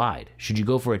too wide. Should you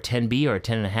go for a 10B or a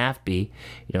 10.5B?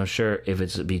 You know, sure, if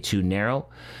it's be too narrow.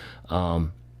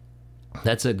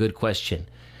 That's a good question.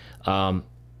 I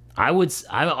always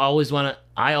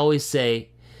say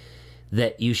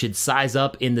that you should size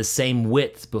up in the same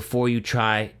width before you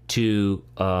try to,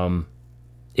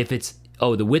 if it's,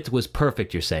 the width was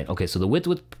perfect, you're saying. Okay, so the width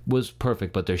was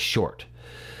perfect, but they're short.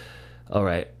 All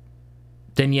right.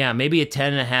 Then yeah, maybe a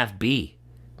 10.5B.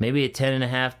 Maybe a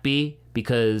 10.5B,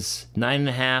 because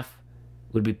 9.5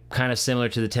 would be kind of similar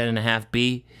to the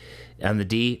 10.5B on the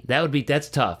D. That's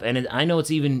tough. And I know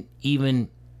it's even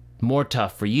more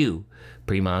tough for you,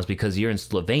 Primaz, because you're in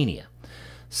Slovenia.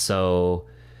 So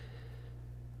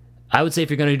I would say if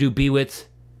you're going to do B width,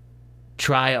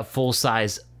 try a full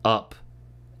size up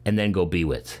and then go B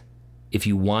width if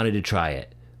you wanted to try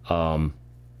it. On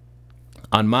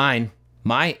mine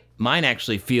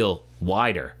actually feel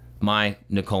wider, my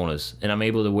Nakonas, and I'm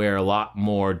able to wear a lot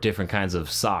more different kinds of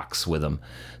socks with them.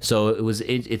 So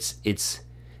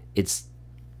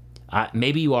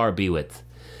maybe you are a B width.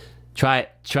 Try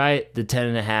the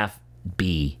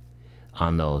 10.5B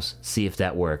on those. See if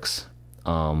that works.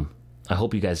 I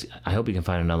hope you can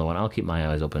find another one. I'll keep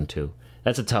my eyes open too.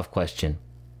 That's a tough question.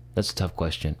 What's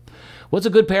a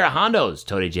good pair of Hondos?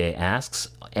 Tony J asks.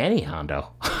 Any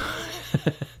Hondo.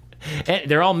 And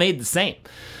they're all made the same.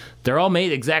 They're all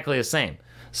made exactly the same.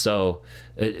 So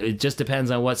it just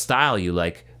depends on what style you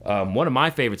like. One of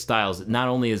my favorite styles not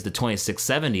only is the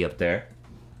 2670 up there,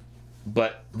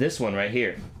 but this one right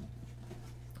here.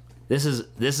 This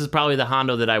is probably the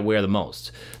Hondo that I wear the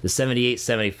most. The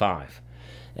 7875.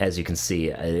 As you can see,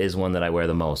 it is one that I wear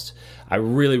the most. I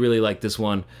really, really like this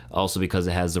one also because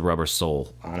it has the rubber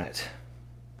sole on it.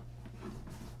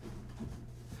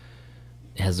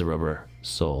 It has the rubber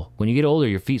sole. When you get older,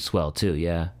 your feet swell too.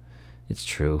 Yeah, it's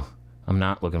true. I'm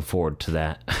not looking forward to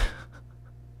that.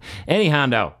 Any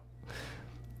Hondo.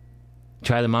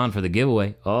 Try them on for the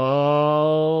giveaway.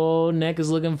 Oh, Neck is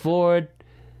looking forward.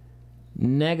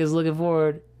 Neck is looking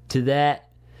forward to that.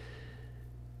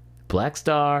 Black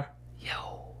Star.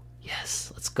 Yo,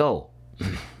 yes, let's go.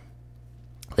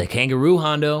 The Kangaroo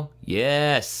Hondo.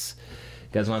 Yes. You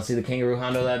guys want to see the Kangaroo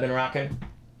Hondo that I've been rocking?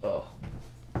 Oh.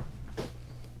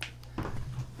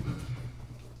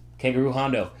 Kangaroo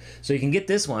Hondo. So you can get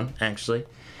this one, actually.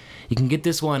 You can get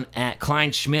this one at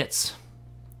Klein Schmidt's.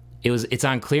 It's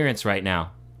on clearance right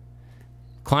now.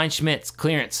 Klein Schmidt's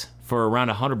clearance for around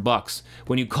 $100.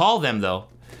 When you call them though,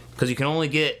 because you can only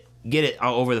get it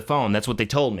over the phone. That's what they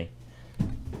told me.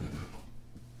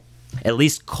 At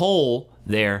least Cole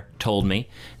there told me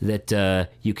that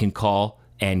you can call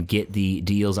and get the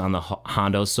deals on the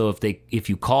Hondos. So if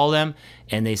you call them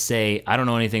and they say, I don't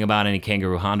know anything about any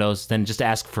Kangaroo Hondos, then just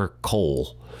ask for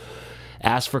Cole.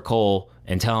 Ask for Cole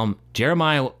and tell him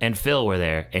Jeremiah and Phil were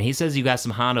there, and he says you got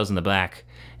some Hondos in the back,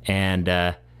 and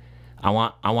I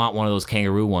want one of those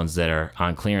Kangaroo ones that are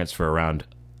on clearance for around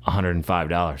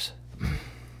 $105.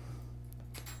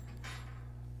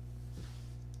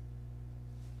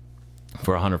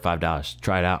 For $105.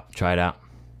 Try it out. Try it out.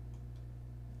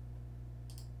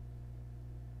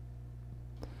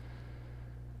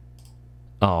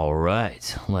 All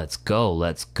right. Let's go.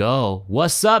 Let's go.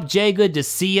 What's up, Jay? Good to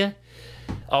see you.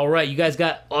 All right. You guys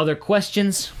got other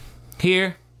questions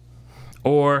here?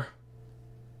 Or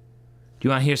do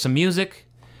you want to hear some music?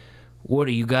 What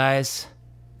are you guys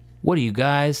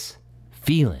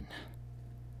feeling?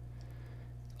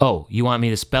 Oh, you want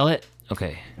me to spell it?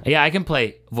 Okay. Yeah, I can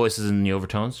play voices in the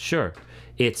overtones. Sure.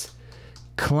 It's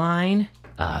Klein.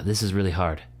 This is really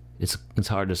hard. It's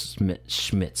hard to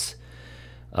Schmitz.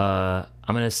 I'm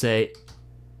going to say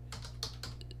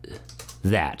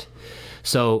that.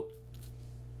 So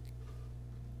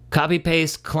copy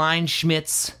paste Klein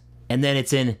Schmitz, and then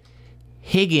it's in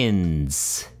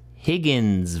Higginsville,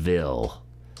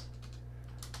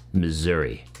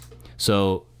 Missouri.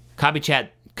 So copy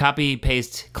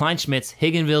paste Klein Schmitz,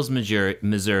 Higginsville,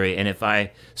 Missouri, and if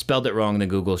I spelled it wrong, then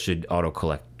Google should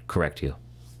correct you.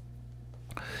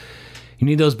 You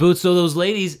need those boots so those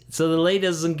ladies, so the lady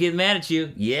doesn't get mad at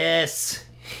you. Yes.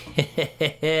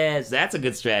 Yes, that's a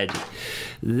good strategy.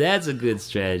 That's a good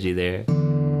strategy there.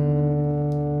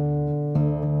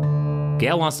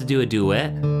 Gail wants to do a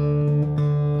duet.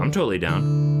 I'm totally down.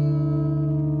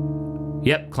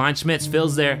 Yep, Klein Schmitz,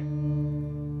 Phil's there.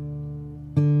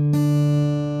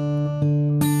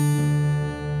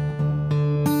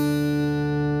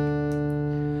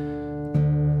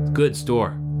 Good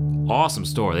store. Awesome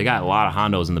store. They got a lot of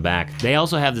Hondos in the back. They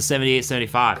also have the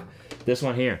 7875. This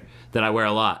one here that I wear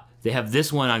a lot. They have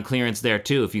this one on clearance there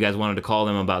too, if you guys wanted to call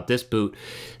them about this boot.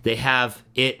 They have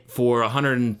it for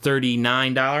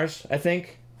 $139, I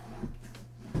think,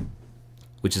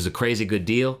 which is a crazy good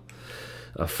deal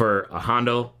for a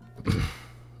Hondo.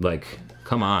 Like,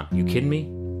 come on, you kidding me?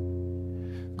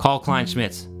 Call Klein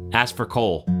Schmitz, ask for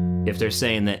Cole if they're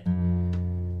saying that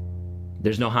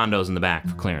there's no Hondos in the back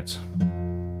for clearance.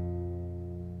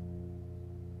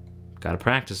 Gotta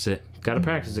practice it. Gotta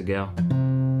practice it, gal.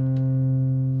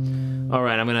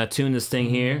 Alright, I'm gonna tune this thing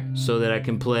here so that I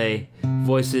can play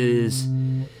voices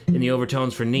in the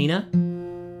overtones for Nina.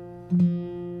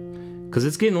 Cause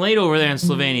it's getting late over there in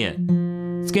Slovenia.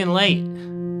 It's getting late.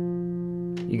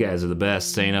 You guys are the best,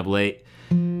 staying up late,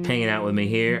 hanging out with me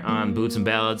here on Boots and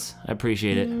Ballads. I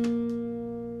appreciate it.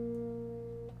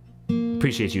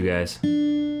 Appreciate you guys.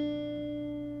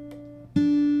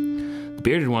 The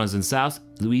bearded one is in South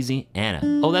Louisiana.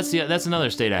 Oh, that's another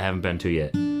state I haven't been to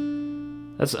yet.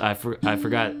 I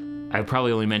forgot. I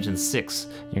probably only mentioned 6.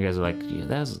 You guys are like, yeah,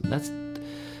 that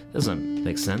doesn't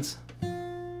make sense.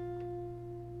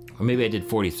 Or maybe I did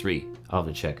 43. I'll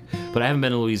have to check. But I haven't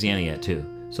been to Louisiana yet too.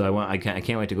 So I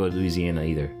can't wait to go to Louisiana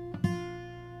either.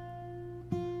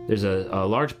 There's a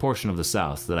large portion of the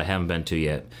South that I haven't been to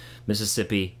yet.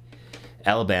 Mississippi,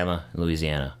 Alabama, and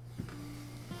Louisiana.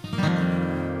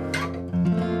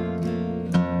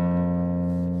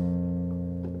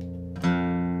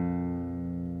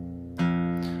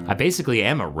 I basically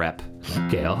am a rep,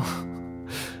 Gail.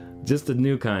 Just a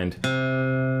new kind.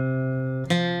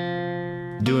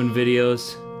 Doing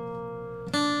videos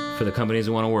for the companies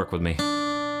who want to work with me.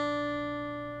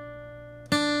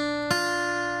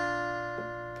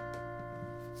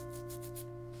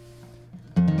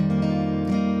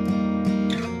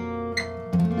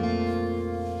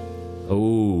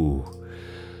 Oh,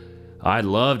 I'd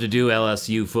love to do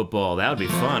LSU football. That would be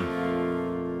fun.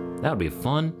 That would be a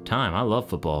fun time. I love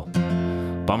football.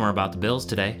 Bummer about the Bills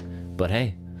today, but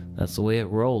hey, that's the way it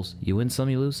rolls. You win some,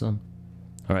 you lose some.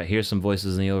 All right, here's some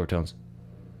voices in the overtones.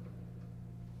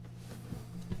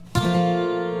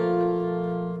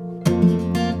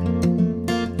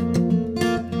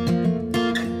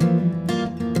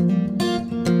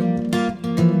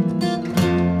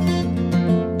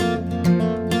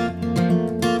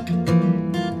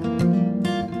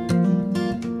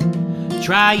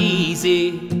 Try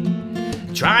easy.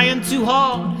 Trying too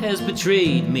hard has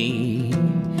betrayed me.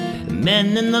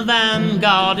 Men in the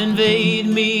vanguard invade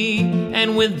me,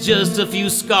 and with just a few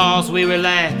scars we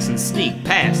relax and sneak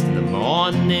past in the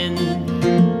morning.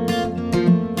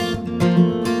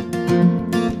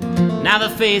 Now the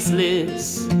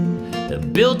faceless,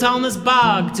 built on this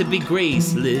bog to be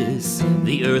graceless.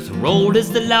 The earth rolled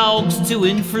as the logs to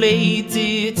inflate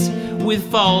it. With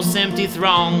false empty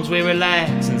throngs we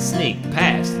relax and sneak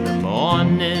past in the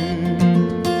morning.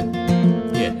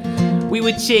 We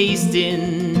were chased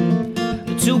in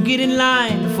to get in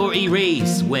line for a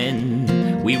race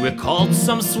when we recalled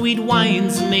some sweet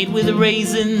wines made with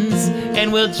raisins,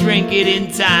 and we'll drink it in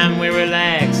time. We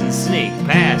relax and sneak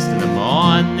past in the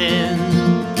morning.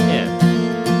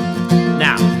 Yeah.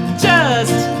 Now,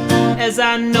 just as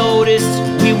I noticed,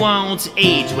 we won't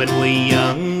age when we're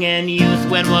young and youth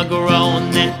when we're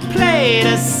grown, and played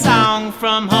a song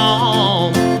from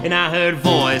home, and I heard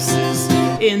voices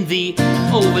in the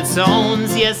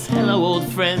overtones. Yes, hello old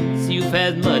friends, you've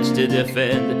had much to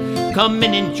defend. Come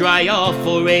in and dry off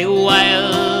for a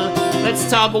while. Let's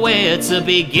talk where to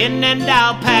begin, and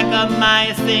I'll pack up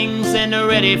my things and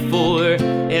ready for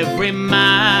every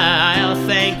mile.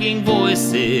 Thanking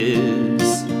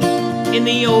voices in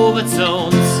the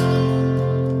overtones.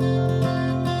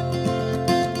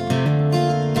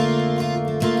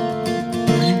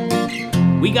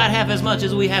 We got half as much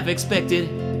as we have expected,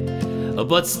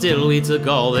 but still we took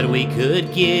all that we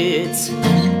could get.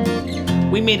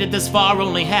 We made it this far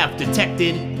only half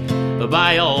detected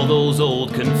by all those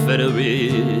old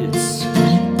Confederates.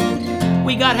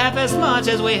 We got half as much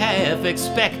as we have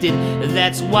expected.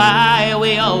 That's why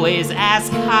we always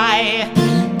ask high.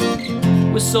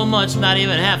 With so much not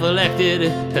even half elected,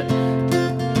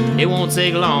 it won't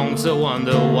take long to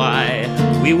wonder why.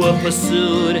 We were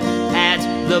pursued at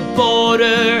the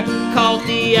border, caught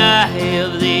the eye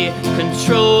of the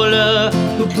controller,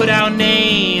 who put our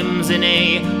names in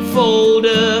a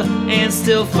folder and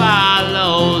still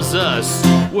follows us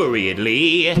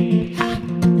worriedly. Ha.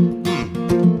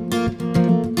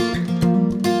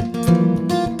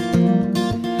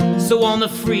 So on the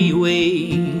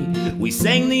freeway, we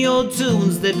sang the old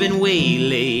tunes that'd been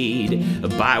waylaid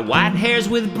by white hairs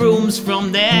with brooms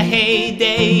from their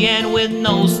heyday. And with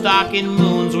no stocking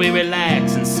moons, we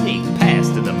relax and sneak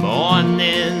past in the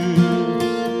morning.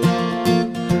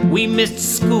 We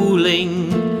missed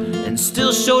schooling and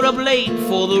still showed up late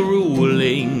for the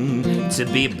ruling, to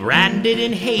be branded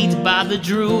in hate by the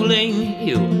drooling.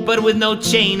 Ew. But with no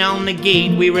chain on the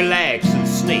gate, we relax and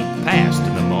sneak past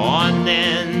in the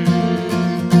morning.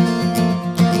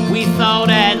 We thought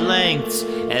at length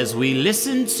as we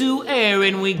listened to air,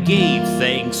 and we gave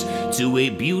thanks to a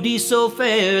beauty so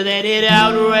fair that it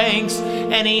outranks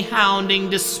any hounding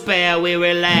despair. We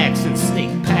relax and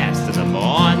sneak past in the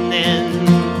morning.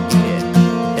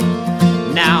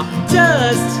 Now,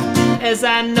 just as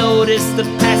I noticed the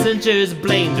passengers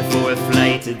blamed for a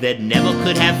flight that never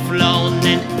could have flown,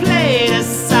 and played a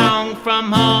song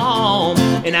from home,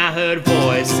 and I heard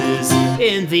voices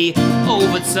in the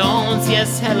overtones.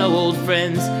 Yes, hello old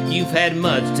friends, you've had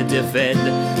much to defend.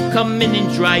 Come in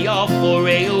and dry off for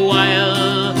a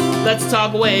while. Let's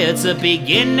talk where to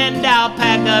begin, and I'll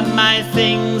pack up my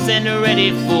things and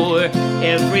ready for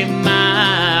every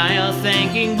mile.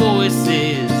 Thanking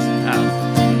voices out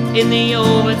in the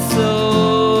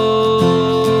overtones.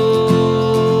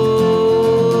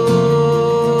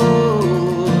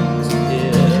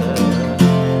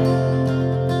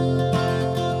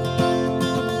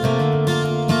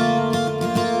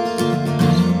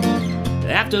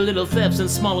 After little thefts and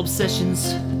small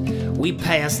obsessions, we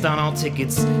passed on our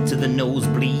tickets to the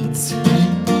nosebleeds.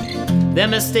 Their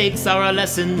mistakes are our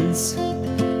lessons,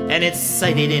 and it's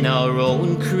cited in our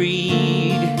own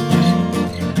creed.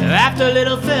 After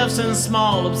little thefts and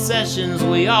small obsessions,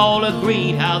 we all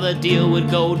agreed how the deal would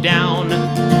go down.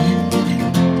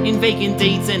 In vacant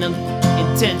dates and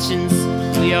intentions,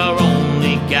 we are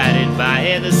only guided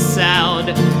by the sound,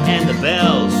 and the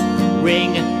bells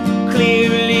ring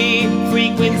clearly,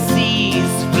 frequencies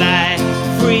fly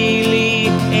freely,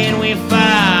 and we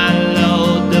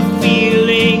follow the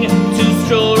feeling to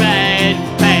stroll right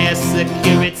past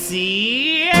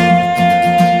security.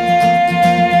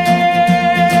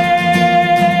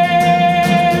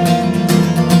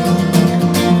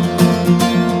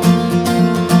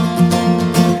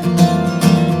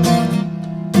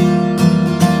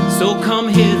 So come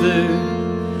hither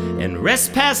and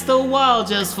rest past the wall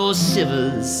just for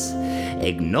shivers.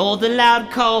 Ignore the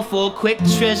loud call for quick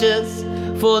treasures,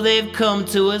 for they've come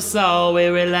to us all.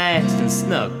 We're relaxed and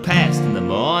snuck past in the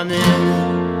morning.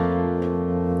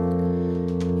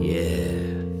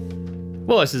 Yeah.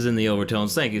 Voices in the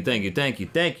overtones. Thank you, thank you, thank you,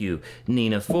 thank you,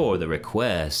 Nina, for the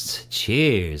request.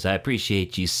 Cheers. I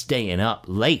appreciate you staying up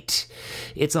late.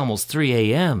 It's almost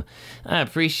 3 a.m. I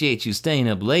appreciate you staying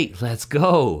up late. Let's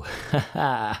go.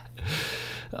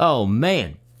 Oh,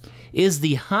 man. Is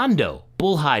the Hondo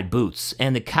bullhide boots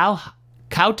and the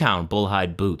Cowtown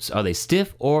bullhide boots, are they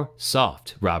stiff or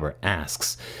soft? Robert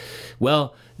asks.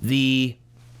 Well, the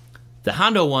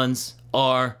Hondo ones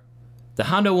are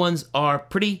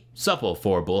pretty supple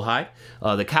for bullhide.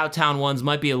 The Cowtown ones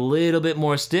might be a little bit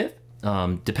more stiff,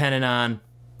 depending on,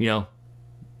 you know,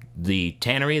 the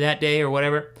tannery that day or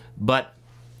whatever. But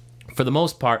for the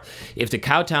most part, if the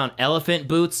Cowtown elephant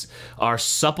boots are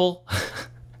supple,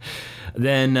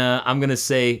 then I'm going to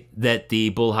say that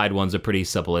the bullhide ones are pretty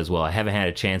supple as well. I haven't had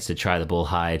a chance to try the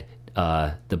bullhide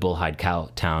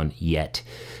Cowtown yet.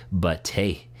 But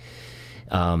hey,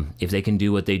 if they can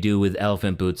do what they do with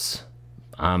elephant boots,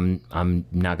 I'm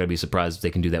not going to be surprised if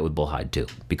they can do that with bullhide too.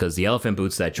 Because the elephant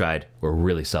boots that I tried were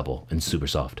really supple and super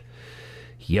soft.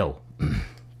 Yo.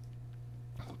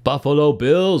 Buffalo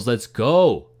Bills, let's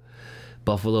go.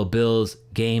 Buffalo Bills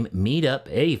game meetup.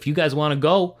 Hey, if you guys want to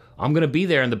go, I'm going to be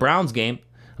there in the Browns game.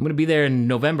 I'm going to be there in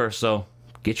November, so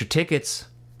get your tickets.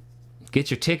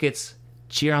 Get your tickets.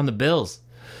 Cheer on the Bills.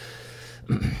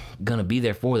 Going to be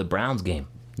there for the Browns game,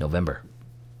 November.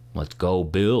 Let's go,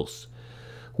 Bills.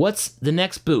 What's the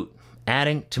next boot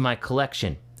adding to my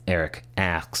collection? Eric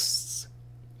asks.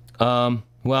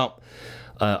 Well,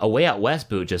 a Way Out West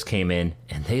boot just came in,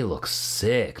 and they look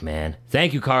sick, man.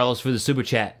 Thank you, Carlos, for the super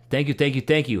chat. Thank you, thank you,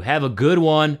 thank you. Have a good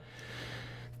one.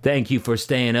 Thank you for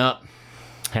staying up.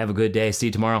 Have a good day. See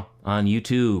you tomorrow on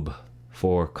YouTube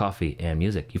for coffee and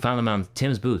music. You found them on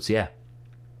Tim's Boots, yeah.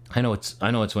 I know it's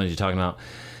one you're talking about.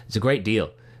 It's a great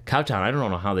deal. Cowtown, I don't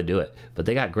know how they do it, but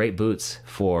they got great boots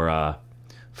for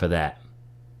that.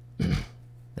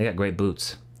 They got great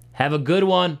boots. Have a good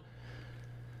one.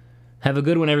 Have a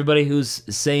good one, everybody who's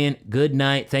saying good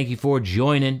night. Thank you for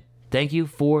joining. Thank you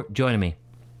for joining me.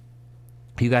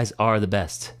 You guys are the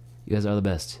best. You guys are the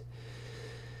best.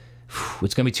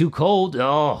 It's gonna be too cold.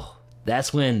 Oh,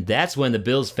 that's when the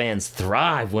Bills fans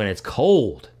thrive, when it's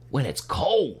cold. When it's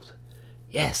cold.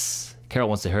 Yes. Carol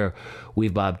wants to hear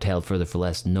We've bobtailed further for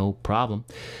less. No problem.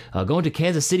 Going to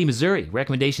Kansas City, Missouri.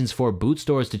 Recommendations for boot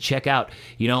stores to check out.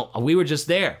 You know, we were just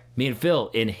there, me and Phil,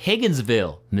 in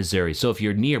Higginsville, Missouri. So if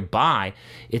you're nearby,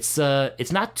 it's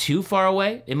not too far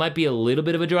away. It might be a little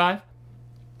bit of a drive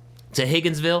to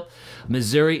Higginsville,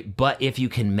 Missouri. But if you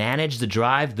can manage the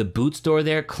drive, the boot store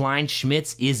there, Klein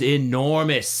Schmitz, is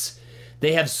enormous.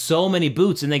 They have so many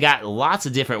boots, and they got lots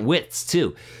of different widths,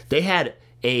 too. They had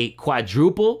a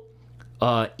quadruple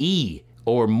E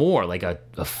or more, like a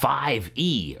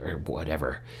 5E or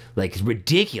whatever, like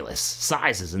ridiculous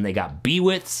sizes. And they got B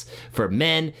widths for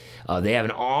men. They have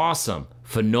an awesome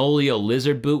Fenolio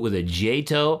lizard boot with a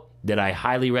J-toe that I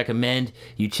highly recommend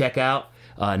you check out,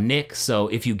 Nick. So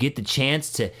if you get the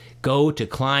chance to go to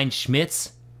Klein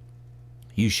Schmitz,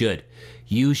 you should.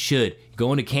 You should.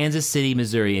 Going to Kansas City,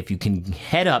 Missouri. If you can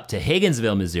head up to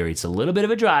Higginsville, Missouri, it's a little bit of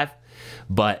a drive,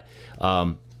 but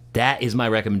that is my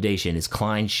recommendation, is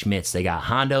Klein Schmitz. They got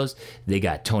Hondos, they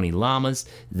got Tony Lamas,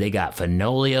 they got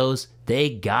Fenolios, they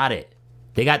got it.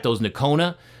 They got those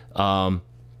Nakona,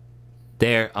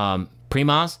 they're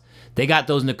Primas, they got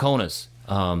those Nakonas,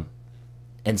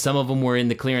 and some of them were in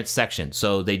the clearance section,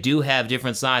 so they do have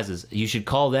different sizes. You should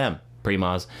call them,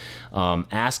 Primas.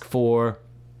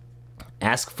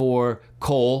 Ask for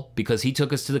Cole, because he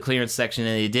took us to the clearance section,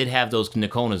 and they did have those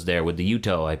Nakonas there with the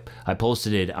U-toe. I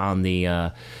posted it on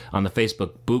the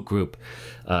Facebook boot group.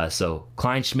 So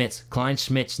Klein Schmitz,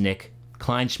 Nick,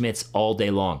 Klein Schmitz all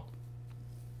day long.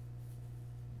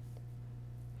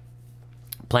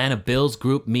 Plan a Bills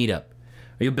group meetup.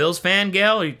 Are you a Bills fan,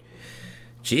 Gail?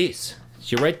 Jeez,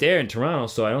 you're right there in Toronto,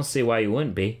 so I don't see why you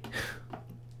wouldn't be.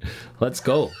 Let's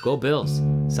go. Go Bills.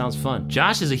 Sounds fun.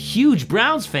 Josh is a huge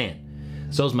Browns fan.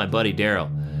 So's my buddy Daryl.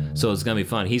 So it's going to be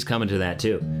fun. He's coming to that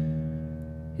too.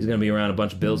 He's going to be around a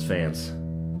bunch of Bills fans.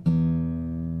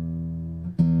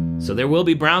 So there will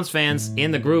be Browns fans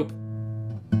in the group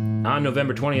on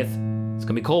November 20th. It's going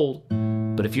to be cold.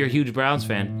 But if you're a huge Browns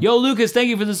fan... Yo, Lucas, thank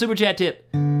you for the Super Chat tip.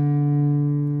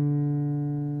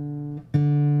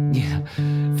 Yeah.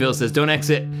 Phil says, don't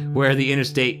exit where the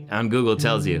interstate on Google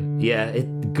tells you. Yeah,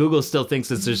 Google still thinks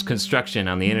that there's construction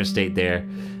on the interstate there.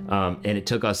 And it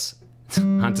took us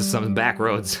onto some back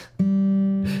roads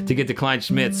to get to Klein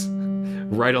Schmitz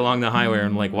right along the highway.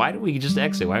 I'm like, why do we just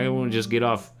exit? Why don't we just get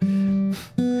off?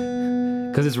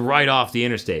 Because it's right off the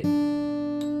interstate.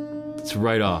 It's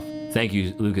right off. Thank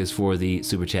you, Lucas, for the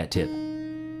Super Chat tip.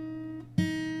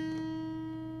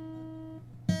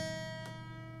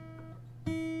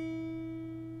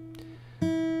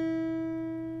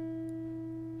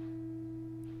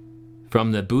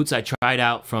 From the boots I tried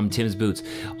out from Tim's Boots.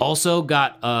 Also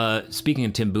got, speaking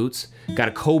of Tim Boots, got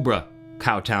a Cobra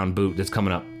Cowtown boot that's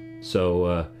coming up.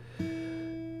 So,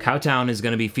 Cowtown is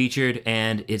going to be featured,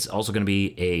 and it's also going to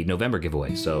be a November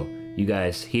giveaway. So, you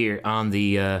guys here on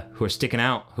the, who are sticking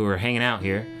out, who are hanging out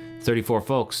here, 34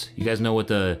 folks, you guys know what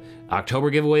the October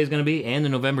giveaway is going to be, and the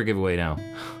November giveaway now.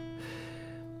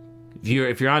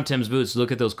 If you're on Tim's Boots,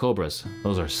 look at those Cobras.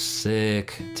 Those are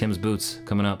sick. Tim's Boots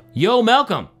coming up. Yo,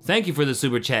 Malcolm! Thank you for the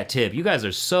Super Chat tip. You guys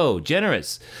are so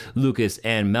generous. Lucas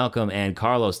and Malcolm and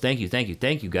Carlos, thank you,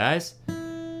 guys.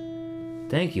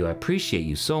 Thank you. I appreciate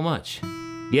you so much.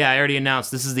 Yeah, I already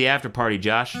announced. This is the after party,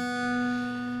 Josh.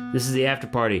 This is the after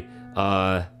party.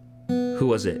 Who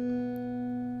was it?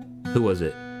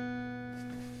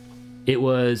 It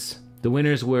was... The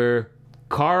winners were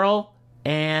Carl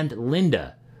and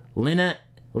Linda.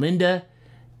 Linda,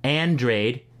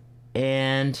 Andrade,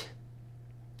 and...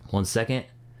 One second.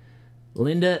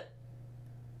 Linda,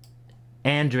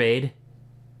 Andrade,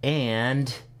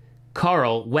 and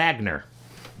Carl Wagner.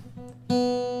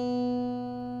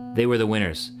 They were the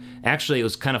winners. Actually, it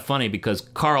was kind of funny because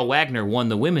Carl Wagner won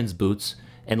the women's boots,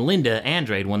 and Linda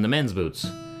Andrade won the men's boots.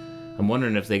 I'm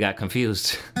wondering if they got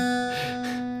confused.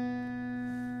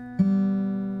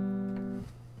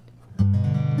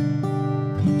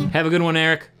 Have a good one,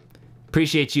 Eric.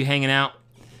 Appreciate you hanging out.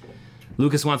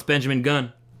 Lucas wants Benjamin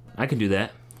Gunn. I can do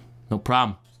that. No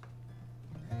problem.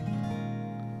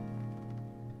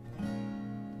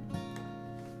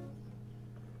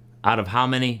 Out of how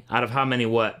many? Out of how many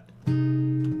what?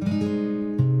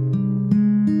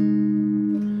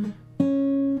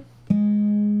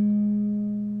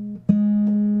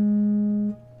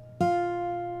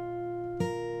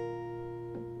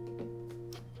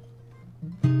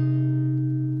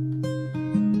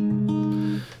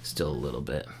 Still a little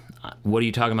bit. What are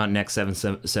you talking about next,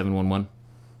 711?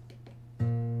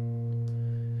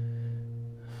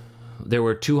 There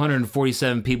were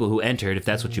 247 people who entered, if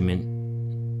that's what you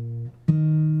mean.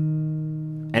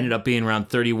 Ended up being around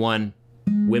 31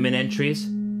 women entries.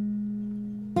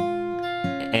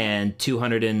 And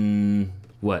 200 and,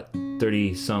 what,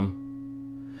 30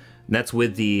 some. And that's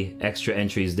with the extra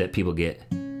entries that people get.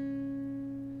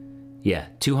 Yeah,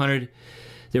 200.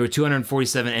 There were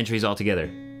 247 entries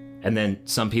altogether. And then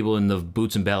some people in the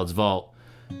Boots and Ballads vault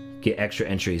get extra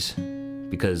entries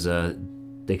because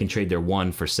they can trade their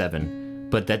 1 for 7.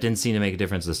 But that didn't seem to make a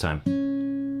difference this time.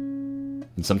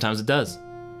 And sometimes it does.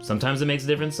 Sometimes it makes a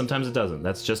difference, sometimes it doesn't.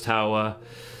 That's just how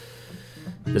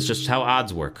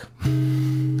odds work.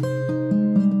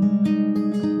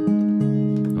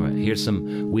 Alright, here's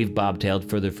some We've Bobtailed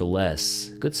Further for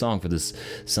Less. Good song for this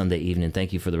Sunday evening.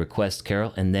 Thank you for the request,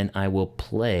 Carol. And then I will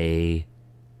play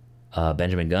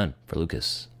Benjamin Gunn for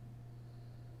Lucas.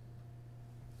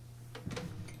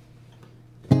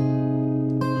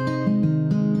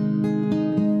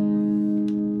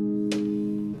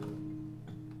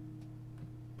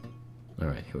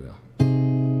 Alright, here we go.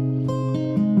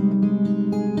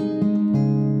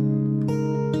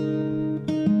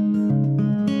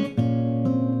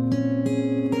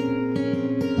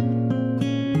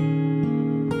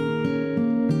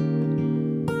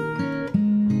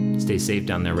 Stay safe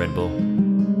down there, Red Bull.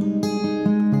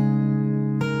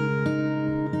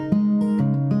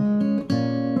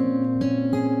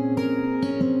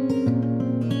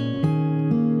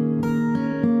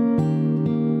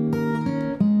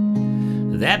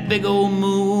 That big old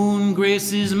moon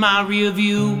graces my rear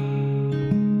view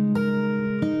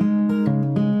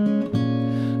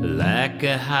like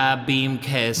a high beam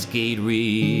cascade rig,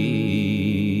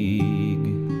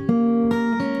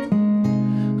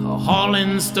 a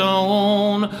hauling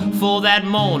stone for that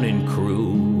morning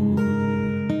crew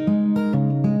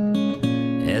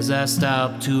as I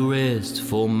stop to rest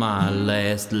for my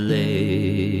last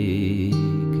leg.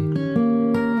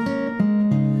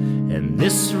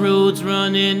 This road's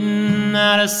running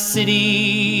out of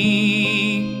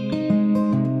city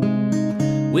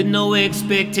with no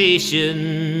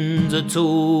expectations or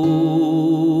tolls.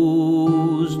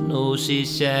 No, she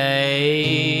shines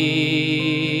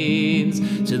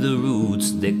to the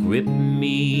roots that grip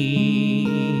me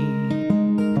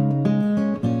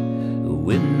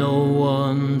with no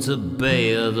one to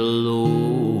bear the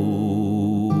load.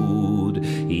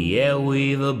 Yeah,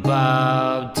 we've a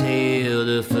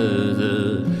bobtailed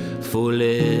further for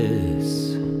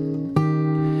less,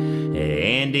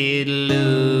 and it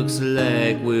looks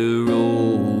like we're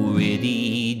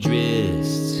already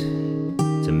dressed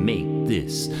to make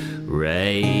this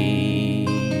right.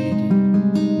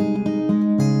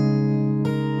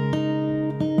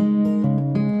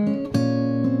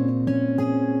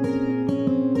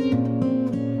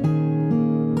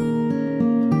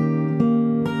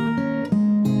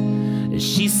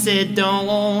 She said,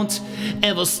 don't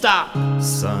ever stop,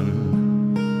 son,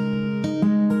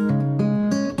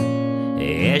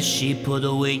 as she put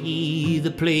away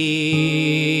the plates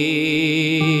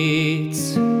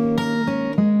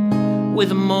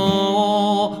with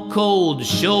more cold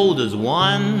shoulders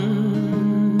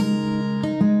one.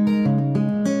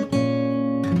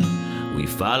 We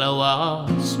follow our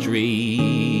streets,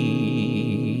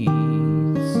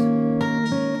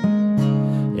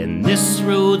 and this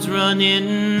road's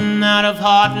running out of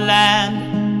heartland.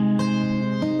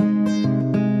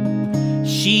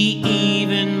 She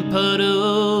even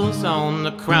puddles on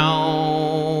the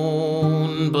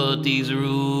crown, but these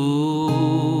roots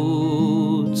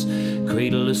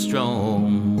cradle a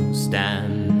strong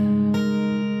stand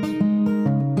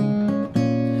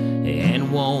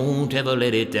and won't ever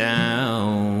let it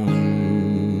down.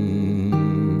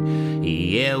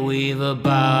 Yeah, we've a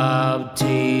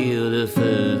bobtailed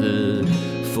further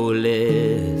for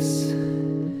less,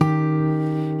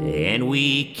 and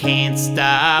we can't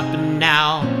stop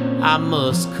now, I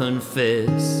must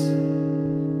confess.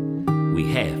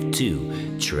 We have to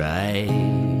try.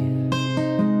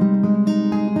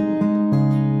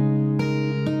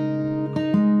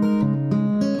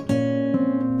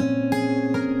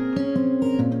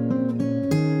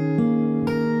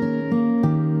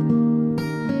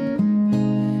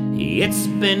 It's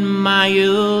been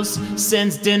miles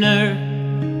since dinner.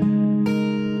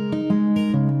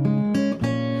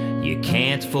 You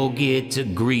can't forget to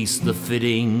grease the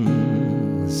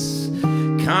fittings.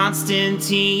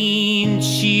 Constantine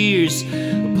cheers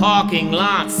parking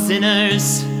lot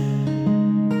sinners,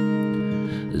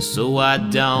 so I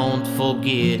don't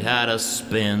forget how to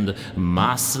spend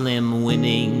my slim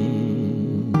winnings.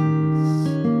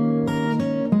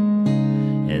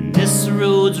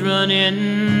 road's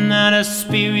running out of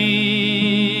spirit.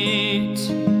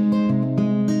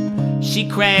 She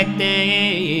cracked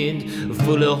and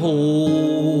full of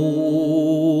holes.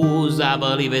 I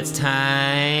believe it's time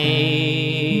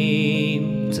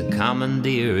to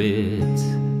commandeer it.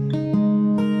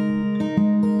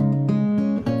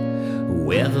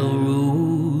 Where the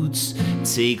roots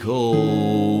take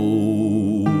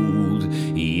hold,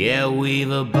 yeah, we've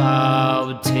a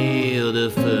bobtail to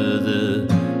further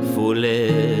for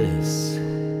less.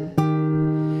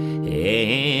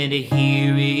 And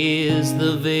here is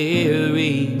the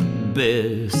very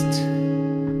best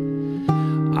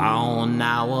on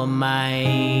our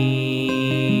minds.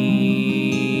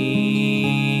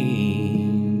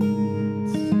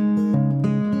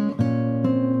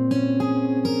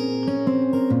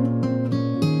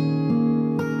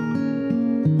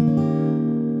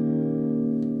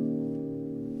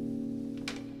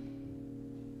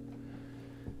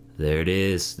 There it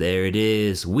is, there it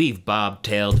is. We've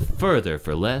bobtailed further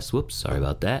for less. Whoops, sorry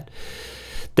about that.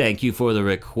 Thank you for the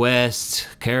request.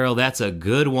 Carol, that's a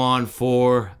good one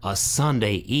for a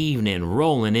Sunday evening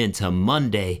rolling into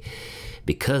Monday,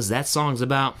 because that song's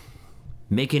about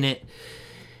making it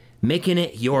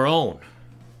your own,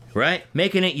 right?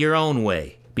 Making it your own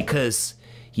way, because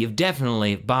you've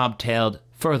definitely bobtailed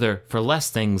further for less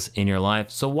things in your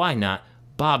life, so why not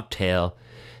bobtail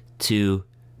to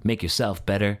make yourself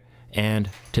better and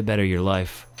to better your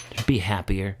life, to be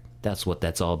happier. That's what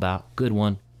that's all about. Good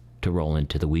one to roll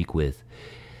into the week with.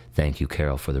 Thank you,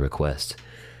 Carol, for the request.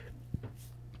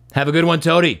 Have a good one,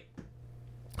 Toady.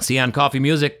 See you on Coffee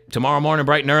Music tomorrow morning,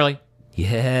 bright and early.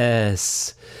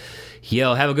 Yes.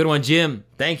 Yo, have a good one, Jim.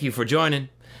 Thank you for joining.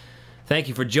 Thank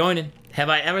you for joining. Have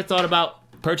I ever thought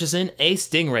about purchasing a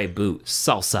Stingray boot?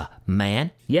 Salsa,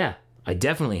 man. Yeah, I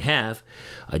definitely have.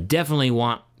 I definitely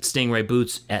want Stingray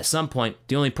boots at some point.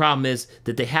 The only problem is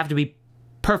that they have to be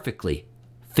perfectly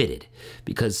fitted,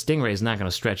 because Stingray is not going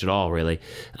to stretch at all, really.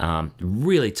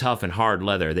 Really tough and hard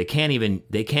leather. They can't even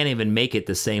make it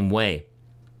the same way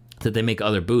that they make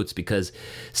other boots, because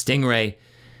Stingray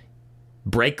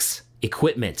breaks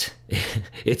equipment.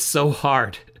 It's so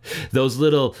hard. Those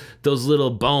little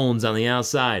bones on the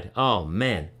outside. Oh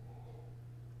man.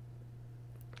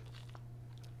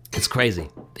 It's crazy.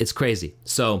 It's crazy.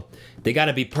 So they got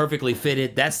to be perfectly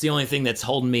fitted. That's the only thing that's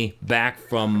holding me back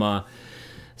from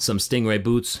some Stingray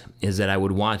boots, is that I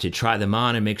would want to try them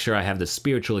on and make sure I have the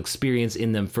spiritual experience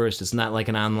in them first. It's not like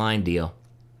an online deal.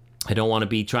 I don't want to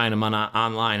be trying them on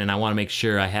online, and I want to make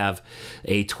sure I have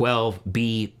a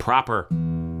 12B proper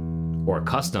or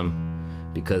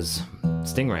custom, because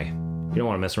Stingray, you don't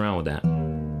want to mess around with that.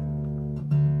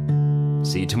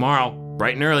 See you tomorrow,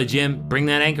 bright and early, Jim. Bring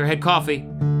that Anchorhead coffee.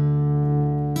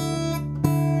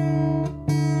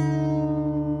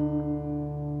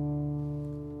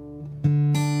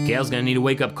 Gail's gonna need a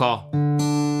wake-up call.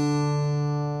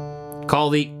 Call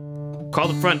the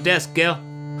front desk, Gail.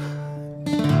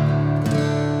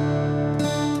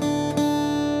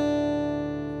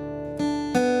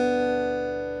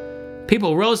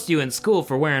 People roast you in school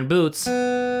for wearing boots.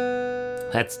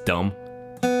 That's dumb.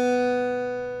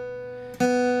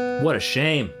 What a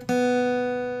shame. You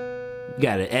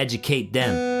gotta educate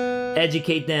them.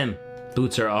 Educate them.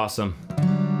 Boots are awesome.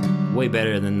 Way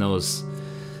better than those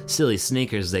silly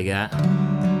sneakers they got.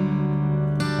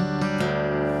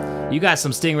 You got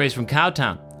some Stingrays from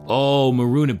Cowtown. Oh,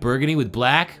 maroon and burgundy with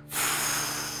black?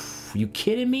 You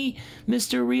kidding me,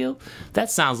 Mr. Real?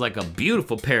 That sounds like a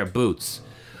beautiful pair of boots.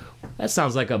 That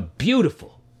sounds like a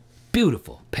beautiful,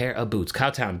 beautiful pair of boots.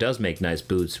 Cowtown does make nice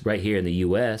boots right here in the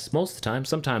U.S. most of the time.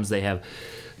 Sometimes they have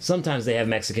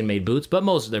Mexican-made boots, but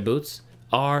most of their boots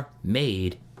are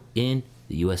made in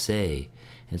the USA.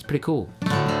 And it's pretty cool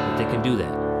that they can do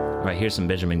that. All right, here's some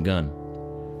Benjamin Gunn.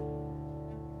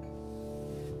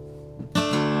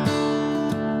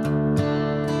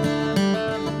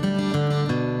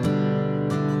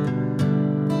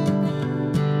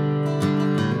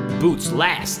 Boots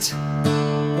last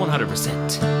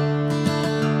 100%.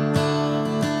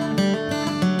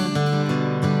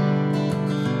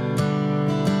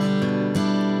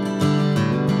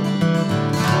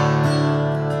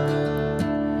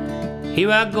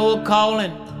 Here I go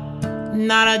a-calling,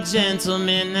 not a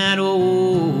gentleman at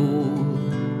all.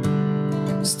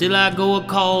 Still I go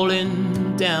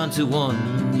a-calling down to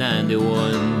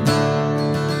 191.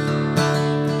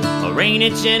 A rain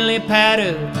it gently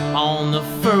pattered on the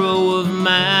furrow of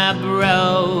my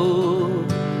brow,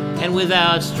 and with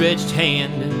outstretched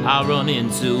hand I run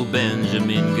into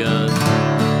Benjamin Gunn.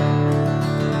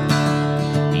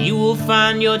 You will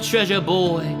find your treasure,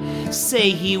 boy,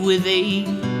 say he with a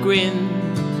grin.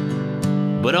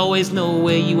 but always know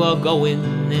where you are going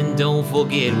and don't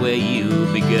forget where you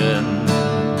begun.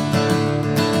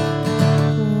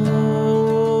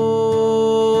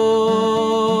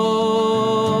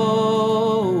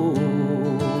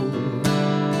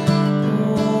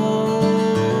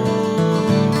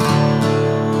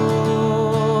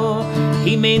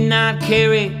 He may not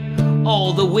carry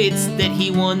all the wits that he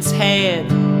once had,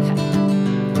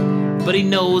 but he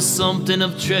knows something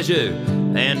of treasure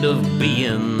and of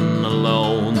being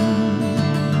alone.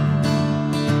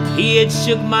 He had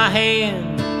shook my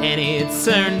hand and it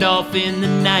turned off in the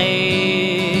night,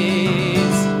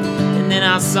 and then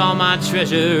I saw my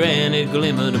treasure and it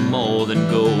glimmered more than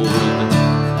gold.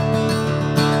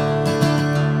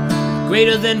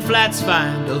 Greater than flats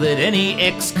find or that any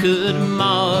X could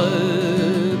mark.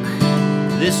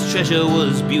 This treasure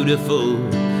was beautiful,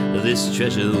 this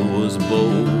treasure was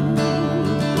bold.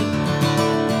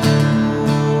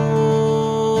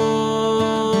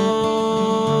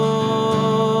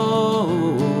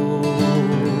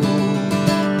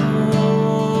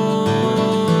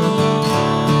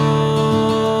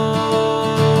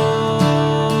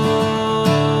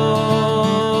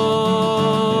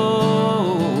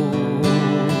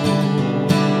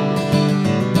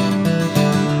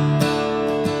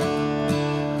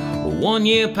 One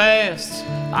year passed,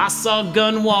 I saw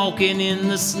Gun walking in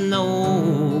the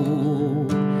snow,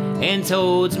 and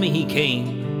towards me he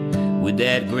came with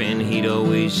that grin he'd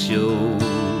always show.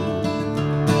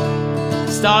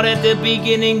 Start at the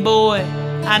beginning, boy,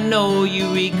 I know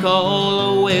you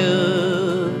recall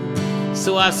well.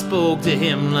 So I spoke to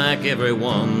him like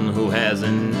everyone who has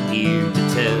an ear to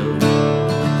tell.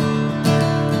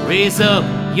 Raise up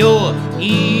your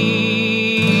ears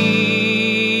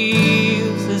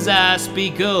as I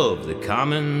speak of the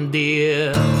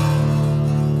commandeer.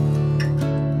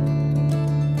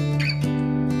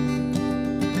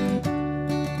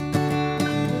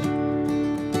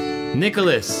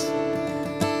 Nicholas,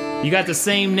 you got the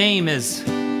same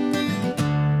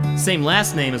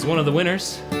last name as one of the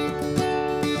winners.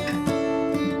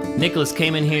 Nicholas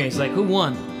came in here, he's like, who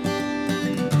won?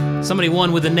 Somebody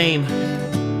won with the name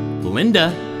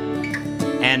Linda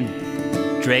and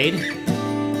Drade.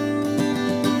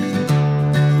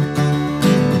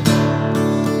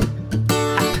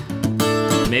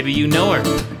 Maybe you know her.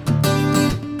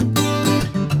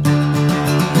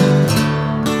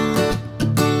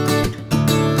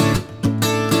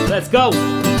 Let's go.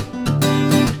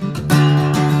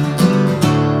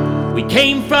 We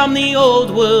came from the old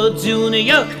world to New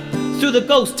York, through the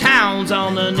ghost towns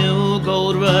on the new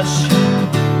gold rush.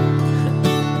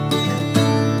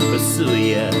 Pursue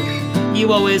ya,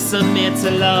 you always submit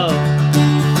to love.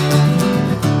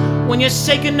 When you're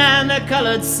shaking down the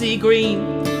colored sea green,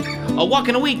 or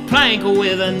walking a weak plank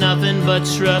with nothing but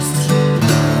trust.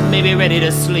 Maybe ready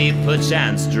to sleep,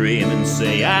 perchance dream and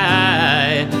say,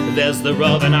 aye, there's the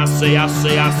rub, and I say,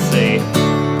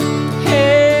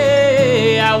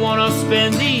 hey, I wanna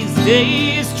spend these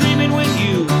days dreaming with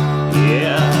you,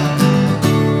 yeah.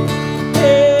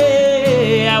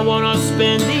 Hey, I wanna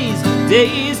spend these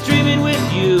days dreaming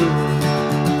with you.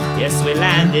 Yes, we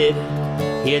landed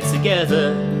here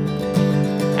together,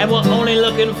 and we're only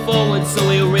looking forward, so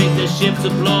we rig the ship to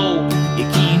blow. You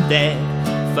keep that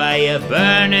fire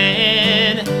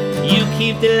burning, you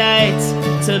keep the lights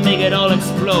to make it all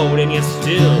explode, and you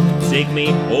still take me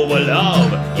over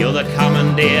love. You're the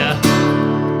commandeer.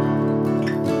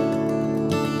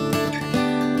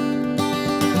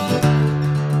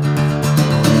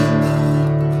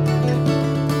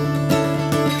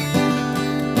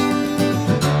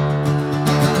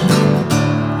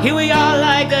 Here we are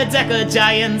like a deck of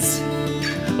giants,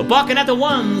 barking at the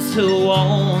ones who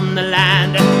own the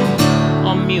land.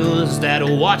 Amused at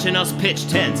watching us pitch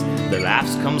tents, the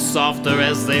laughs come softer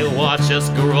as they watch us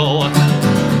grow.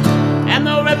 And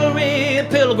the reverie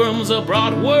pilgrims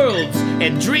abroad worlds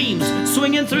and dreams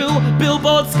swinging through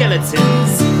billboard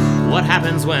skeletons. What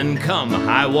happens when come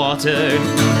high water?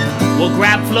 We'll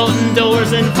grab floating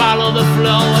doors and follow the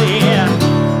flow, yeah.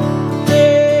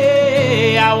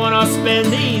 Hey, I wanna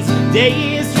spend these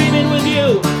days dreaming with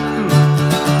you.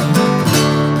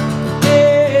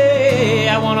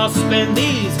 I wanna spend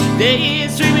these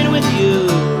days dreaming with you.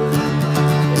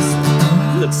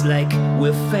 Yes, looks like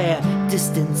we're fair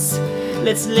distance.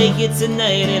 Let's lay here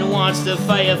tonight and watch the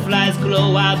fireflies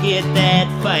glow. I'll get that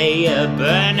fire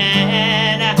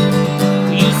burning.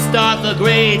 You start the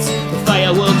great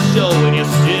fireworks show, and you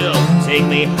still take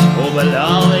me over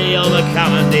love. You're the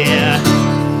commandeer.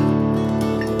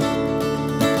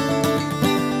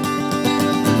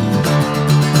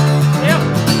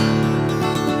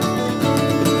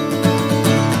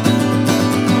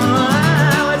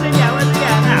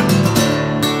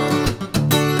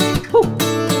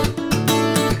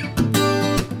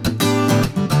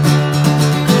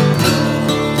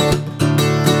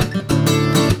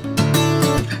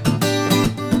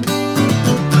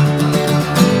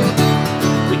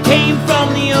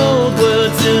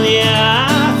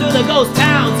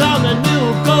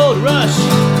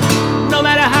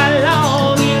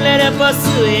 never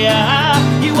sue ya.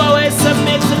 You always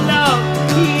submit to love.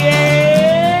 Yeah.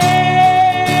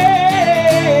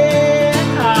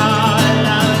 Oh,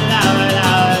 love, love,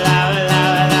 love, love,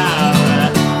 love,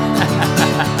 love.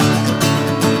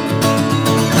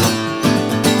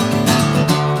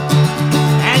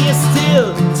 And you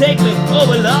still take me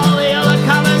over all the other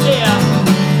common dear.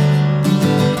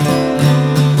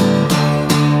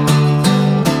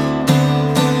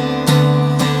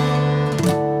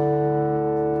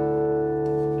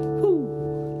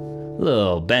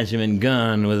 Little Benjamin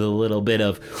Gunn with a little bit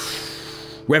of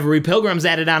Reverie Pilgrims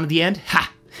added on at the end.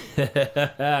 Ha!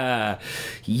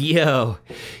 Yo.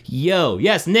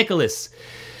 Yes, Nicholas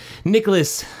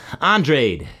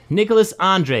Andrade.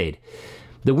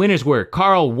 The winners were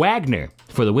Carl Wagner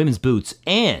for the women's boots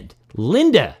and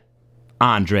Linda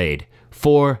Andrade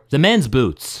for the men's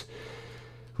boots.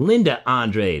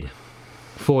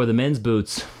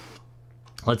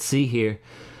 Let's see here.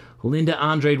 Linda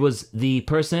Andrade was the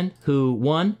person who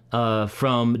won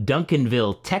from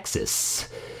Duncanville, Texas.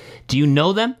 Do you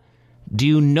know them?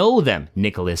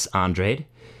 Nicholas Andrade?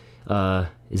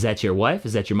 Is that your wife?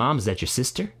 Is that your mom? Is that your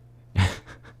sister?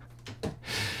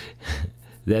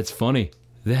 That's funny.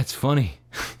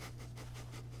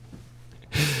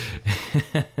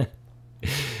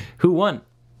 Who won?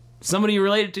 Somebody you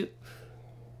related to?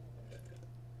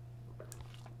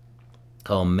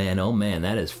 Oh man,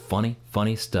 that is funny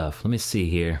stuff. Let me see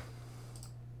here.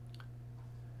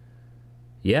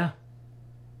 Yeah.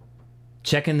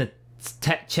 Checking the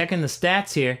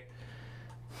stats here.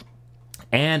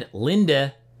 And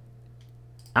Linda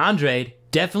Andrade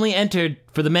definitely entered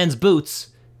for the men's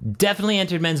boots. Definitely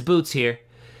entered men's boots here.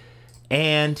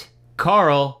 And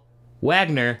Carl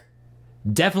Wagner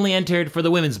definitely entered for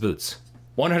the women's boots.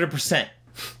 100%.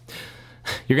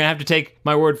 You're gonna have to take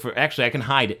my word for. Actually, I can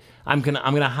hide it. I'm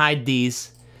gonna hide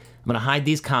these. I'm gonna hide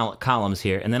these columns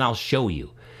here, and then I'll show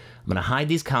you. I'm gonna hide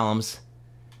these columns,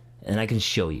 and I can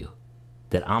show you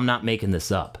that I'm not making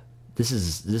this up. This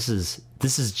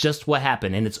is just what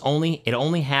happened, and it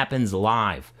only happens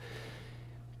live.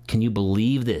 Can you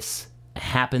believe this? It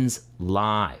happens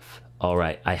live. All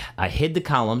right, I hid the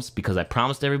columns because I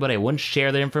promised everybody I wouldn't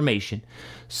share their information.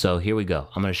 So here we go.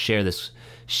 I'm gonna share this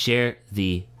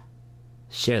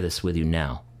with you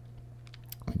now.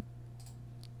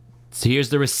 So here's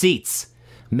the receipts.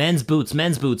 Men's boots.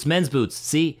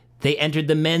 See, they entered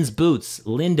the men's boots.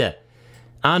 Linda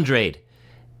Andrade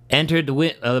entered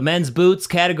the men's boots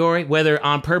category, whether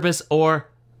on purpose or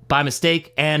by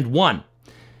mistake, and won.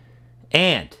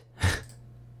 And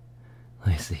let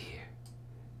me see here.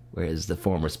 Where is the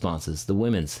form responses? The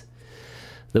women's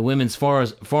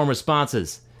form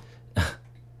responses.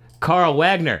 Carl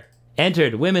Wagner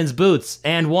entered women's boots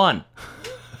and won.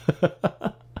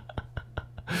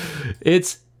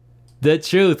 It's the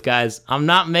truth, guys. I'm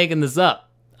not making this up.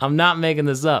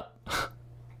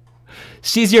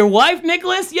 She's your wife,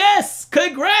 Nicholas? Yes!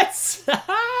 Congrats!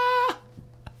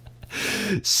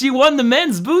 She won the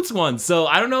men's boots one. So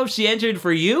I don't know if she entered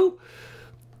for you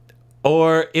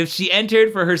or if she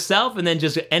entered for herself and then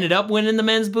just ended up winning the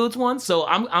men's boots one. So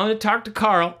I'm going to talk to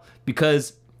Carl,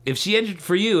 because if she entered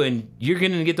for you and you're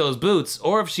going to get those boots,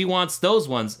 or if she wants those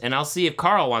ones, and I'll see if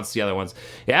Carl wants the other ones.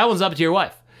 Yeah, that one's up to your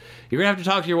wife. You're going to have to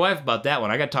talk to your wife about that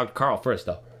one. I got to talk to Carl first,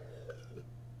 though.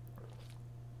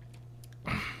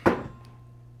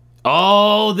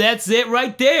 Oh, that's it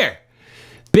right there.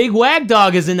 Big Wag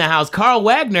Dog is in the house. Carl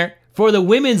Wagner for the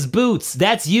women's boots.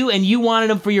 That's you, and you wanted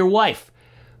them for your wife.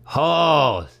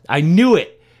 Oh, I knew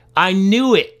it.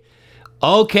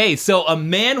 Okay, so a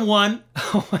man won.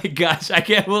 Oh my gosh, I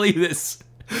can't believe this.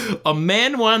 A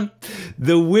man won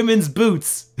the women's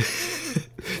boots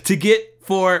to get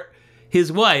for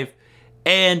his wife,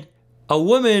 and a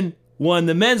woman won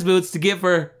the men's boots to get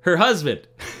for her husband.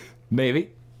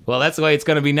 Maybe. Well, that's the way it's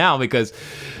going to be now, because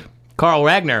Carl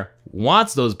Wagner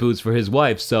wants those boots for his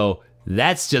wife, so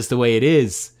that's just the way it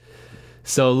is.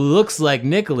 So looks like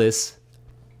Nicholas.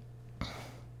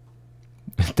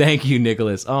 Thank you,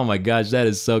 Nicholas. Oh my gosh, that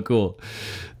is so cool.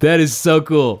 That is so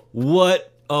cool.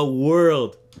 What a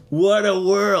world. What a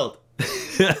world.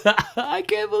 I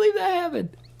can't believe that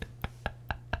happened.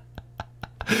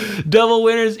 Double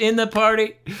winners in the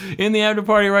party, in the after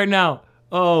party right now.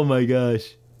 Oh my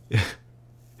gosh.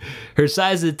 Her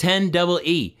size is 10 double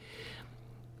E.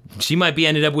 She might be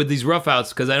ended up with these rough outs,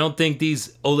 because I don't think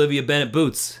these Olivia Bennett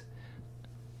boots.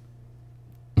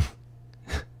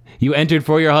 You entered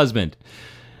for your husband.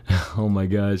 Oh my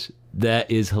gosh. That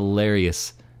is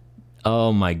hilarious.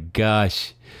 Oh my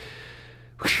gosh.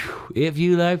 Whew. If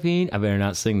you like me, I better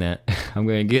not sing that. I'm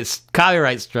going to get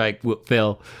copyright strike,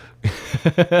 Phil.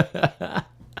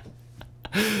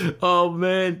 Oh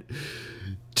man,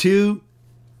 two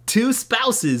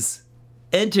spouses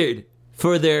entered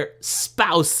for their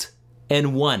spouse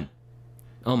and won.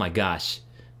 Oh my gosh,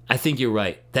 I think you're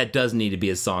right. That does need to be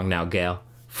a song now, Gail.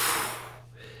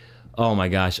 Oh my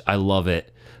gosh, I love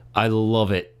it. I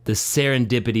love it. The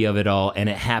serendipity of it all, and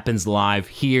it happens live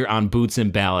here on Boots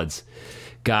and Ballads.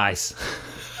 Guys.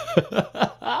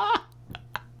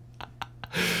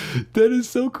 That is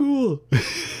so cool.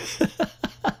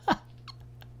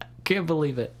 Can't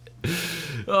believe it.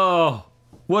 Oh,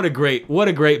 what a great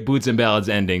Boots and Ballads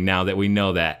ending now that we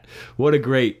know that. What a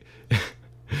great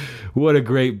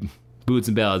Boots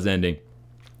and Ballads ending.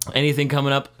 Anything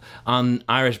coming up on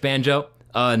Irish Banjo?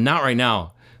 Not right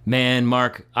now. Man,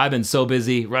 Mark, I've been so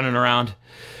busy running around,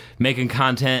 making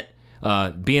content,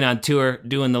 being on tour,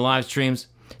 doing the live streams.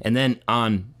 And then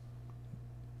on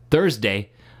Thursday,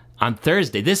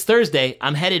 this Thursday,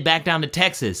 I'm headed back down to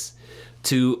Texas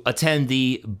to attend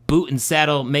the Boot and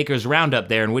Saddle Makers Roundup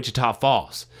there in Wichita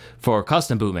Falls for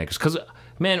custom boot makers. Because,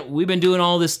 man, we've been doing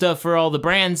all this stuff for all the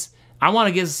brands. I want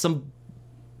to give some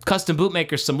custom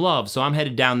bootmakers some love, so I'm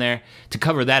headed down there to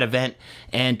cover that event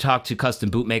and talk to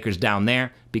custom bootmakers down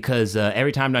there, because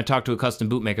every time I talk to a custom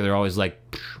bootmaker, they're always like,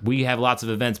 we have lots of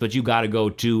events, but you got to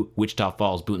go to Wichita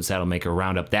Falls Boot and Saddle Maker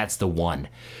Roundup. That's the one.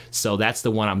 So that's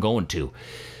the one I'm going to.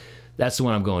 That's the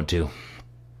one I'm going to.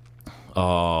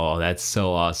 Oh, that's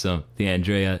so awesome. The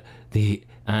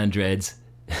Andreds.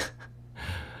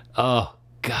 Oh,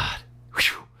 God.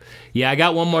 Whew. Yeah, I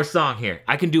got one more song here.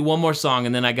 I can do one more song,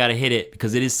 and then I got to hit it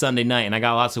because it is Sunday night, and I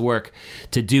got lots of work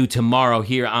to do tomorrow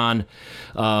here on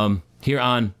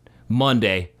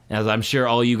Monday, as I'm sure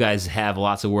all you guys have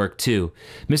lots of work too.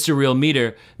 Mr. Real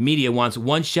Media wants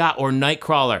One Shot or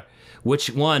Nightcrawler. Which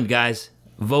one, guys?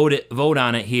 Vote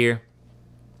on it here.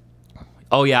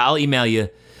 Oh yeah, I'll email you.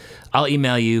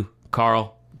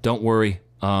 Carl. Don't worry.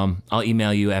 I'll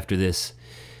email you after this.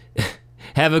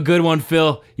 Have a good one,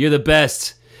 Phil. You're the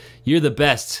best. You're the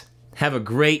best. Have a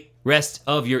great rest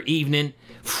of your evening.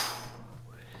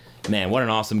 Man, what an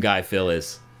awesome guy Phil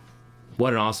is.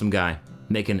 What an awesome guy.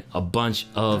 Making a bunch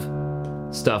of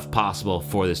stuff possible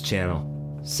for this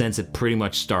channel since it pretty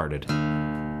much started.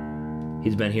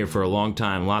 He's been here for a long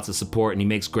time, lots of support, and he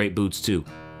makes great boots too.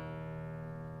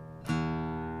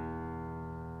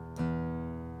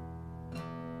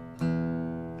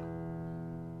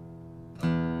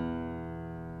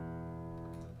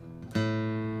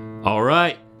 All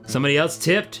right, somebody else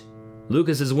tipped.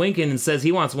 Lucas is winking and says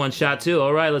he wants one shot too.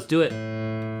 All right, let's do it.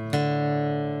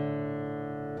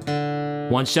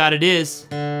 One shot it is.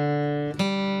 The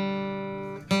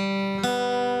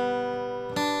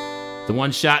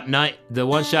one shot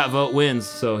vote wins.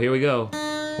 So here we go.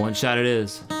 One shot it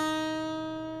is.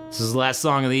 This is the last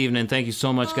song of the evening. Thank you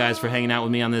so much, guys, for hanging out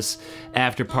with me on this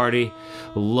after party.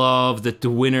 Love the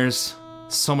winners.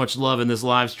 So much love in this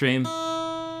live stream.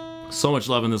 So much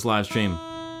love in this live stream.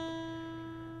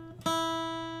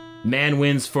 Man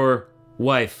wins for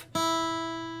wife.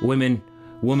 Woman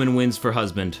wins for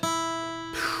husband.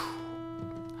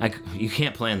 You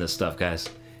can't plan this stuff, guys.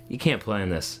 You can't plan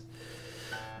this.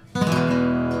 All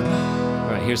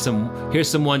right, here's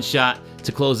some one shot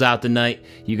to close out the night.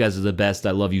 You guys are the best.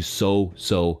 I love you so,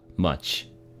 so much.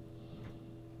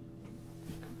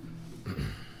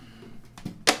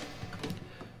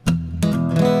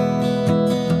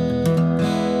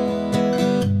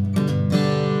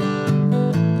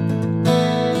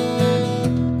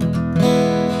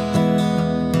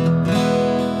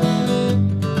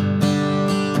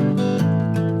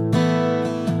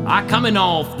 Coming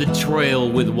off the trail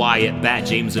with Wyatt, Bat,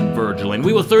 James, and Virgil, and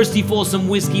we were thirsty for some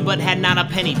whiskey but had not a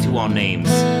penny to our names.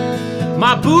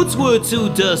 My boots were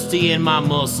too dusty and my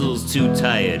muscles too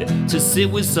tired to sit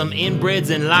with some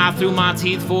inbreds and lie through my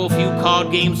teeth for a few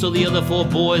card games, so the other four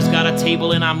boys got a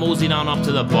table and I moseyed on up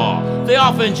to the bar. They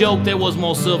often joked there was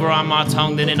more silver on my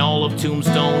tongue than in all of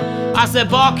Tombstone. I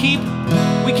said, barkeep,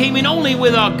 we came in only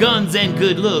with our guns and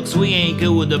good looks. We ain't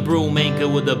good with the broom, ain't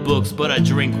good with the books, but a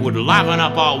drink would liven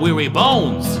up our weary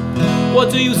bones.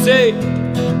 What do you say?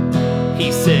 He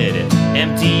said,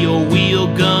 empty your wheel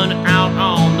gun out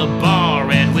on the bar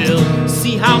and we'll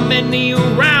see how many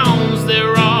rounds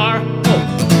there are.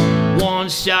 One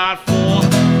shot for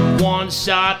one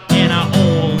shot and I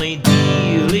only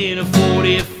deal in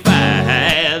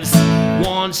 45s.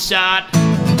 One shot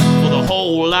for the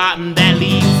whole lot and that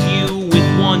leaves you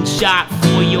with one shot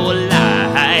for your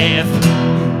life.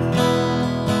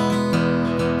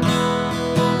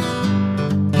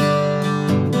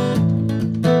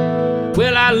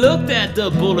 Well, I I looked at the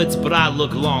bullets, but I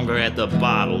looked longer at the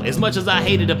bottle. As much as I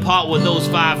hated to part with those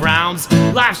 5 rounds,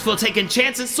 life's for taking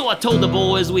chances, so I told the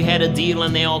boys we had a deal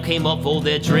and they all came up for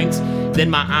their drinks. Then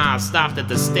my eyes stopped at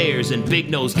the stairs and Big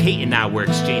Nose Kate and I were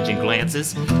exchanging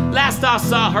glances. Last I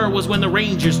saw her was when the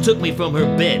Rangers took me from her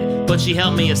bed, but she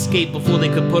helped me escape before they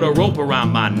could put a rope around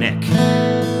my neck.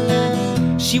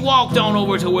 She walked on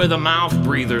over to where the mouth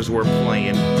breathers were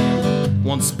playing.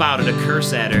 One spouted a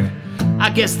curse at her. I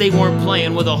guess they weren't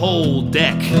playing with a whole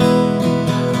deck.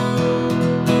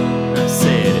 I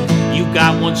said, you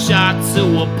got 1 shot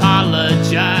to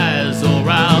apologize, or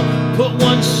I'll put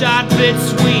 1 shot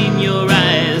between your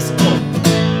eyes.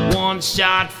 Oh, 1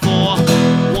 shot for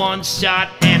 1 shot,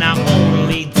 and I'm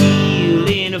only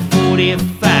dealing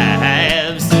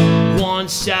 45s. 1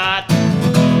 shot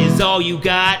is all you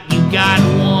got. You got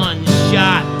 1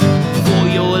 shot for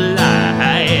your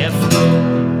life.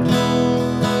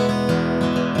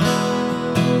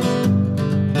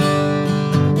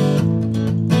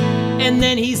 And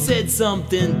then he said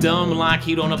something dumb like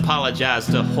he don't apologize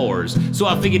to whores. So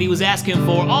I figured he was asking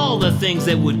for all the things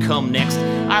that would come next.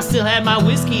 I still had my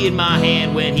whiskey in my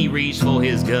hand when he reached for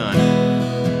his gun.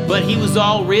 But he was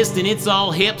all wrist and it's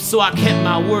all hip, so I kept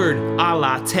my word a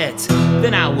la tete.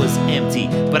 Then I was empty,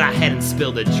 but I hadn't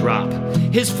spilled a drop.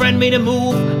 His friend made a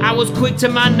move, I was quick to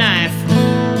my knife.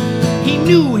 He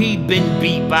knew he'd been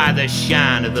beat by the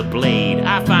shine of the blade.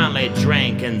 I finally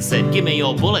drank and said, give me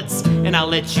your bullets and I'll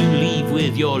let you leave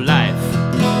with your life.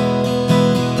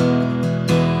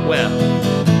 Well,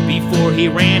 before he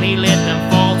ran, he let them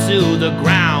fall to the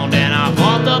ground, and I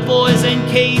bought the boys and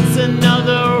Kate's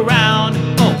another round.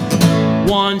 Oh,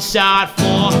 1 shot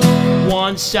for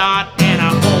 1 shot, and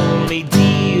I'm only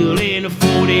dealing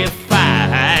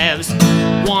 45s.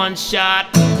 1 shot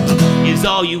is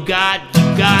all you got.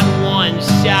 You got 1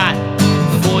 shot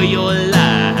for your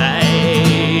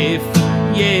life.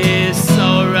 Yes,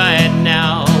 alright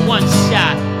now, 1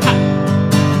 shot. Ha.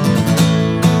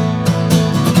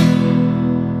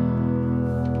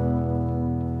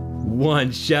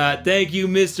 1 shot. Thank you,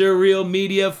 Mr. Real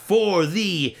Media, for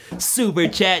the super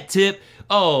chat tip.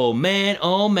 Oh man,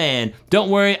 oh man. Don't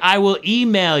worry, I will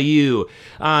email you,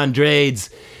 Andres.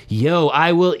 Yo,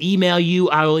 I will email you.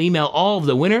 I will email all of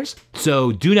the winners.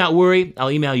 So do not worry. I'll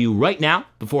email you right now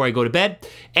before I go to bed.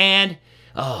 And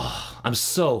I'm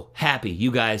so happy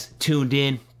you guys tuned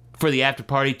in for the after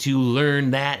party to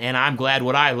learn that. And I'm glad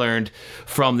what I learned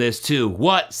from this too.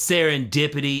 What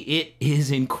serendipity. It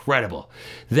is incredible.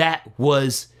 That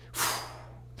was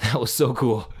so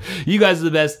cool. You guys are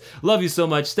the best. Love you so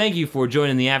much. Thank you for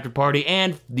joining the after party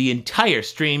and the entire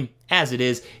stream as it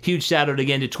is. Huge shout out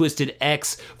again to Twisted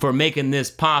X for making this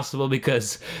possible,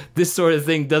 because this sort of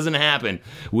thing doesn't happen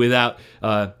without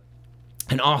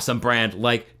an awesome brand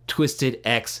like Twisted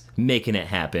X making it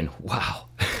happen. Wow.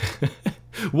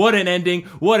 What an ending.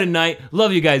 What a night.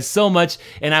 Love you guys so much.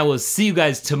 And I will see you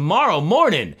guys tomorrow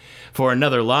morning for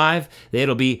another live.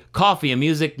 It'll be Coffee and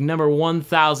Music number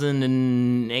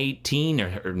 1018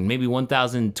 or maybe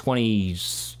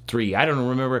 1023. I don't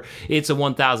remember. It's a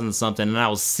 1000 something. And I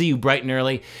will see you bright and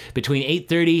early between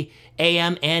 8:30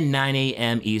 a.m. and 9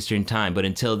 a.m. Eastern time. But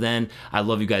until then, I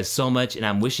love you guys so much, and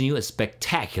I'm wishing you a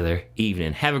spectacular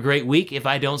evening. Have a great week if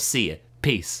I don't see you.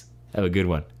 Peace. Have a good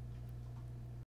one.